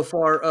dozen so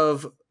far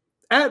of,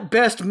 at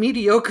best,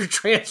 mediocre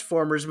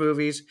Transformers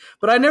movies,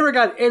 but I never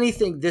got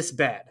anything this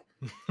bad.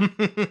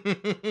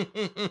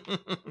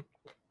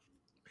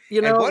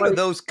 You know, and one of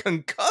those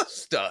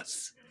concussed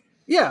us.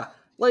 Yeah,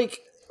 like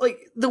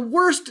the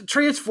worst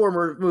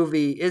Transformer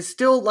movie is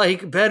still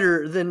like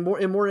better than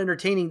more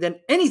entertaining than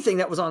anything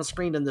that was on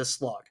screen in this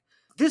slog.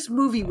 This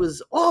movie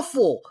was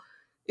awful.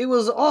 It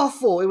was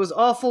awful. It was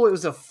awful. It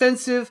was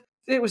offensive.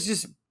 It was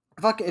just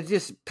fucking. It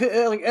just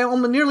like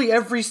nearly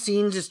every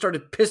scene just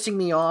started pissing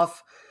me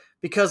off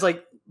because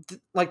like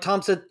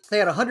Tom said, they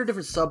had 100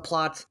 different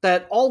subplots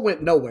that all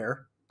went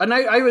nowhere. And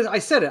I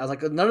said it. I was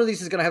like, none of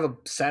these is going to have a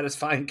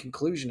satisfying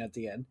conclusion at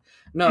the end.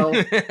 No,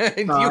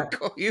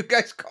 you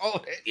guys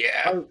called it.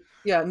 Yeah,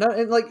 yeah. No,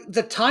 and like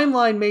the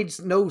timeline made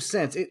no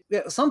sense.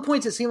 At some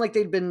points, it seemed like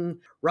they'd been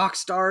rock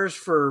stars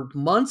for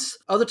months.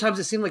 Other times,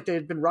 it seemed like they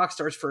had been rock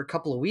stars for a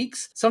couple of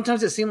weeks.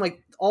 Sometimes it seemed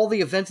like all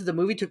the events of the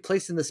movie took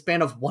place in the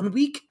span of 1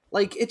 week.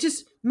 Like, it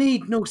just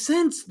made no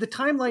sense. The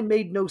timeline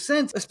made no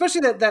sense,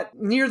 especially that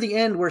near the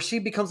end where she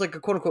becomes like a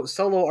quote-unquote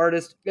solo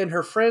artist and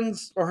her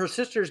friends or her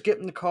sisters get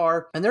in the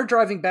car and they're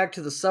driving back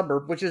to the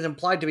suburb, which is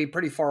implied to be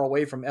pretty far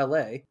away from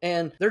LA.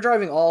 And they're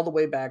driving all the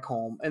way back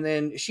home. And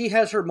then she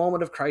has her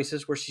moment of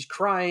crisis where she's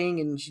crying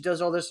and she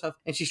does all this stuff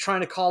and she's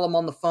trying to call them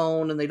on the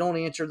phone and they don't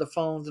answer the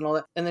phones and all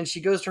that. And then she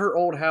goes to her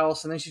old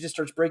house and then she just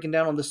starts breaking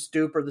down on the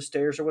stoop or the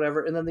stairs or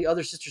whatever. And then the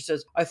other sister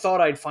says, I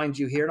thought I'd find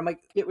you here. And I'm like,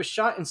 it was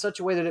shot in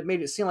such a way that it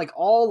made it seem like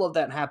all of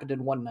that happened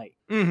in one night.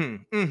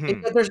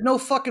 There's no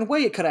fucking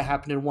way it could have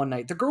happened in one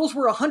night. The girls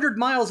were 100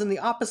 miles in the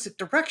opposite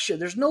direction.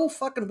 There's no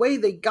fucking way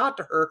they got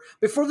to her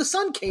before the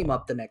sun came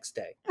up the next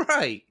day.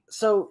 Right.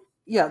 So,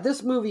 yeah,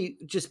 this movie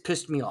just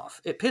pissed me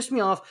off. It pissed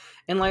me off.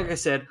 And like I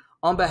said,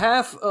 on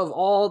behalf of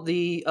all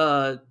the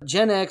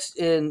Gen X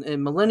and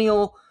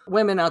millennial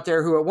women out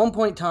there who at one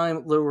point in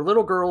time were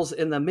little girls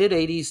in the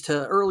mid-'80s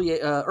to early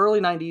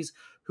 90s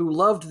who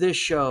loved this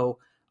show,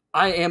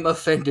 I am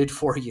offended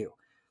for you.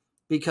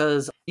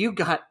 Because you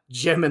got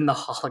Jem and the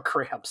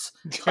Holograms.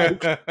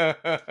 Like,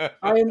 I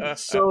am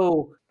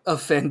so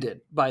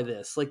offended by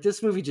this. Like,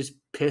 this movie just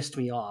pissed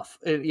me off.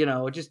 It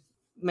just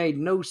made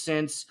no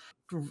sense.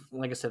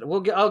 Like I said,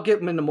 I'll get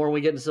into more when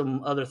we get into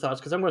some other thoughts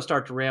because I'm going to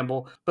start to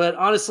ramble. But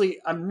honestly,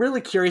 I'm really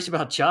curious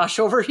about Josh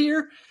over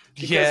here.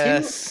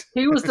 Yes.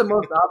 He was the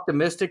most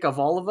optimistic of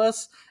all of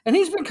us, and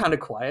he's been kind of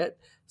quiet.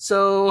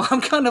 So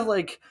I'm kind of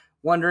like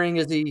wondering,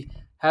 is he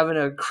having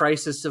a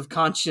crisis of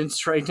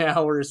conscience right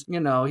now, or is,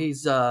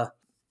 he's,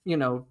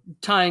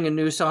 tying a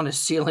noose on his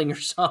ceiling or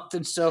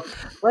something. So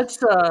let's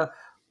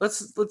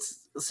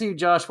see,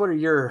 Josh, what are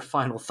your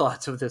final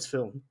thoughts of this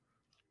film?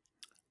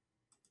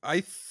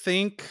 I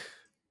think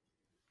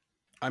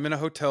I'm in a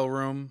hotel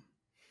room.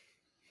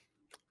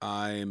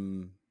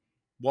 I'm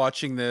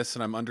watching this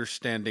and I'm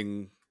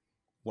understanding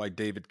why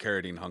David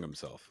Carradine hung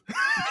himself.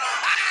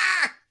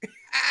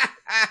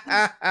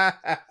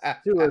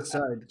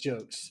 Suicide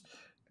jokes.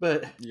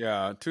 But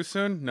yeah, too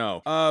soon?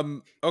 No.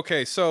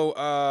 Okay, so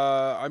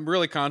I'm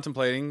really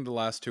contemplating the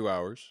last 2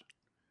 hours.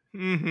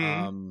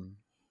 I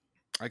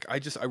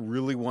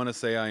really want to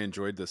say I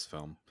enjoyed this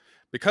film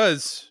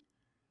because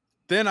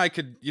then I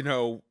could,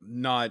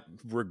 not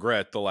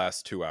regret the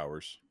last 2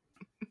 hours.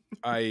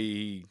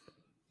 I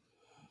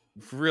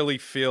really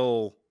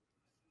feel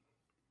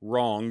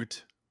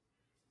wronged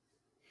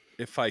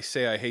if I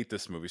say I hate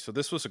this movie. So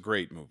this was a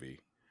great movie.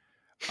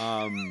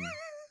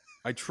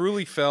 I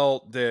truly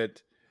felt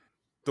that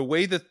the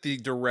way that the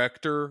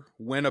director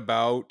went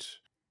about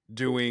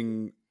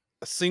doing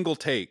a single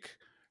take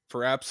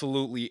for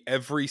absolutely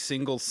every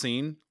single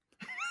scene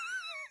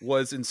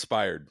was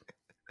inspired.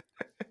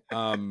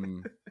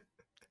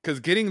 Because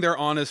getting their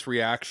honest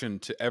reaction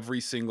to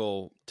every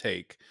single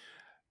take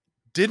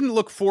didn't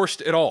look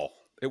forced at all.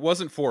 It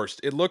wasn't forced.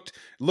 It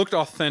looked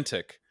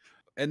authentic.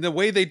 And the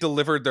way they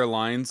delivered their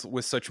lines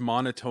with such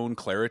monotone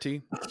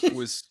clarity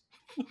was...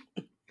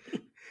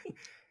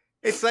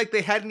 It's like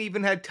they hadn't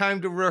even had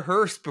time to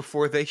rehearse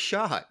before they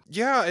shot.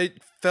 Yeah,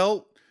 it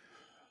felt...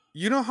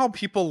 You know how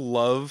people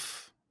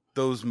love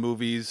those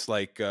movies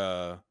like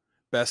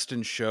Best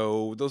in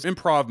Show, those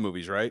improv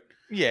movies, right?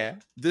 Yeah.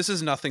 This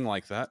is nothing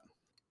like that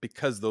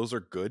because those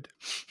are good.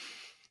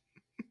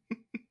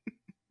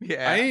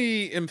 Yeah. I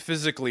am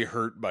physically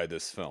hurt by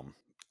this film.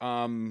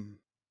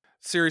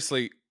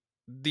 Seriously,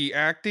 the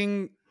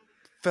acting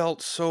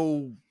felt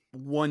so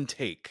one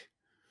take.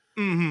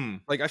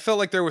 Like I felt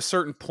like there were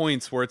certain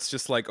points where it's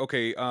just like,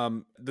 okay,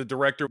 the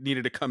director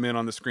needed to come in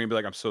on the screen and be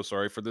like, I'm so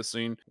sorry for this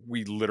scene.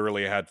 We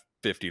literally had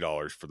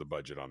 $50 for the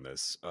budget on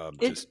this.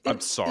 I'm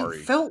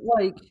sorry.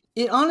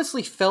 It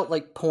honestly felt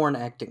like porn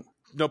acting.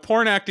 No,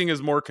 porn acting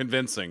is more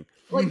convincing.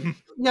 Like,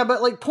 yeah,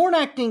 but like porn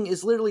acting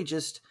is literally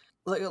just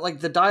like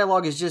the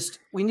dialogue is just,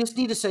 we just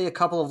need to say a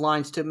couple of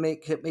lines to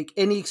make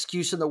any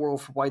excuse in the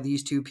world for why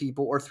these 2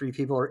 people or 3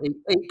 people or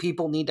 8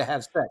 people need to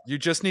have sex. You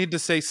just need to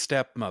say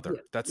stepmother.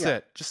 That's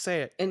it. Just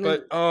say it. And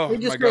but oh they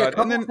just my say a god!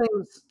 couple And then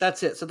things,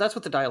 that's it. So that's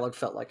what the dialogue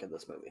felt like in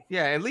this movie.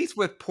 Yeah, at least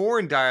with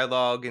porn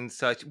dialogue and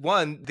such,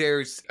 one,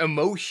 there's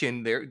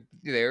emotion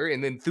there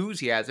and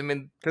enthusiasm,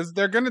 and because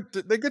they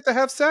get to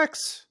have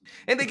sex,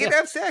 and they get to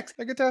have sex.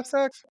 They get to have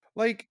sex.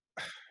 Like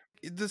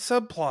the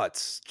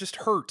subplots just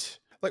hurt.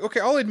 Like,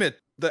 okay, I'll admit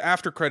the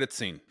after credit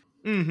scene,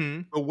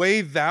 the way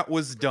that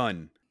was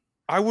done,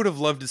 I would have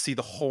loved to see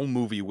the whole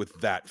movie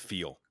with that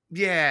feel.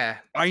 Yeah,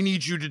 I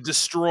need you to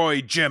destroy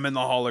Jim and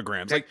the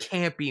holograms. That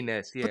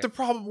campiness. Yeah. But the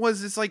problem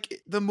was, it's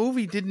like the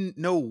movie didn't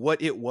know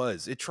what it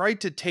was. It tried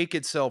to take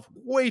itself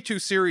way too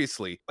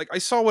seriously. Like, I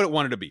saw what it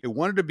wanted to be. It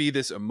wanted to be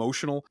this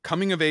emotional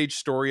coming of age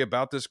story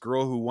about this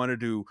girl who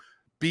wanted to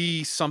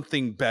be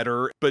something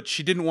better, but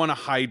she didn't want to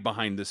hide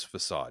behind this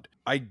facade.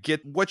 I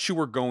get what you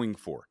were going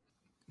for,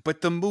 but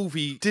the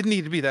movie didn't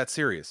need to be that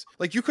serious.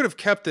 Like, you could have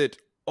kept it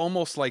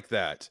almost like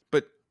that,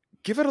 but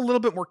give it a little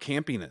bit more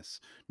campiness.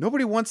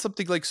 Nobody wants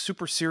something like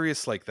super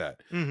serious like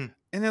that. And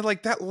then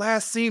like that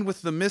last scene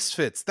with the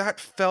Misfits, that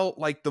felt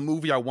like the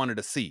movie I wanted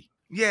to see.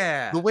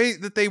 Yeah. The way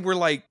that they were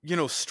like, you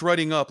know,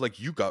 strutting up like,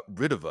 you got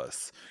rid of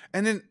us.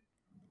 And then,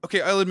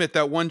 okay, I'll admit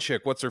that one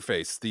chick, what's her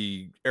face?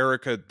 The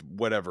Erica,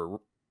 whatever,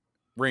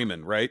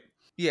 Raymond, right?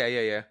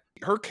 Yeah.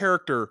 Her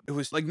character, it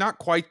was like not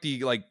quite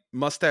the like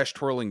mustache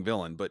twirling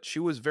villain, but she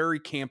was very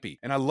campy.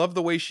 And I love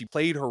the way she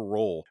played her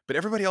role, but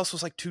everybody else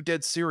was like too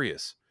dead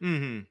serious.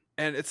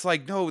 And it's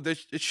like, no,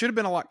 it should have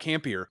been a lot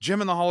campier. Jim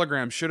and the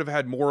Holograms should have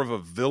had more of a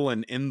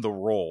villain in the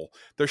role.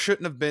 There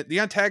shouldn't have been, the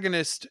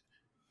antagonist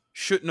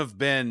shouldn't have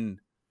been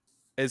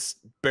as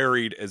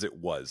buried as it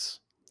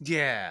was.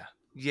 Yeah.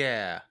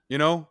 You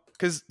know?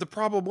 Because the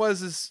problem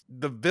is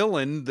the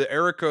villain, the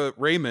Erica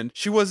Raymond,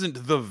 she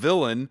wasn't the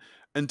villain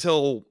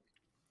until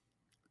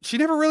she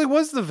never really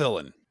was the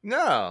villain.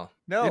 No.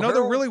 You know,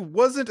 there really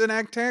wasn't an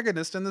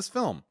antagonist in this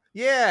film.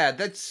 Yeah,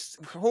 that's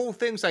whole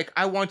thing's like,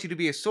 I want you to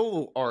be a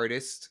solo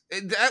artist.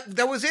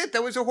 That was it.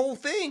 That was the whole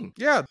thing.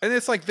 Yeah, and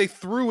it's like they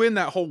threw in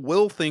that whole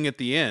will thing at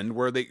the end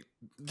where they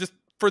just,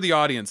 for the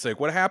audience sake,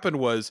 what happened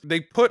was they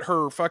put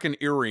her fucking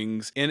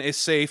earrings in a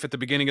safe at the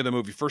beginning of the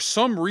movie for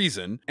some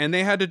reason, and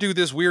they had to do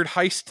this weird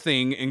heist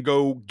thing and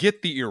go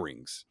get the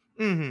earrings.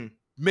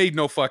 Made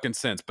no fucking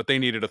sense, but they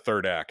needed a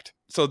third act.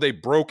 So they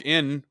broke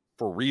in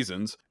for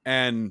reasons,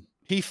 and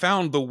he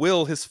found the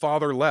will his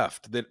father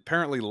left that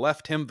apparently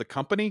left him the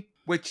company.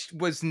 Which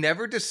was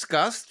never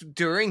discussed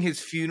during his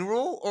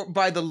funeral or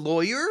by the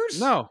lawyers?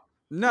 No,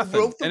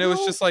 nothing. And it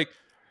was just like,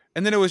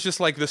 and then it was just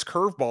like this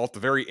curveball at the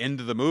very end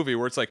of the movie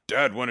where it's like,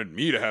 Dad wanted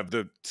me to have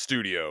the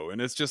studio.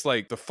 And it's just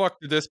like, the fuck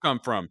did this come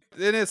from?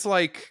 And it's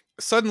like,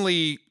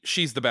 suddenly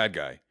she's the bad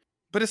guy.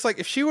 But it's like,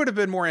 if she would have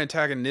been more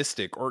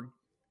antagonistic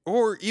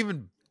or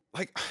even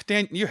like,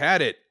 Dan, you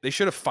had it. They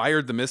should have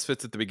fired the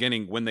Misfits at the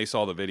beginning when they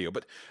saw the video.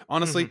 But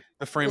honestly,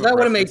 the frame that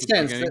would have made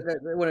sense. That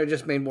would have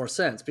just made more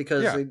sense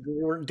because Yeah. they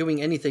weren't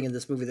doing anything in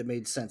this movie that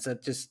made sense.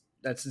 That's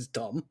just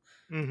dumb.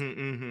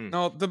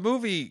 No, the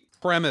movie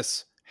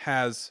premise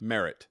has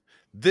merit.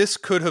 This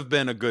could have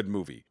been a good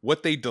movie.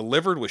 What they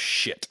delivered was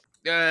shit.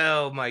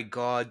 Oh my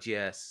god,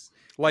 yes.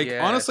 Like,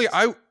 Yes. honestly,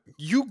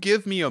 you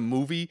give me a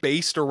movie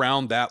based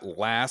around that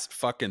last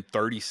fucking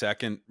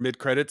 30-second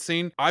mid-credit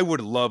scene, I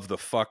would love the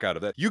fuck out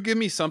of that. You give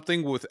me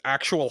something with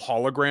actual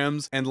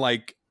holograms and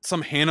like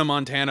some Hannah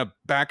Montana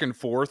back and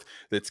forth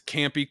that's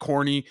campy,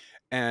 corny,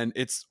 and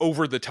it's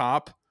over the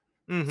top.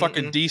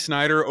 Fucking D.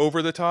 Snyder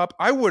over the top.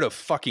 I would have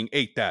fucking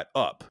ate that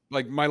up.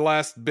 Like, my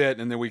last bit,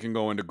 and then we can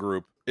go into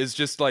group, is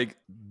just like,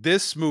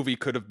 this movie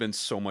could have been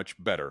so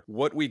much better.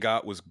 What we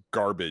got was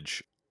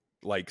garbage.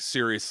 Like,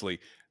 seriously.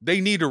 They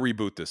need to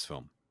reboot this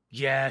film.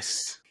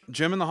 Yes.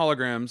 Jim and the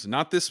Holograms,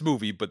 not this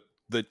movie, but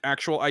the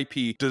actual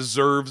IP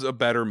deserves a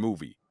better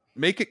movie.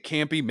 Make it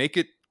campy, make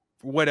it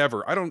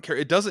whatever. I don't care.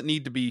 It doesn't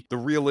need to be the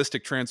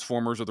realistic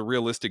Transformers or the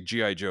realistic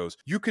G.I. Joes.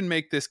 You can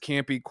make this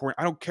campy, corny.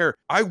 I don't care.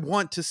 I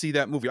want to see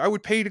that movie. I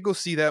would pay to go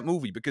see that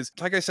movie because,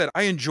 like I said,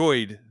 I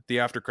enjoyed the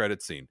after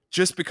credit scene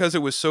just because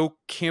it was so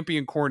campy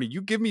and corny.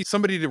 You give me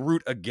somebody to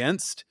root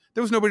against.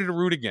 There was nobody to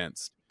root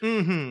against.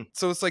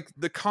 So it's like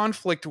the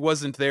conflict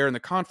wasn't there and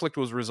the conflict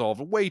was resolved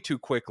way too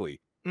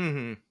quickly.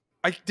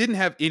 I didn't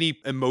have any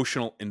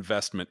emotional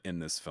investment in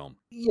this film.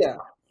 Yeah.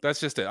 That's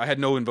just it. I had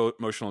no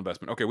emotional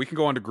investment. Okay, we can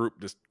go on to group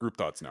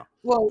thoughts now.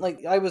 Well,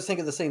 like, I was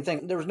thinking the same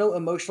thing. There was no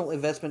emotional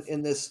investment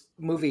in this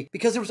movie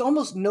because there was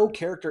almost no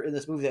character in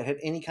this movie that had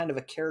any kind of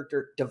a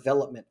character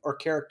development or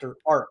character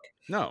arc.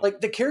 No.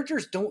 Like, the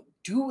characters don't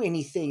do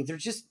anything. They're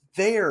just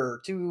there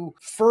to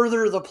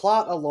further the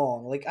plot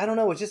along. Like, I don't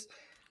know. It's just,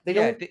 they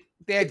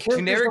had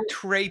generic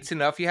traits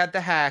enough. You had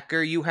the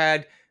hacker, you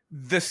had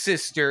the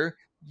sister,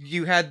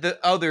 you had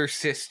the other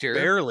sister.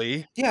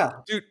 Barely. Yeah.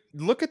 Dude,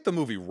 look at the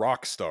movie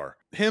Rockstar.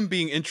 Him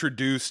being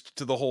introduced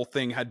to the whole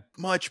thing had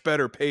much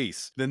better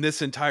pace than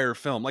this entire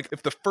film. Like,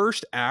 if the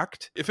first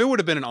act, if it would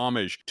have been an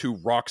homage to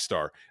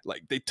Rockstar,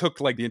 like they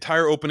took like the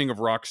entire opening of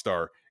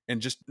Rockstar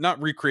and just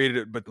not recreated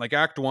it, but like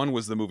Act 1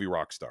 was the movie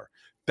Rockstar.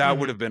 That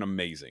would have been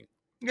amazing.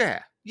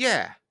 Yeah.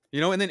 Yeah. You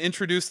know, and then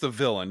introduce the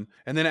villain,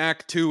 and then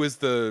Act 2 is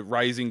the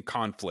rising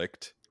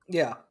conflict.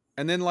 Yeah.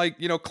 And then, like,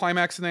 you know,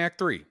 climax in Act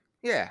 3.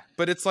 Yeah.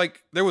 But it's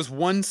like, there was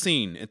one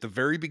scene at the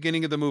very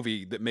beginning of the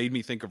movie that made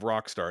me think of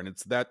Rockstar. And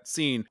it's that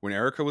scene when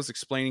Erica was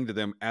explaining to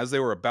them as they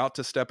were about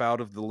to step out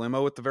of the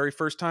limo at the very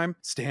first time,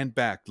 stand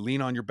back,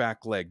 lean on your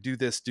back leg, do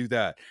this, do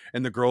that.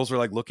 And the girls were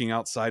like looking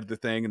outside the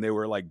thing and they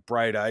were like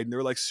bright eyed and they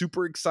were like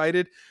super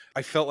excited.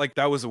 I felt like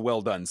that was a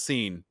well done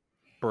scene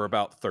for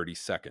about 30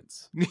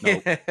 seconds.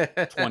 No,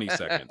 20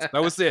 seconds.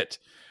 That was it.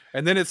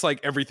 And then it's like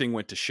everything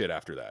went to shit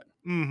after that.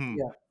 Mm-hmm.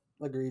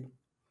 Yeah, agreed.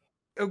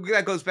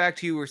 That goes back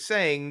to you were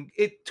saying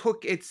it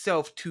took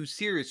itself too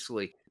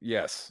seriously.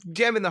 Yes.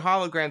 Gem and the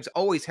Holograms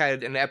always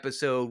had an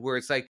episode where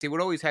it's like they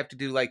would always have to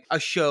do like a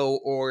show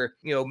or,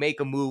 you know, make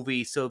a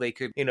movie so they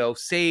could, you know,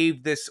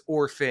 save this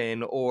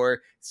orphan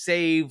or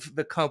save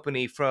the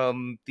company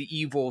from the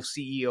evil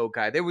CEO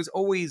guy. There was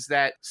always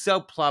that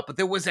subplot, but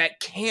there was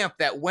that camp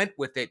that went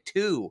with it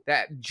too,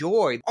 that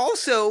joy.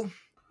 Also,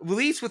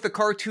 released with the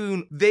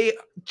cartoon, they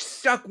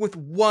stuck with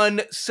one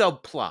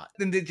subplot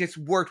and they just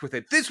worked with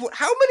it.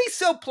 How many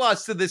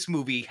subplots did this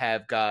movie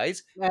have,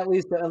 guys? At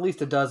least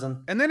a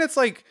dozen. And then it's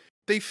like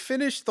they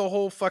finished the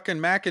whole fucking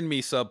Mac and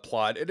Me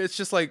subplot, and it's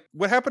just like,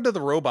 what happened to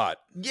the robot?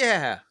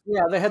 Yeah.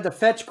 Yeah, they had the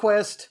fetch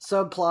quest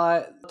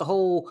subplot. The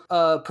whole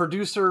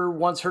producer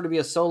wants her to be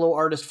a solo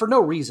artist for no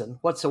reason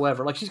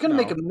whatsoever. Like, she's going to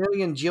make $1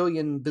 million,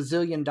 jillion,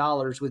 bazillion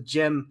dollars with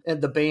Gem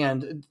and the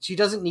band. She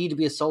doesn't need to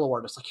be a solo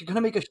artist. Like, you're going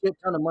to make a shit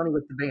ton of money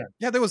with the band.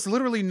 Yeah, there was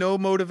literally no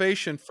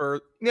motivation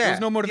for there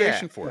was no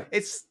motivation for it.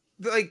 It's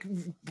like,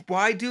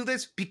 why do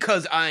this?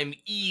 Because I'm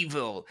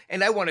evil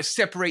and I want to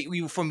separate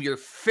you from your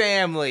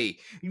family.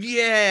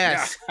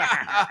 Yes.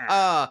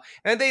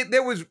 And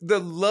there was the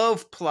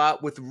love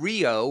plot with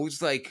Rio. It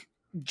was like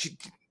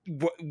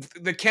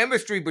the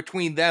chemistry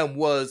between them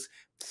was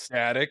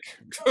static.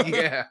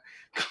 Yeah.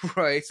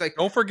 Christ. Like,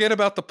 don't forget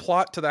about the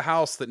plot to the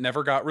house that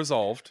never got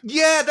resolved.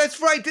 Yeah,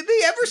 that's right. Did they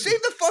ever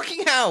save the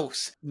fucking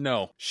house?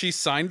 No. She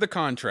signed the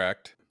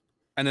contract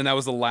and then that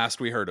was the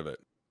last we heard of it.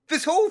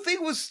 This whole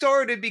thing was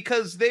started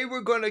because they were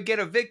going to get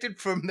evicted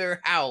from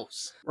their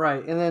house.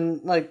 Right. And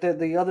then, like,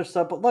 the other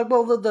subplot, like,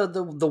 well,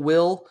 the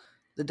will,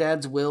 the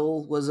dad's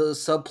will was a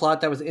subplot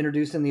that was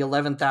introduced in the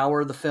 11th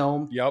hour of the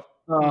film. Yep.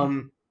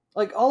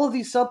 Like, all of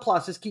these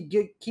subplots just keep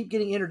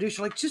getting introduced.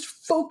 You're like, just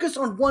focus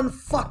on one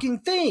fucking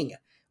thing.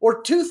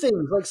 Or two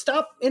things. Like,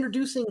 stop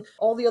introducing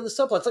all the other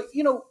subplots. Like,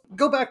 you know,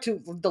 go back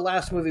to the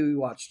last movie we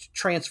watched,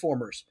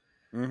 Transformers.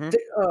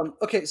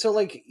 Okay, so,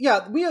 like,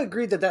 yeah, we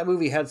agreed that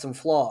movie had some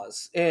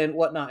flaws and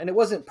whatnot, and it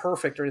wasn't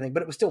perfect or anything,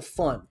 but it was still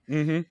fun.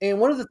 And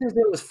one of the things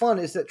that was fun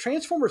is that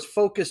Transformers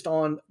focused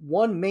on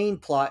one main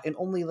plot and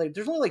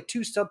there's only like 2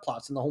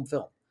 subplots in the whole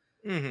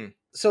film.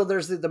 So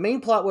there's the main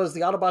plot was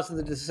the Autobots and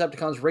the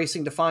Decepticons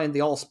racing to find the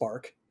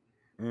Allspark.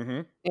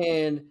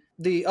 And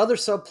the other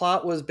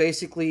subplot was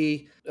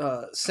basically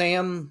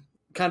Sam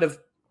kind of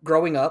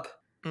growing up,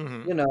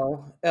 you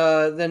know,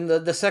 then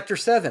the Sector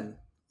 7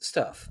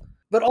 stuff.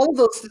 But all of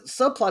those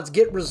subplots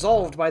get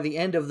resolved by the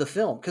end of the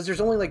film because there's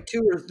only like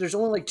 2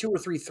 or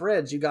 3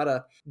 threads you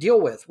gotta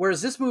deal with.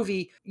 Whereas this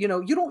movie, you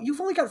know,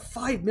 you've only got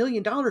 $5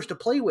 million to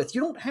play with.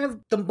 You don't have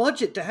the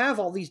budget to have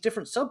all these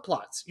different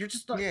subplots. You're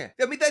just not. Yeah,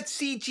 I mean that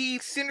CG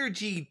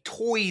synergy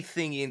toy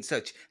thingy and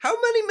such. How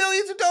many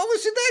millions of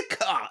dollars did that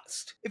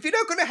cost? If you're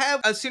not going to have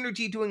a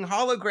synergy doing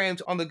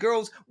holograms on the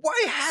girls,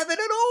 why have it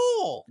at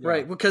all?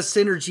 Right, because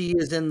synergy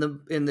is in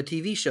the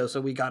TV show, so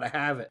we gotta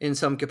have it in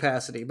some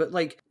capacity. But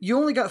like, you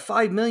only got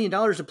 $5 million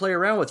to play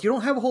around with. You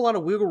don't have a whole lot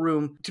of wiggle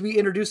room to be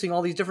introducing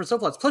all these different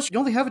subplots. Plus, you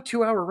only have a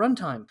 2-hour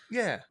runtime.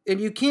 Yeah. And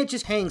you can't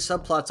just hang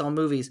subplots on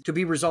movies to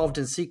be resolved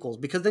in sequels,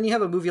 because then you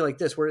have a movie like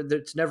this where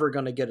it's never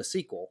going to get a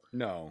sequel.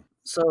 No.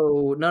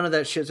 So none of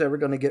that shit's ever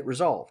going to get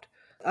resolved.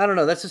 I don't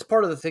know. That's just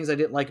part of the things I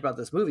didn't like about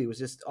this movie was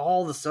just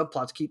all the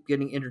subplots keep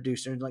getting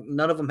introduced and like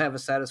none of them have a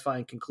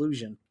satisfying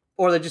conclusion.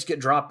 Or they just get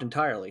dropped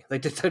entirely. They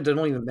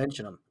don't even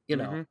mention them, you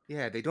know?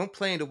 Yeah, they don't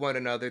play into one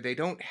another. They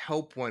don't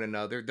help one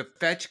another. The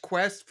fetch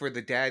quest for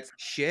the dad's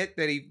shit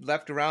that he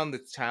left around the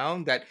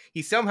town that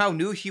he somehow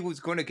knew he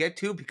was going to get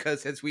to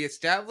because, as we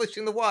established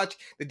in the watch,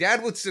 the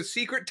dad was a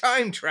secret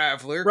time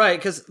traveler. Right,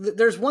 because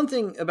there's one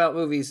thing about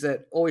movies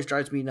that always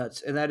drives me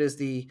nuts, and that is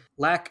the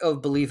lack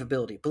of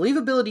believability.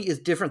 Believability is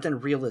different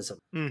than realism.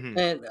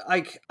 And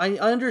I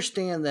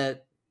understand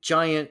that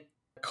giant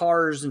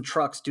cars and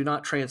trucks do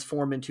not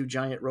transform into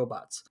giant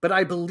robots, but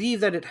I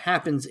believe that it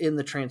happens in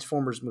the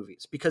Transformers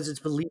movies because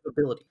it's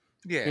believability.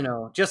 Yeah, you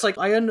know, just like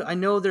I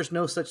know there's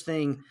no such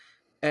thing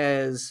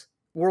as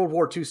World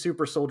War II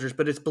super soldiers,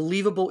 but it's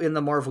believable in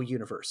the Marvel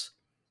universe.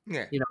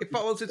 Yeah, you know, it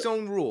follows its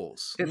own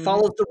rules. It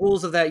follows the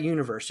rules of that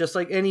universe, just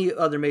like any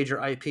other major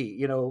IP.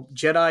 You know,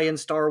 Jedi in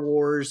Star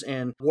Wars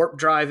and Warp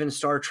Drive in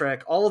Star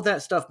Trek, all of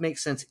that stuff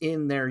makes sense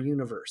in their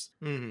universe.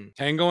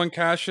 Tango and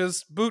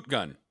Cash's boot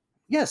gun.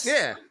 Yes.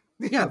 Yeah.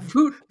 Yeah,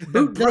 boot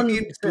gun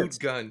makes sense. Boot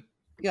gun.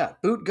 Yeah,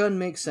 boot gun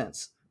makes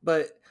sense.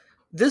 But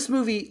this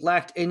movie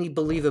lacked any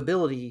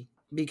believability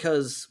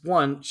because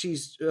one,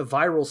 she's a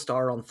viral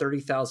star on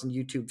 30,000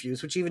 YouTube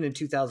views, which even in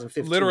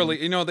 2015,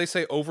 literally, they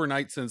say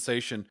overnight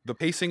sensation. The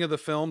pacing of the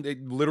film,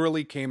 it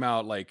literally came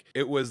out like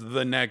it was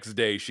the next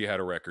day she had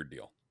a record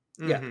deal.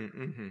 Yeah.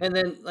 And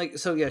then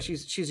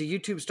she's a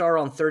YouTube star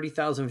on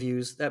 30,000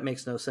 views. That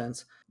makes no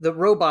sense. The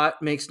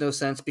robot makes no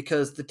sense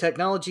because the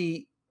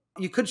technology,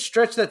 you could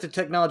stretch that the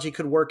technology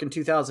could work in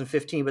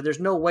 2015, but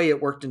there's no way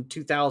it worked in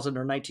 2000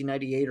 or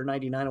 1998 or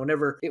 99,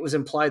 whenever it was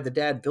implied the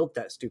dad built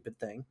that stupid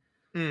thing.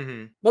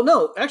 Well,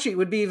 no, actually, it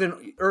would be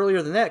even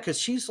earlier than that because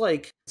she's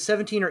like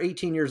 17 or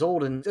 18 years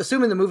old. And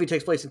assuming the movie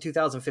takes place in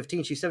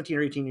 2015, she's 17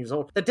 or 18 years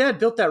old. The dad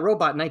built that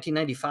robot in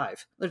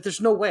 1995. Like,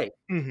 there's no way.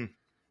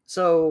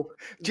 So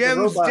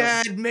Jem's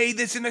dad made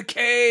this in a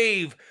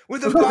cave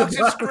with a box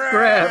of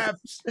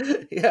scraps.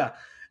 Yeah.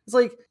 It's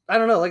like, I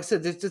don't know. Like I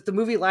said, the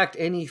movie lacked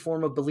any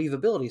form of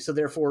believability. So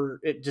therefore,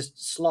 it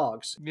just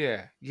slogs.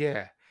 Yeah.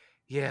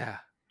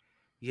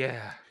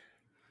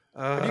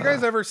 Have you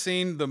guys ever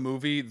seen the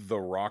movie The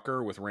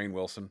Rocker with Rainn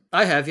Wilson?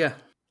 I have, yeah.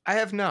 I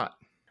have not.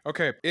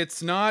 Okay,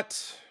 it's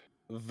not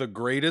the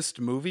greatest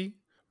movie,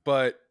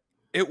 but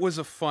it was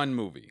a fun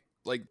movie.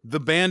 Like, the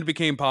band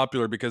became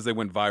popular because they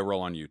went viral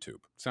on YouTube.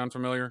 Sound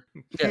familiar?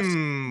 Yes.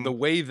 The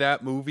way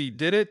that movie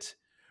did it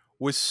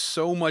was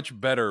so much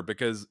better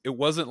because it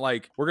wasn't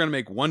like, we're going to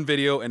make one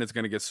video and it's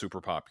going to get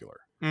super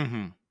popular.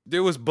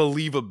 There was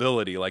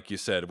believability, like you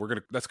said.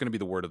 That's going to be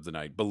the word of the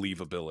night,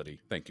 believability.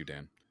 Thank you,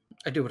 Dan.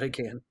 I do what I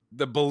can.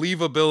 The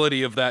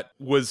believability of that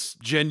was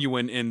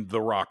genuine in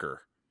The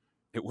Rocker.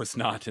 It was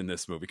not in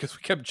this movie because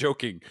we kept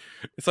joking.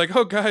 It's like,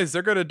 oh, guys,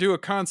 they're going to do a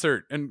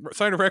concert and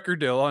sign a record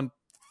deal on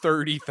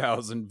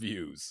 30,000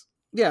 views.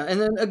 Yeah,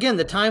 and then again,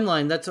 the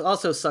timeline, that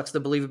also sucks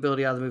the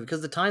believability out of the movie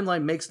because the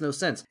timeline makes no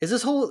sense. Is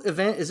this whole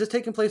event, is this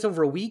taking place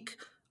over a week,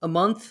 a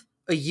month,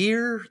 a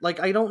year? Like,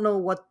 I don't know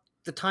what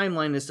the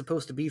timeline is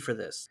supposed to be for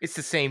this. It's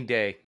the same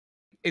day.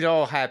 It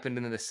all happened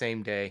in the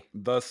same day.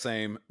 The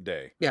same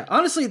day. Yeah,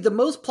 honestly, the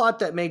most plot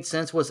that made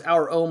sense was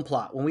our own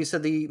plot. When we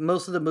said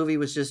most of the movie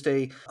was just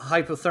a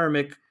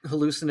hypothermic,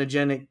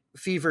 hallucinogenic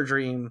fever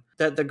dream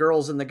that the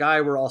girls and the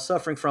guy were all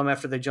suffering from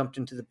after they jumped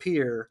into the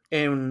pier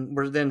and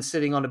were then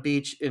sitting on a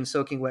beach in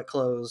soaking wet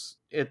clothes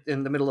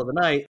in the middle of the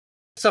night,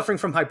 suffering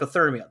from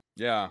hypothermia.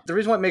 Yeah. The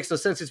reason why it makes no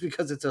sense is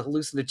because it's a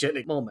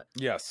hallucinogenic moment.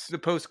 Yes. The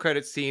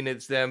post-credit scene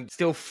is them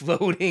still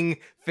floating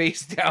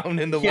face down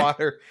in the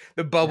water.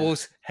 The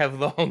bubbles have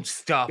long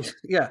stopped.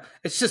 Yeah.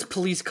 It's just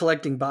police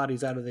collecting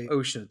bodies out of the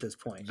ocean at this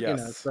point.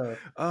 Yes.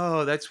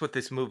 Oh, that's what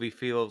this movie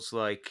feels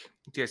like.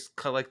 Just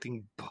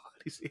collecting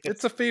bodies.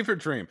 It's a fever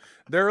dream.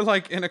 They're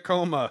like in a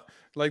coma.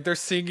 Like they're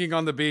singing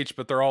on the beach,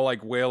 but they're all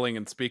like wailing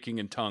and speaking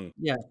in tongue.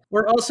 Yeah.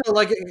 We're also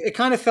like, it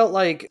kind of felt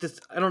like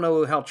this. I don't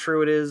know how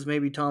true it is.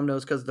 Maybe Tom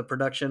knows because of the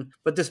production,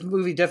 but this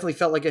movie definitely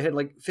felt like it had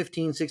like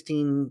 15,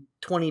 16,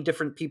 20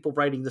 different people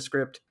writing the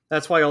script.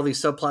 That's why all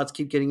these subplots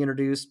keep getting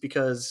introduced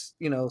because,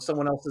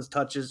 someone else's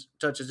touches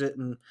it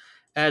and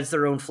adds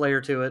their own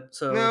flair to it.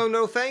 So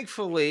no,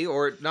 thankfully,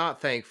 or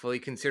not thankfully,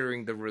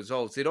 considering the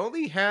results, it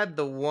only had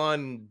the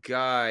one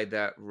guy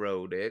that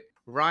wrote it,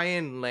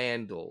 Ryan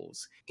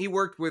Landals. He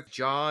worked with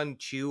John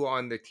Chu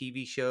on the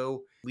TV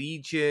show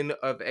Legion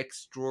of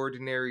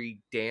Extraordinary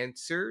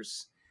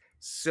Dancers.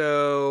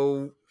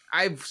 So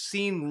I've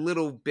seen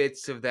little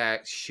bits of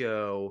that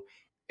show.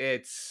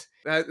 That's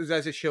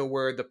a show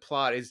where the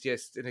plot is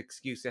just an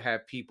excuse to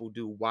have people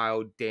do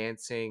wild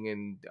dancing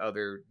and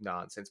other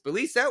nonsense. But at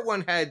least that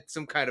one had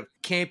some kind of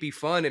campy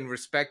fun and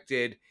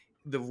respected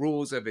the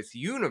rules of its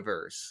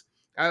universe.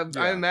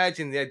 I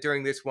imagine that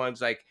during this one,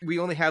 it's like, we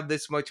only have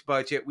this much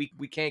budget.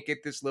 We can't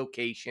get this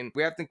location.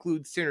 We have to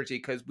include synergy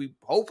because we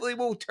hopefully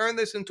will turn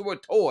this into a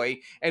toy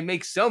and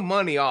make some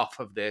money off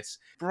of this.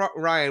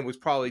 Ryan was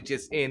probably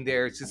just in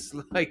there. It's just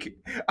like,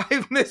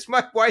 I've missed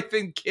my wife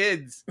and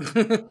kids.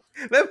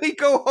 Let me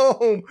go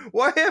home.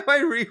 Why am I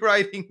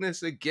rewriting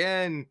this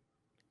again?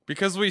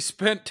 Because we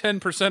spent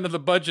 10% of the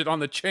budget on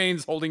the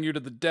chains holding you to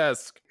the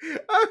desk.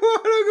 I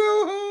want to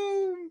go home.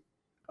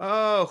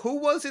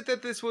 Who was it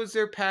that this was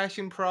their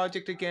passion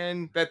project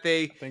again? I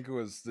think it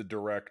was the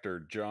director,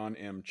 John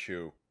M.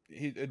 Chu.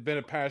 It had been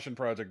a passion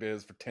project of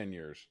his for 10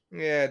 years.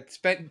 Yeah, it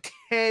spent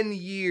 10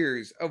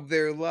 years of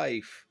their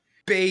life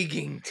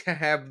begging to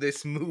have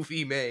this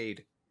movie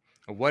made.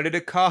 What did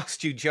it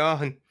cost you,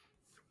 John?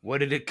 What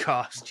did it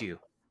cost you?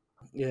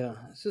 Yeah,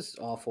 it's just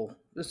awful.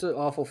 This is an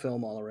awful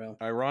film all around.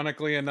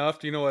 Ironically enough,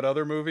 do you know what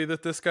other movie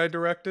that this guy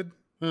directed?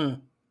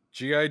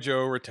 G.I.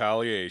 Joe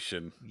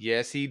Retaliation.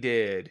 Yes, he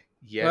did.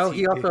 Yes,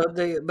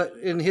 well, but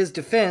in his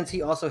defense,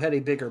 he also had a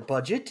bigger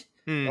budget.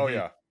 Oh,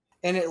 yeah.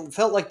 And it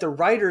felt like the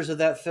writers of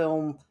that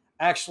film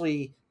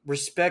actually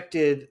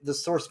respected the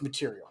source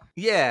material.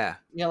 Yeah.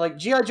 Like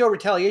G.I. Joe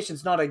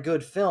Retaliation's not a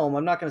good film.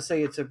 I'm not going to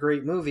say it's a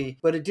great movie,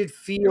 but it did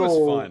feel... It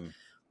was fun.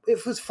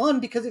 It was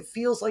fun because it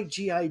feels like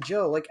G.I.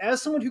 Joe. Like,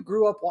 as someone who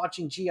grew up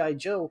watching G.I.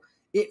 Joe,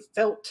 it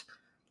felt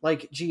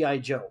like G.I.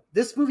 Joe.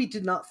 This movie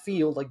did not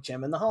feel like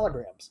Jem and the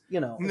Holograms,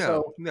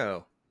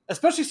 No.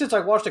 Especially since I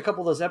watched a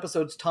couple of those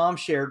episodes Tom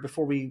shared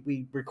before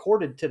we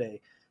recorded today.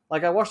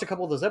 Like, I watched a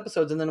couple of those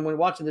episodes, and then when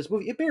watching this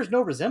movie, it bears no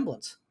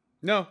resemblance.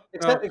 No.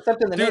 Except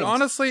in the dude, names.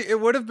 honestly,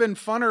 it would have been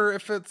funner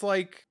if it's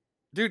like,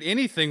 dude,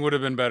 anything would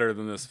have been better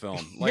than this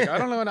film. Like, I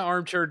don't know an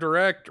armchair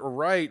direct or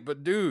write,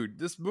 but dude,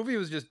 this movie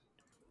was just...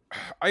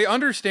 I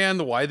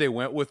understand why they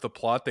went with the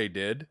plot they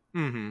did.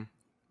 Mm-hmm.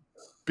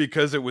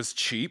 Because it was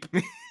cheap.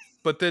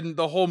 But then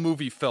the whole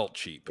movie felt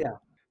cheap. Yeah.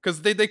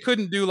 Because they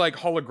couldn't do like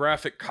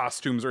holographic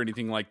costumes or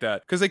anything like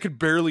that. Because they could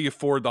barely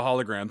afford the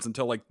holograms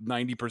until like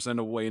 90% of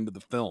the way into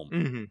the film.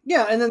 Mm-hmm.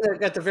 Yeah, and then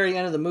at the very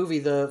end of the movie,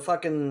 the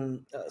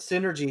fucking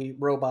Synergy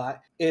robot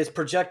is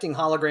projecting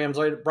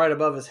holograms right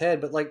above his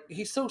head. But like,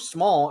 he's so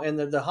small, and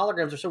the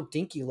holograms are so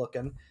dinky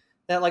looking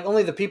that like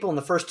only the people in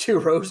the first 2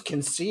 rows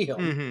can see him.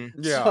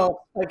 Mm-hmm. Yeah.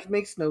 So like, it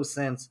makes no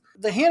sense.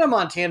 The Hannah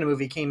Montana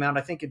movie came out,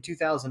 I think, in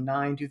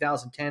 2009,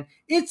 2010.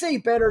 It's a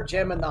better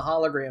Gem and the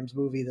Holograms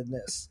movie than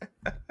this.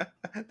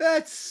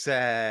 That's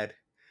sad.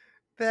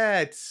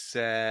 That's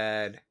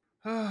sad.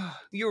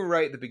 You were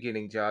right at the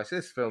beginning, Josh.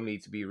 This film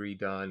needs to be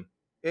redone.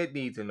 It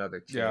needs another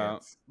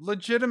chance. Yeah.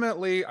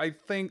 Legitimately, I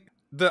think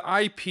the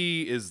IP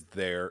is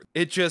there.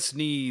 It just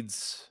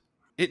needs...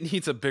 It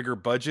needs a bigger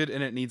budget,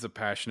 and it needs a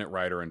passionate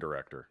writer and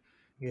director.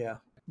 Yeah.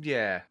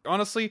 Yeah.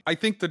 Honestly, I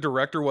think the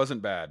director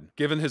wasn't bad,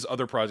 given his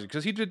other projects.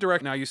 Because he did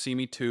direct Now You See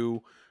Me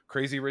 2,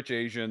 Crazy Rich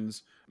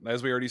Asians,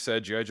 as we already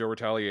said, G.I. Joe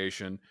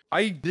Retaliation.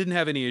 I didn't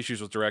have any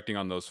issues with directing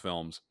on those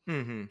films.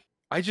 Mm-hmm.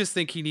 I just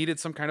think he needed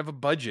some kind of a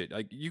budget.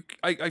 Like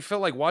I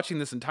felt like watching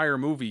this entire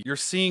movie, you're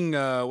seeing,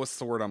 what's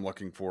the word I'm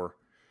looking for?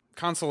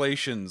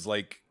 Consolations,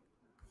 like...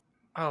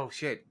 Oh,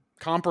 shit.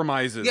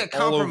 Compromises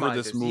all over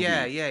this movie.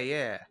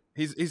 Yeah.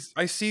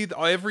 I see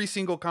every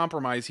single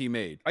compromise he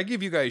made. I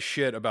give you guys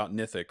shit about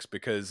Nithix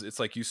because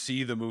it's like you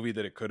see the movie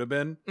that it could have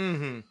been.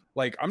 Mm-hmm.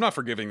 Like, I'm not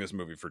forgiving this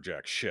movie for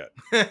jack shit.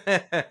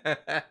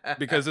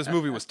 Because this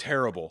movie was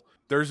terrible.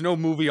 There's no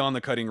movie on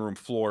the cutting room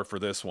floor for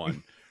this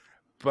one.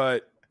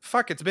 But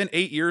fuck, it's been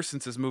 8 years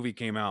since this movie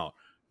came out.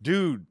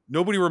 Dude,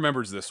 nobody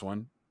remembers this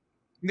one.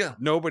 Yeah.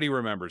 Nobody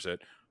remembers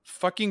it.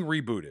 Fucking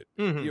reboot it.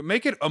 Mm-hmm. You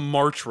make it a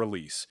March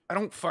release. I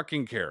don't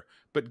fucking care.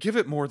 But give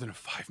it more than a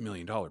 $5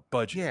 million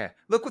budget. Yeah.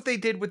 Look what they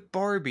did with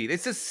Barbie.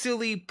 It's a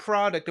silly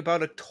product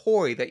about a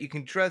toy that you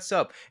can dress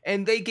up.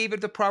 And they gave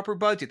it the proper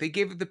budget. They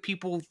gave it the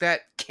people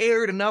that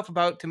cared enough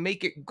about it to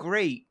make it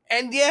great.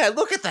 And yeah,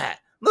 look at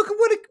that. Look at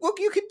what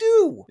you can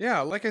do.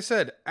 Yeah, like I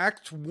said,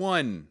 Act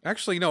 1.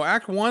 Actually, no,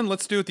 Act 1,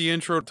 let's do it the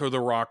intro to the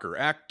rocker.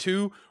 Act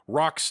 2,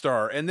 rock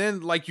star. And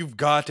then, like, you've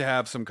got to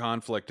have some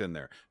conflict in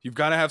there. You've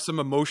got to have some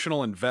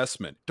emotional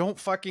investment. Don't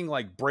fucking,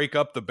 like, break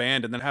up the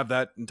band and then have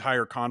that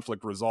entire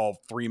conflict resolved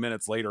 3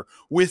 minutes later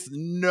with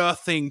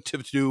nothing to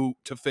do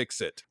to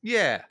fix it.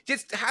 Yeah,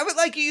 just have it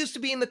like it used to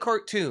be in the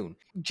cartoon.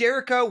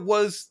 Jerica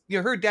was,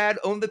 her dad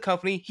owned the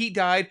company. He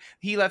died.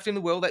 He left in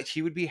the will that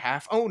she would be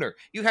half owner.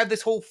 You have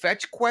this whole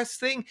fetch quest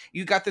thing.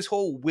 You got this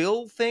whole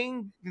will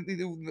thing,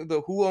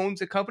 the who owns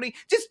the company.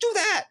 Just do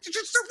that.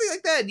 Just something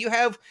like that.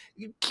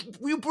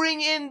 You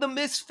bring in the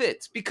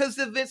Misfits because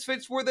the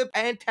Misfits were the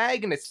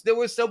antagonists. There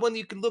was someone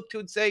you could look to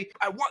and say,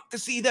 I want to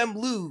see them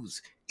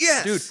lose.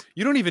 Yes. Dude,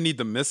 you don't even need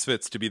the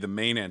Misfits to be the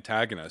main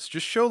antagonist.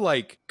 Just show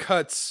like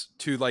cuts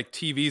to like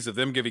TVs of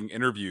them giving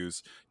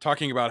interviews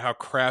talking about how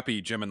crappy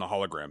Jim and the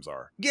Holograms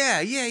are.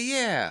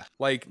 Yeah.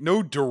 Like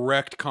no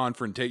direct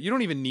confrontation. You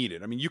don't even need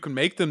it. I mean, you can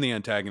make them the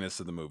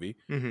antagonists of the movie.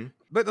 Mm-hmm.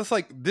 But it's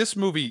like this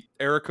movie,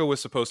 Erica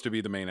was supposed to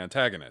be the main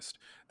antagonist.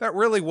 That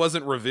really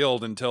wasn't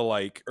revealed until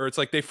like, or it's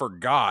like they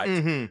forgot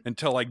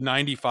until like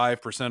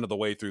 95% of the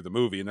way through the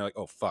movie. And they're like,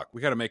 oh fuck,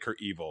 we got to make her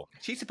evil.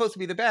 She's supposed to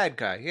be the bad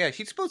guy. Yeah,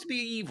 she's supposed to be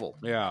evil.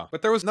 Yeah,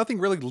 but there was nothing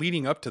really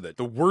leading up to that.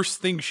 The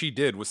worst thing she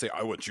did was say,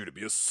 I want you to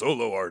be a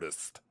solo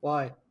artist.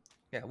 Why?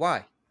 Yeah,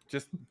 why?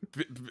 Just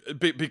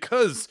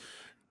because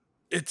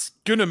it's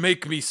gonna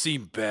make me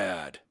seem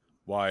bad.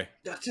 Why?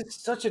 That's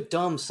just such a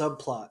dumb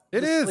subplot.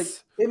 It is. Like,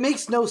 it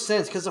makes no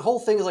sense because the whole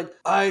thing is like,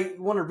 I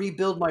want to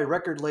rebuild my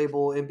record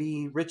label and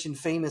be rich and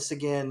famous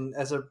again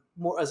as a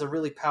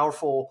really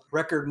powerful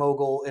record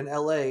mogul in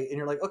LA. And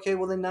you're like, okay,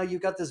 well then now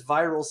you've got this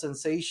viral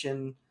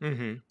sensation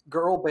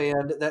girl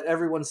band that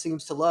everyone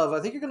seems to love.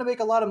 I think you're going to make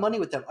a lot of money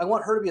with them. I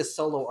want her to be a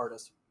solo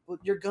artist. But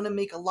you're going to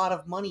make a lot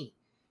of money.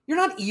 You're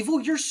not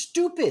evil. You're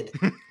stupid.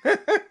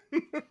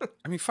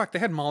 I mean, fuck, they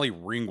had Molly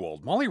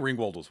Ringwald. Molly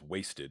Ringwald was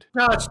wasted.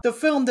 Gosh, the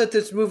film that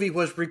this movie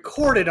was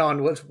recorded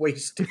on was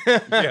wasted.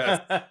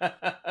 Yes.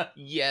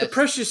 Yes. The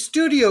precious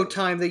studio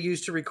time they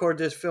used to record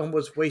this film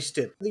was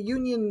wasted. The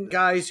union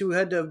guys who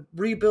had to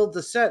rebuild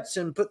the sets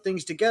and put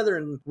things together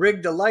and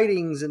rig the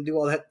lightings and do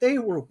all that, they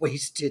were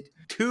wasted.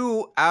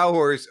 2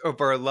 hours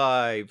of our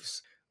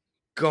lives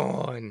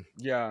gone.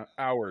 Yeah,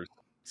 hours.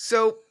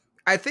 So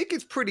I think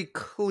it's pretty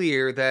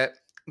clear that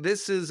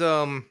this is,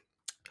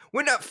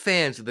 we're not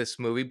fans of this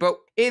movie, but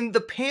in the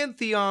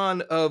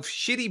pantheon of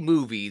shitty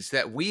movies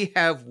that we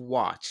have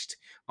watched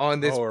on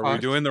this are we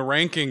doing the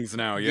rankings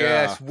now? Yeah.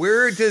 Yes,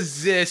 where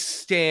does this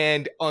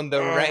stand on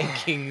the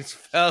rankings,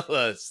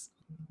 fellas?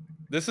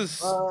 This is,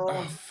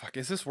 oh, fuck,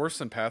 is this worse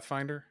than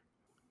Pathfinder?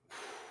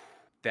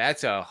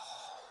 That's a...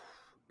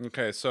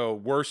 Okay, so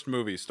worst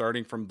movie,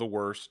 starting from the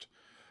worst.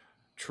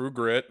 True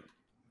Grit,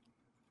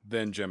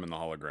 then Gem and the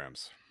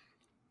Holograms.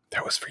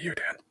 That was for you,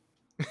 Dan.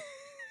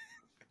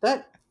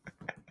 That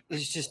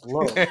is just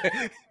low.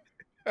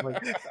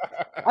 Like,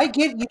 I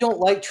get you don't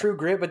like True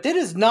Grit, but that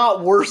is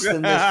not worse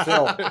than this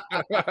film.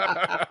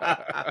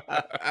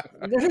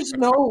 There's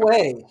no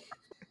way.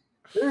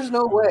 There's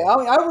no way.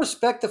 I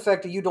respect the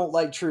fact that you don't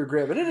like True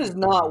Grit, but it is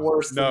not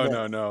worse than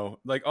this. No.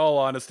 Like, all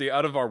honesty,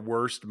 out of our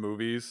worst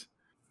movies...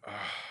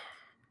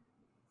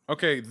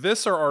 Okay,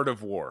 this or Art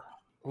of War?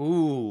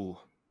 Ooh.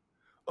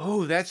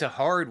 Oh, that's a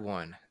hard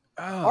one.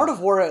 Oh. Art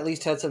of War at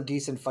least had some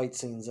decent fight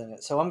scenes in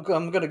it, so I'm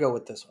going to go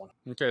with this one.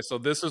 Okay, so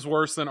this is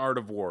worse than Art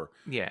of War.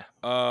 Yeah.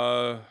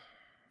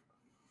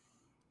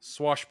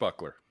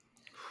 Swashbuckler.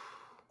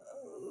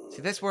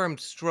 See, that's where I'm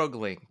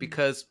struggling,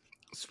 because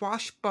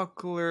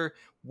Swashbuckler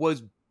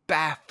was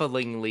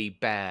bafflingly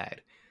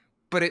bad.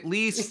 But at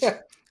least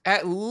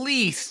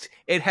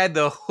it had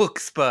the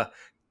chutzpah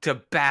to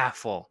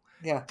baffle.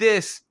 Yeah.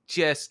 This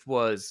just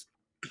was...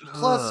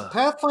 Plus,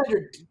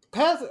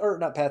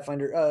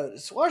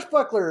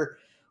 Swashbuckler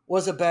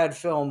was a bad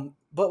film,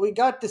 but we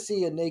got to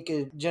see a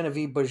naked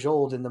Genevieve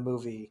Bujold in the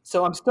movie.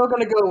 So I'm still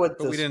going to go with this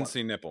But we didn't one.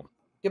 see nipple.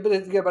 Yeah,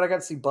 but I got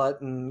to see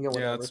butt and whatever.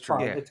 Yeah, that's it's true.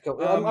 fine. Yeah. It's go.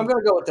 I'm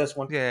going to go with this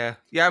one. Yeah.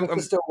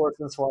 It's still worse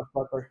than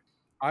Swashbuckler.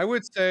 I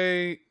would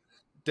say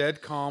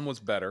Dead Calm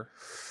was better.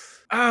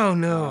 Oh,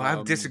 no.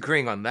 I'm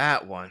disagreeing on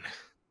that one.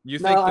 You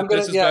think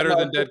this is better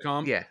than Dead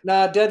Calm? Yeah.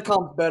 Nah, Dead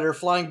Calm's better.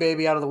 Flying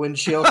baby out of the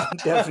windshield,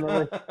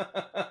 definitely.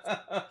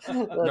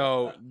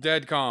 No,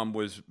 Dead Calm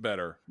was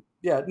better.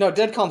 Yeah, no,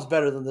 Dead Calm's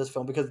better than this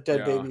film because Dead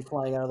Yeah. Baby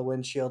flying out of the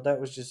windshield,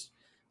 that was just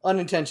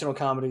unintentional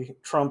comedy.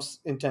 Trump's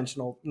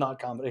intentional not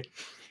comedy.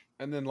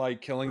 And then, like,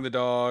 killing the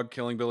dog,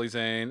 killing Billy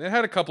Zane. It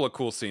had a couple of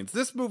cool scenes.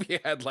 This movie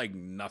had, like,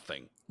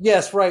 nothing.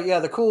 Yes, right. Yeah,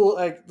 the cool,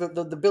 like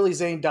the Billy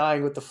Zane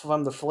dying with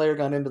from the flare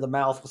gun into the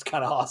mouth was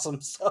kind of awesome.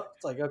 So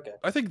it's like, okay.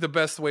 I think the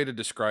best way to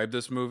describe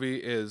this movie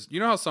is, you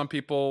know how some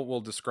people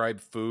will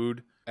describe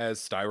food as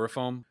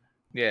styrofoam?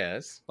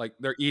 Yes. Like,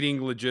 they're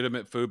eating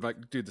legitimate food.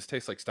 Like, dude, this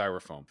tastes like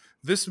styrofoam.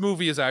 This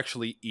movie is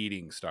actually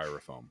eating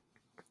styrofoam.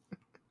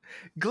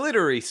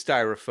 Glittery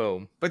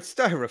styrofoam, but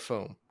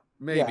styrofoam.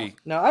 Maybe. Yeah.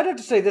 No, I'd have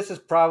to say this is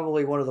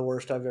probably one of the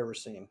worst I've ever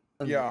seen.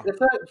 Yeah.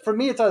 For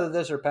me, it's either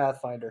this or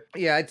Pathfinder.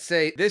 Yeah, I'd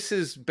say this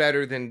is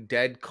better than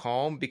Dead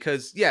Calm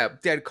because, yeah,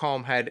 Dead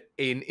Calm had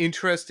an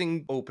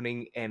interesting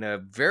opening and a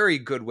very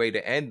good way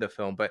to end the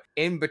film, but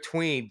in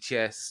between, it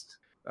just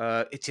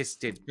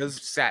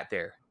sat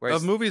there.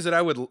 Of movies that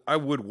I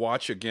would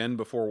watch again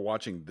before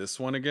watching this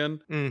one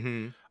again,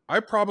 mm-hmm.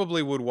 I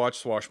probably would watch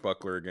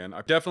Swashbuckler again.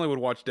 I definitely would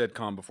watch Dead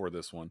Calm before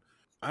this one.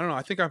 I don't know.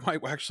 I think I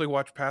might actually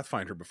watch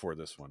Pathfinder before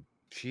this one.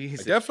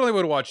 Jesus. I definitely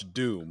would watch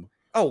Doom.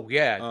 Oh,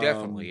 yeah,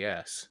 definitely,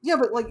 yes. Yeah,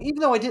 but like, even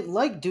though I didn't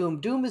like Doom,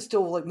 Doom is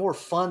still like more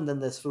fun than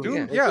this movie.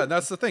 Doom, yeah,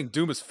 that's the thing.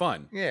 Doom is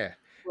fun. Yeah.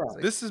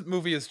 This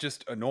movie is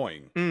just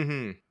annoying.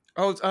 Mm-hmm.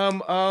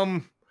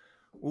 Oh,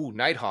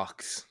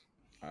 Nighthawks.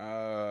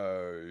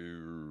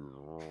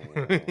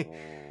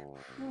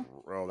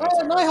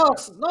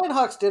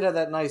 Nighthawks did have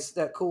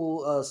that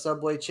cool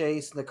subway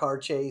chase and the car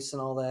chase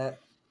and all that.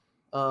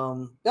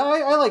 Yeah,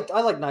 I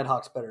like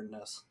Nighthawks better than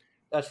this.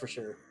 That's for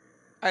sure.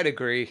 I'd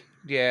agree.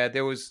 Yeah,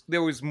 there was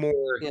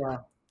more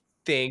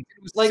things.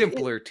 It was like,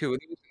 simpler too.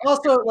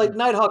 Also, like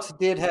Nighthawks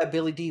did have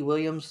Billy D.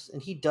 Williams, and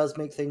he does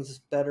make things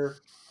better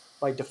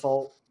by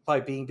default by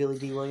being Billy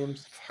D.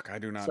 Williams. Fuck, I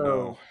do not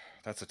know.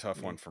 That's a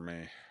tough one for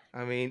me.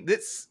 I mean,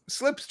 this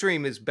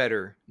Slipstream is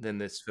better than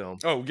this film.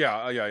 Oh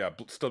yeah.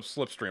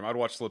 Slipstream. I'd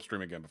watch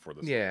Slipstream again before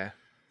this. Yeah.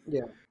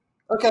 Yeah.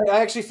 Okay, I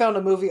actually found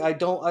a movie I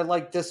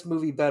like this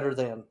movie better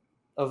than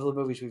of the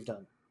movies we've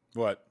done.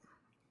 What?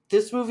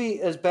 This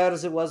movie, as bad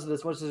as it was and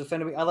as much as it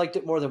offended me, I liked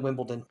it more than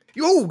Wimbledon.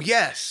 Oh,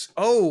 yes.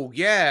 Oh,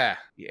 yeah.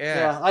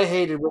 Yeah, I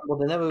hated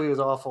Wimbledon. That movie was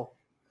awful.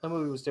 That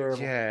movie was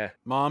terrible. Yeah.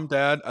 Mom,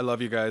 Dad, I love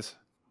you guys.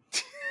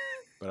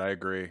 But I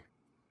agree.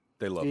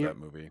 They love that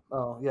movie.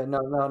 Oh, yeah,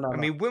 no. I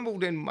mean,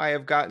 Wimbledon might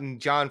have gotten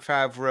Jon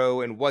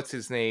Favreau and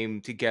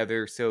what's-his-name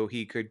together so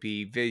he could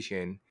be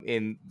Vision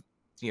in,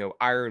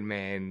 Iron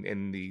Man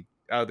and the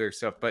other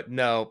stuff. But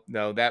no,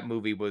 that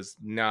movie was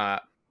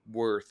not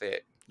worth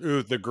it.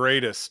 Ooh, The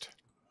Greatest.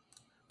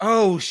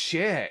 Oh,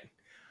 shit.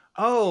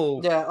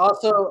 Oh. Yeah,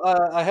 also,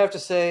 I have to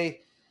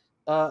say,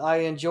 I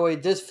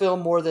enjoyed this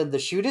film more than The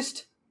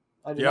Shootist.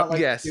 I did not like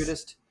The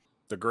Shootist.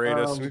 The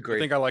Greatest. I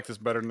think I like this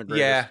better than The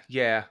Greatest.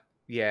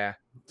 Yeah.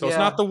 So it's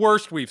not the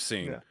worst we've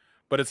seen,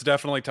 but it's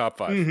definitely top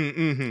 5.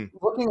 Mm-hmm,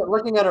 mm-hmm.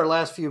 Looking at our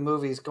last few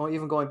movies,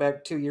 going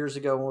back 2 years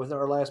ago with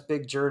our last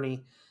big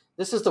journey,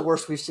 this is the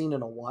worst we've seen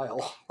in a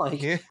while. Like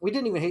we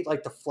didn't even hate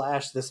like The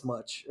Flash this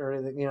much or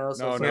anything,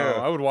 So no,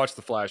 I would watch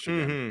The Flash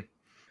again.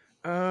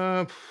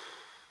 Mm-hmm.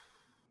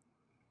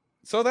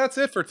 So that's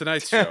it for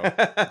tonight's show.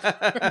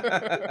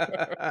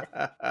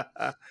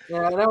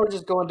 Yeah, now we're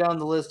just going down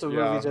the list of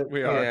movies.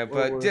 We are. Yeah,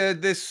 but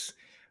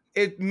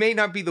it may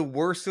not be the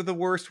worst of the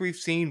worst we've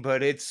seen,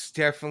 but it's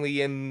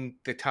definitely in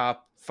the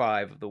top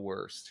 5 of the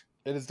worst.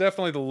 It is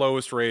definitely the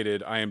lowest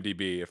rated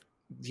IMDb.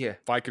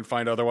 If I can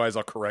find otherwise,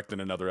 I'll correct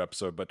in another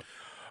episode. But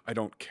I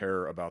don't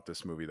care about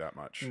this movie that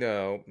much.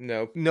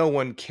 No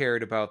one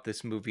cared about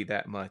this movie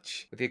that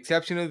much. With the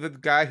exception of the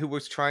guy who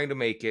was trying to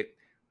make it.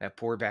 That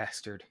poor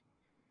bastard.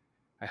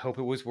 I hope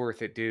it was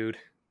worth it, dude.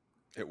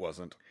 It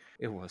wasn't.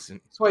 It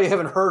wasn't. That's why you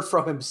haven't heard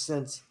from him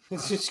since.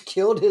 It's just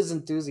killed his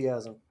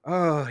enthusiasm.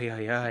 Oh,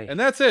 yeah. And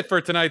that's it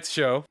for tonight's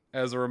show.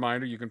 As a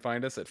reminder, you can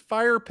find us at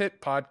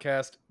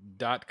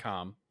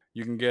FirepitPodcast.com.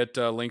 You can get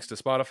links to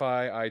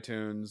Spotify,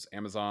 iTunes,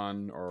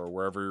 Amazon, or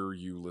wherever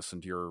you listen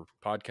to your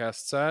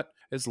podcasts at,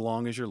 as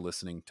long as you're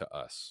listening to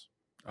us.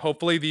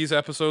 Hopefully these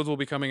episodes will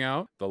be coming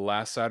out the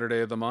last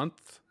Saturday of the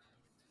month,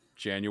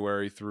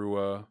 January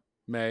through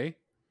May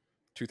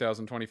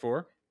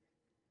 2024.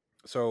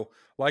 So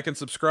like and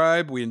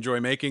subscribe. We enjoy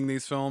making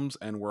these films,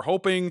 and we're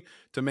hoping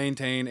to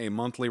maintain a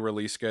monthly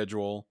release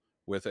schedule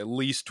with at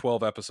least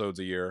 12 episodes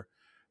a year.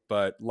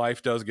 But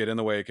life does get in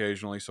the way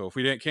occasionally, so if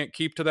we can't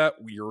keep to that,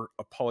 we're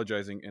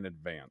apologizing in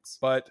advance.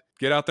 But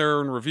get out there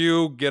and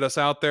review, get us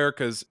out there,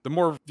 because the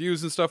more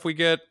views and stuff we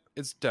get,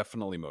 it's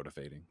definitely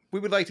motivating.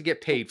 We would like to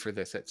get paid for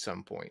this at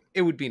some point.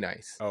 It would be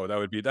nice. Oh,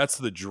 that's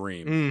the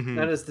dream. Mm-hmm.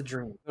 That is the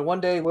dream. And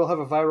one day we'll have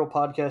a viral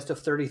podcast of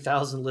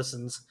 30,000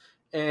 listens,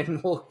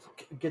 and we'll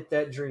get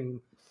that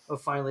dream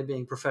of finally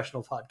being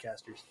professional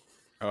podcasters.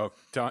 Oh,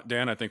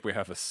 Dan, I think we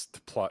have a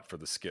plot for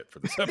the skit for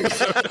this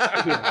episode.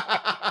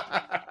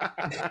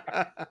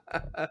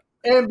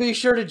 And be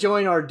sure to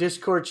join our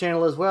Discord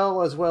channel as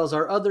well as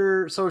our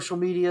other social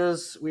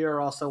medias. We are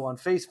also on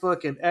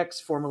Facebook and X,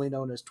 formerly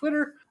known as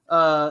Twitter.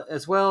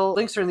 As well,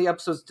 links are in the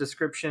episode's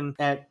description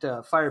at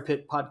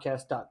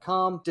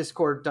FirepitPodcast.com,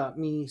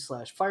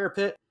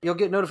 discord.me/Firepit. You'll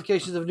get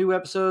notifications of new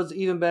episodes.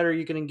 Even better,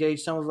 you can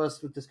engage some of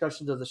us with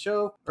discussions of the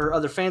show or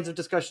other fans of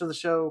discussion of the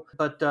show.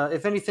 But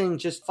if anything,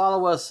 just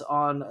follow us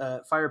on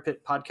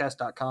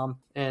FirepitPodcast.com,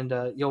 and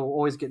you'll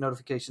always get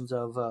notifications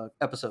of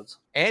episodes.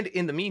 And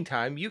in the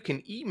meantime, you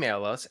can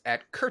email us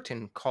at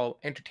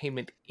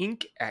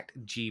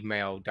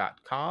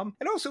curtaincallentertainmentinc@gmail.com,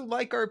 and also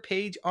like our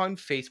page on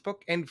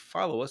Facebook and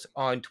follow us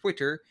on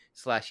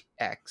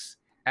Twitter/X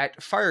at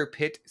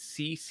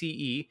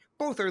FirepitCCE.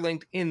 Both are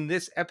linked in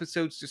this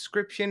episode's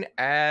description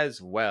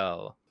as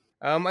well.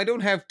 I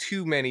don't have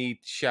too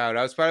many shout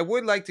outs, but I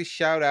would like to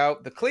shout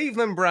out the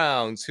Cleveland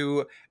Browns,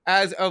 who,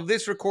 as of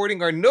this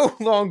recording, are no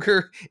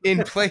longer in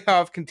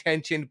playoff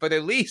contention, but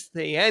at least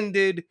they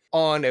ended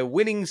on a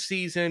winning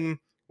season,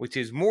 which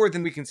is more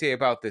than we can say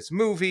about this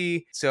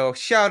movie. So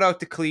shout out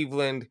to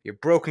Cleveland. You're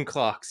broken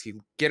clocks.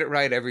 You get it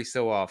right every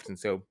so often.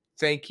 So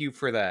thank you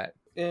for that.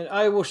 And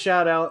I will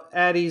shout out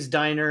Addie's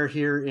Diner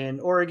here in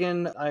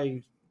Oregon.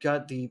 I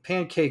got the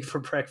pancake for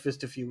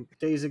breakfast a few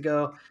days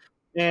ago,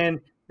 and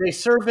they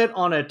serve it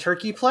on a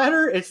turkey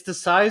platter. It's the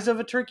size of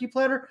a turkey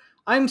platter.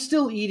 I'm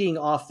still eating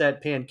off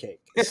that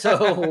pancake.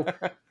 So,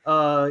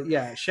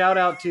 yeah, shout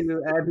out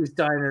to Addie's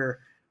Diner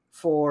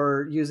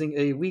for using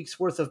a week's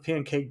worth of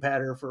pancake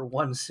batter for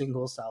one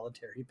single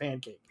solitary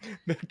pancake.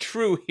 The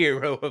true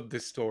hero of the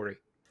story.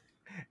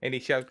 Any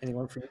shout?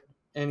 Anyone for you,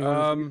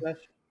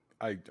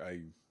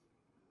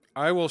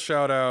 I will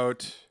shout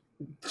out.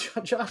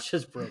 Josh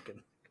is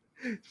broken.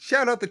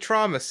 Shout out the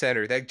trauma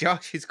center that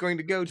Josh is going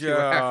to go to.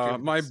 Yeah,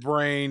 my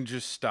brain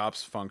just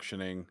stops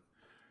functioning.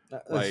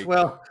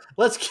 Well,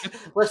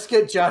 let's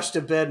get Josh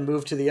to bed and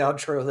move to the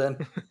outro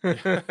then.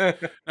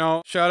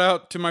 Now, shout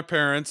out to my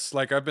parents.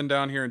 I've been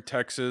down here in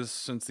Texas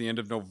since the end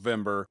of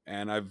November,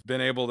 and I've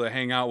been able to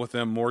hang out with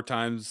them more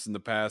times in the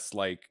past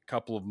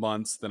couple of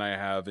months than I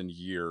have in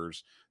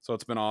years. So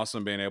it's been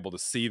awesome being able to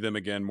see them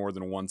again more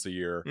than once a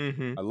year.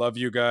 Mm-hmm. I love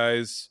you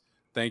guys.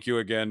 Thank you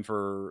again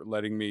for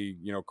letting me,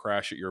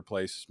 crash at your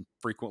place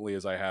frequently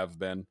as I have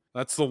been.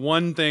 That's the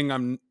one thing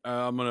I'm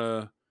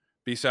gonna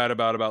be sad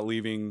about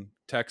leaving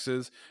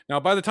Texas.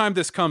 Now, by the time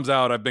this comes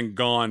out, I've been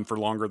gone for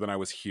longer than I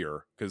was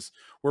here, because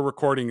we're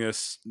recording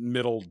this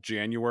middle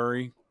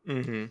January.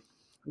 Mm-hmm.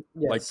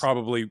 Yes.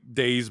 Probably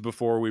days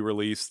before we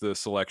release the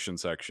selection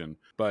section.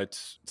 But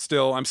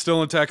still, I'm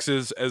still in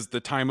Texas as the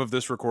time of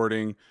this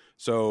recording.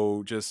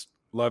 So just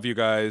love you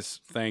guys.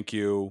 Thank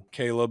you.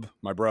 Caleb,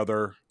 my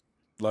brother,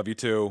 love you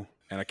too.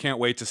 And I can't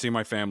wait to see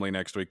my family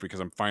next week, because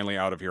I'm finally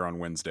out of here on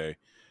Wednesday.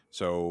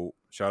 So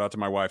shout out to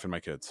my wife and my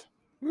kids.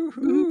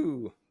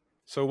 Woohoo!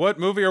 So what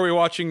movie are we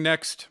watching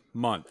next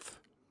month?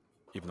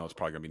 Even though it's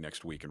probably going to be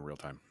next week in real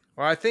time.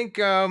 Well, I think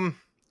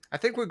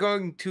we're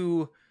going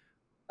to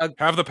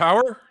have the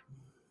power?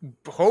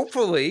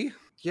 Hopefully.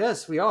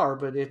 Yes, we are,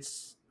 but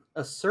it's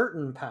a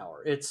certain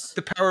power. It's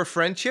the power of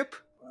friendship?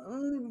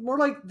 More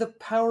like the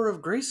power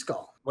of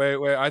Grayskull.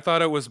 Wait, I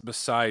thought it was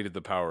beside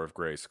the power of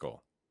Grayskull.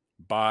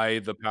 By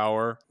the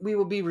power? We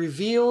will be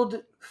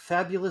revealed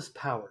fabulous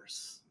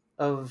powers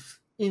of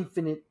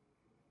infinite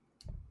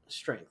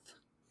strength.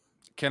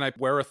 Can I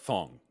wear a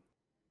thong?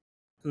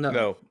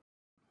 No.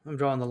 I'm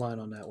drawing the line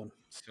on that one.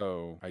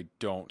 So I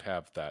don't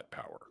have that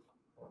power.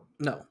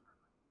 No.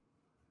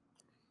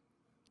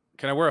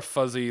 Can I wear a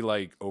fuzzy,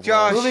 overall?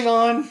 Josh. Moving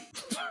on.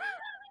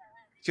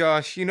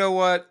 Josh, you know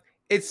what?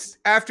 It's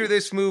after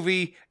this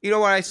movie, you know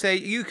what I say?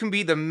 You can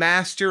be the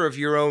master of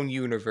your own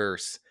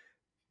universe.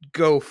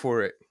 Go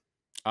for it.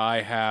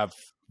 I have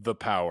the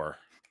power.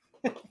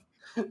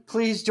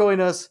 Please join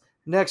us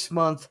next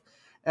month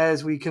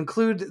as we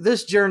conclude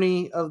this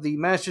journey of the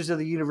Masters of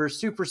the Universe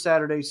Super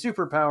Saturday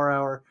Super Power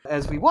Hour,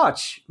 as we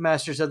watch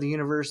Masters of the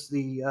Universe,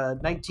 the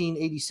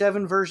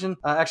 1987 version.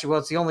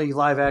 It's the only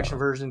live-action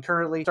version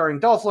currently, starring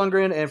Dolph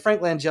Lundgren and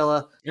Frank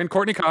Langella. And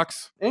Courtney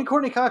Cox.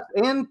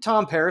 And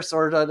Tom Paris,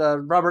 or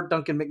Robert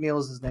Duncan McNeil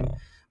is his name.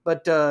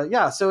 But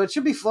so it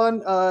should be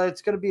fun.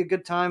 It's going to be a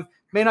good time.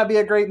 May not be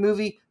a great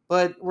movie,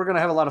 but we're going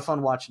to have a lot of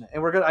fun watching it.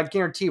 And I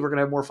guarantee we're going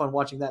to have more fun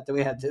watching that than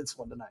we had this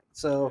one tonight.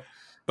 So...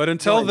 But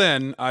until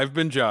then, I've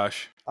been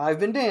Josh. I've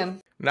been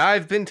Dan. And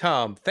I've been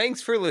Tom.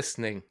 Thanks for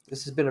listening.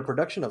 This has been a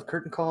production of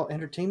Curtain Call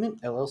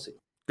Entertainment, LLC.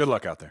 Good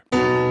luck out there.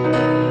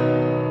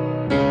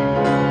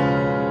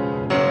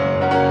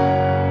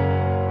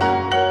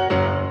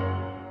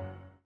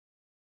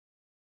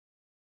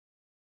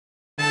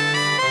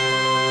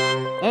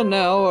 And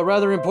now, a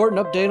rather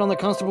important update on the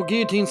Constable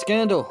Guillotine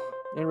scandal.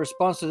 In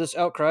response to this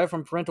outcry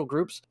from parental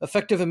groups,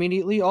 effective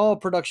immediately, all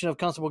production of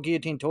Constable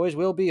Guillotine toys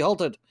will be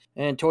halted,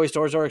 and toy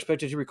stores are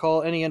expected to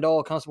recall any and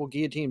all Constable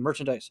Guillotine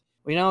merchandise.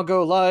 We now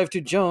go live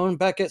to Joan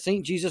back at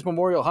St. Jesus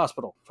Memorial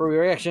Hospital for a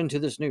reaction to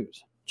this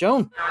news.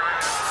 Joan?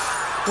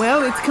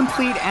 Well, it's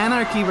complete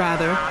anarchy,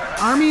 rather.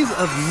 Armies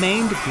of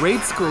maimed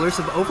grade schoolers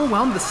have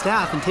overwhelmed the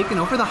staff and taken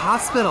over the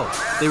hospital.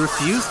 They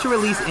refuse to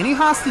release any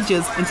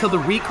hostages until the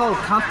recall of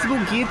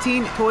Constable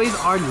Guillotine toys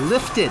are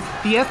lifted.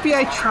 The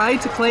FBI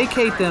tried to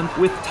placate them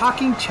with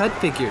talking chud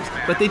figures,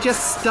 but they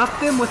just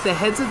stuffed them with the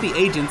heads of the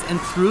agents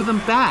and threw them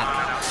back.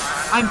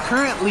 I'm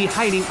currently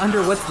hiding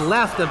under what's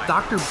left of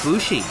Dr.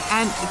 Bushi,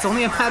 and it's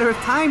only a matter of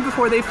time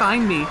before they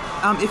find me.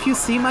 If you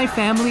see my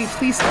family,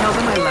 please tell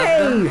them I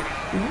love them.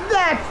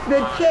 That's the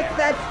chick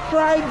that's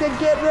trying to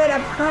get rid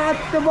of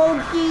Constable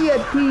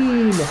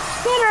Guillotine.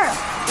 Get her!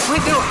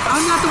 Wait, no,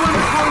 I'm not the one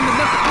who's calling the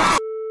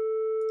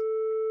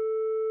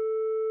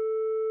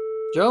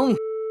Joan?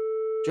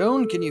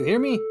 Joan, can you hear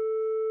me?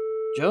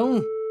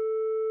 Joan?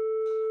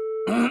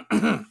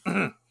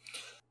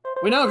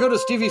 We now go to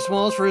Stevie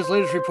Smalls for his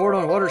latest report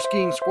on water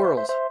skiing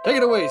squirrels. Take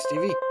it away,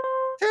 Stevie.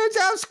 Turns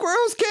out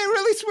squirrels can't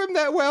really swim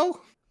that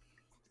well.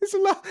 There's a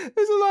lot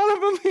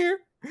of them here.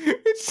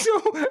 There's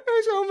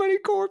so many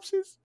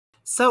corpses.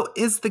 So,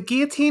 is the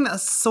guillotine a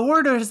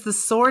sword, or is the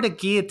sword a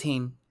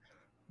guillotine?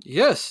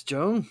 Yes,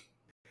 Joan.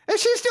 And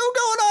she's still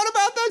going on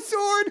about that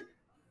sword.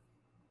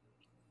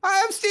 I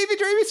am Stevie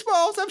Dreamy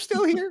Smalls. I'm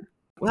still here.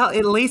 Well,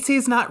 at least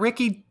he's not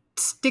Ricky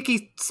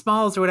Sticky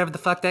Smalls, or whatever the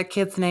fuck that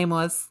kid's name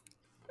was.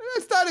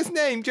 That's not his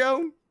name,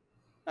 Joan.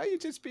 Are you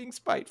just being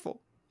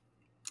spiteful?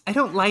 I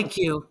don't like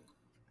you.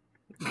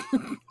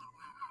 I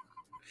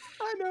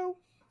know.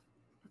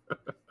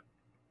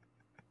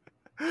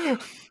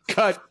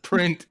 Cut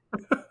print.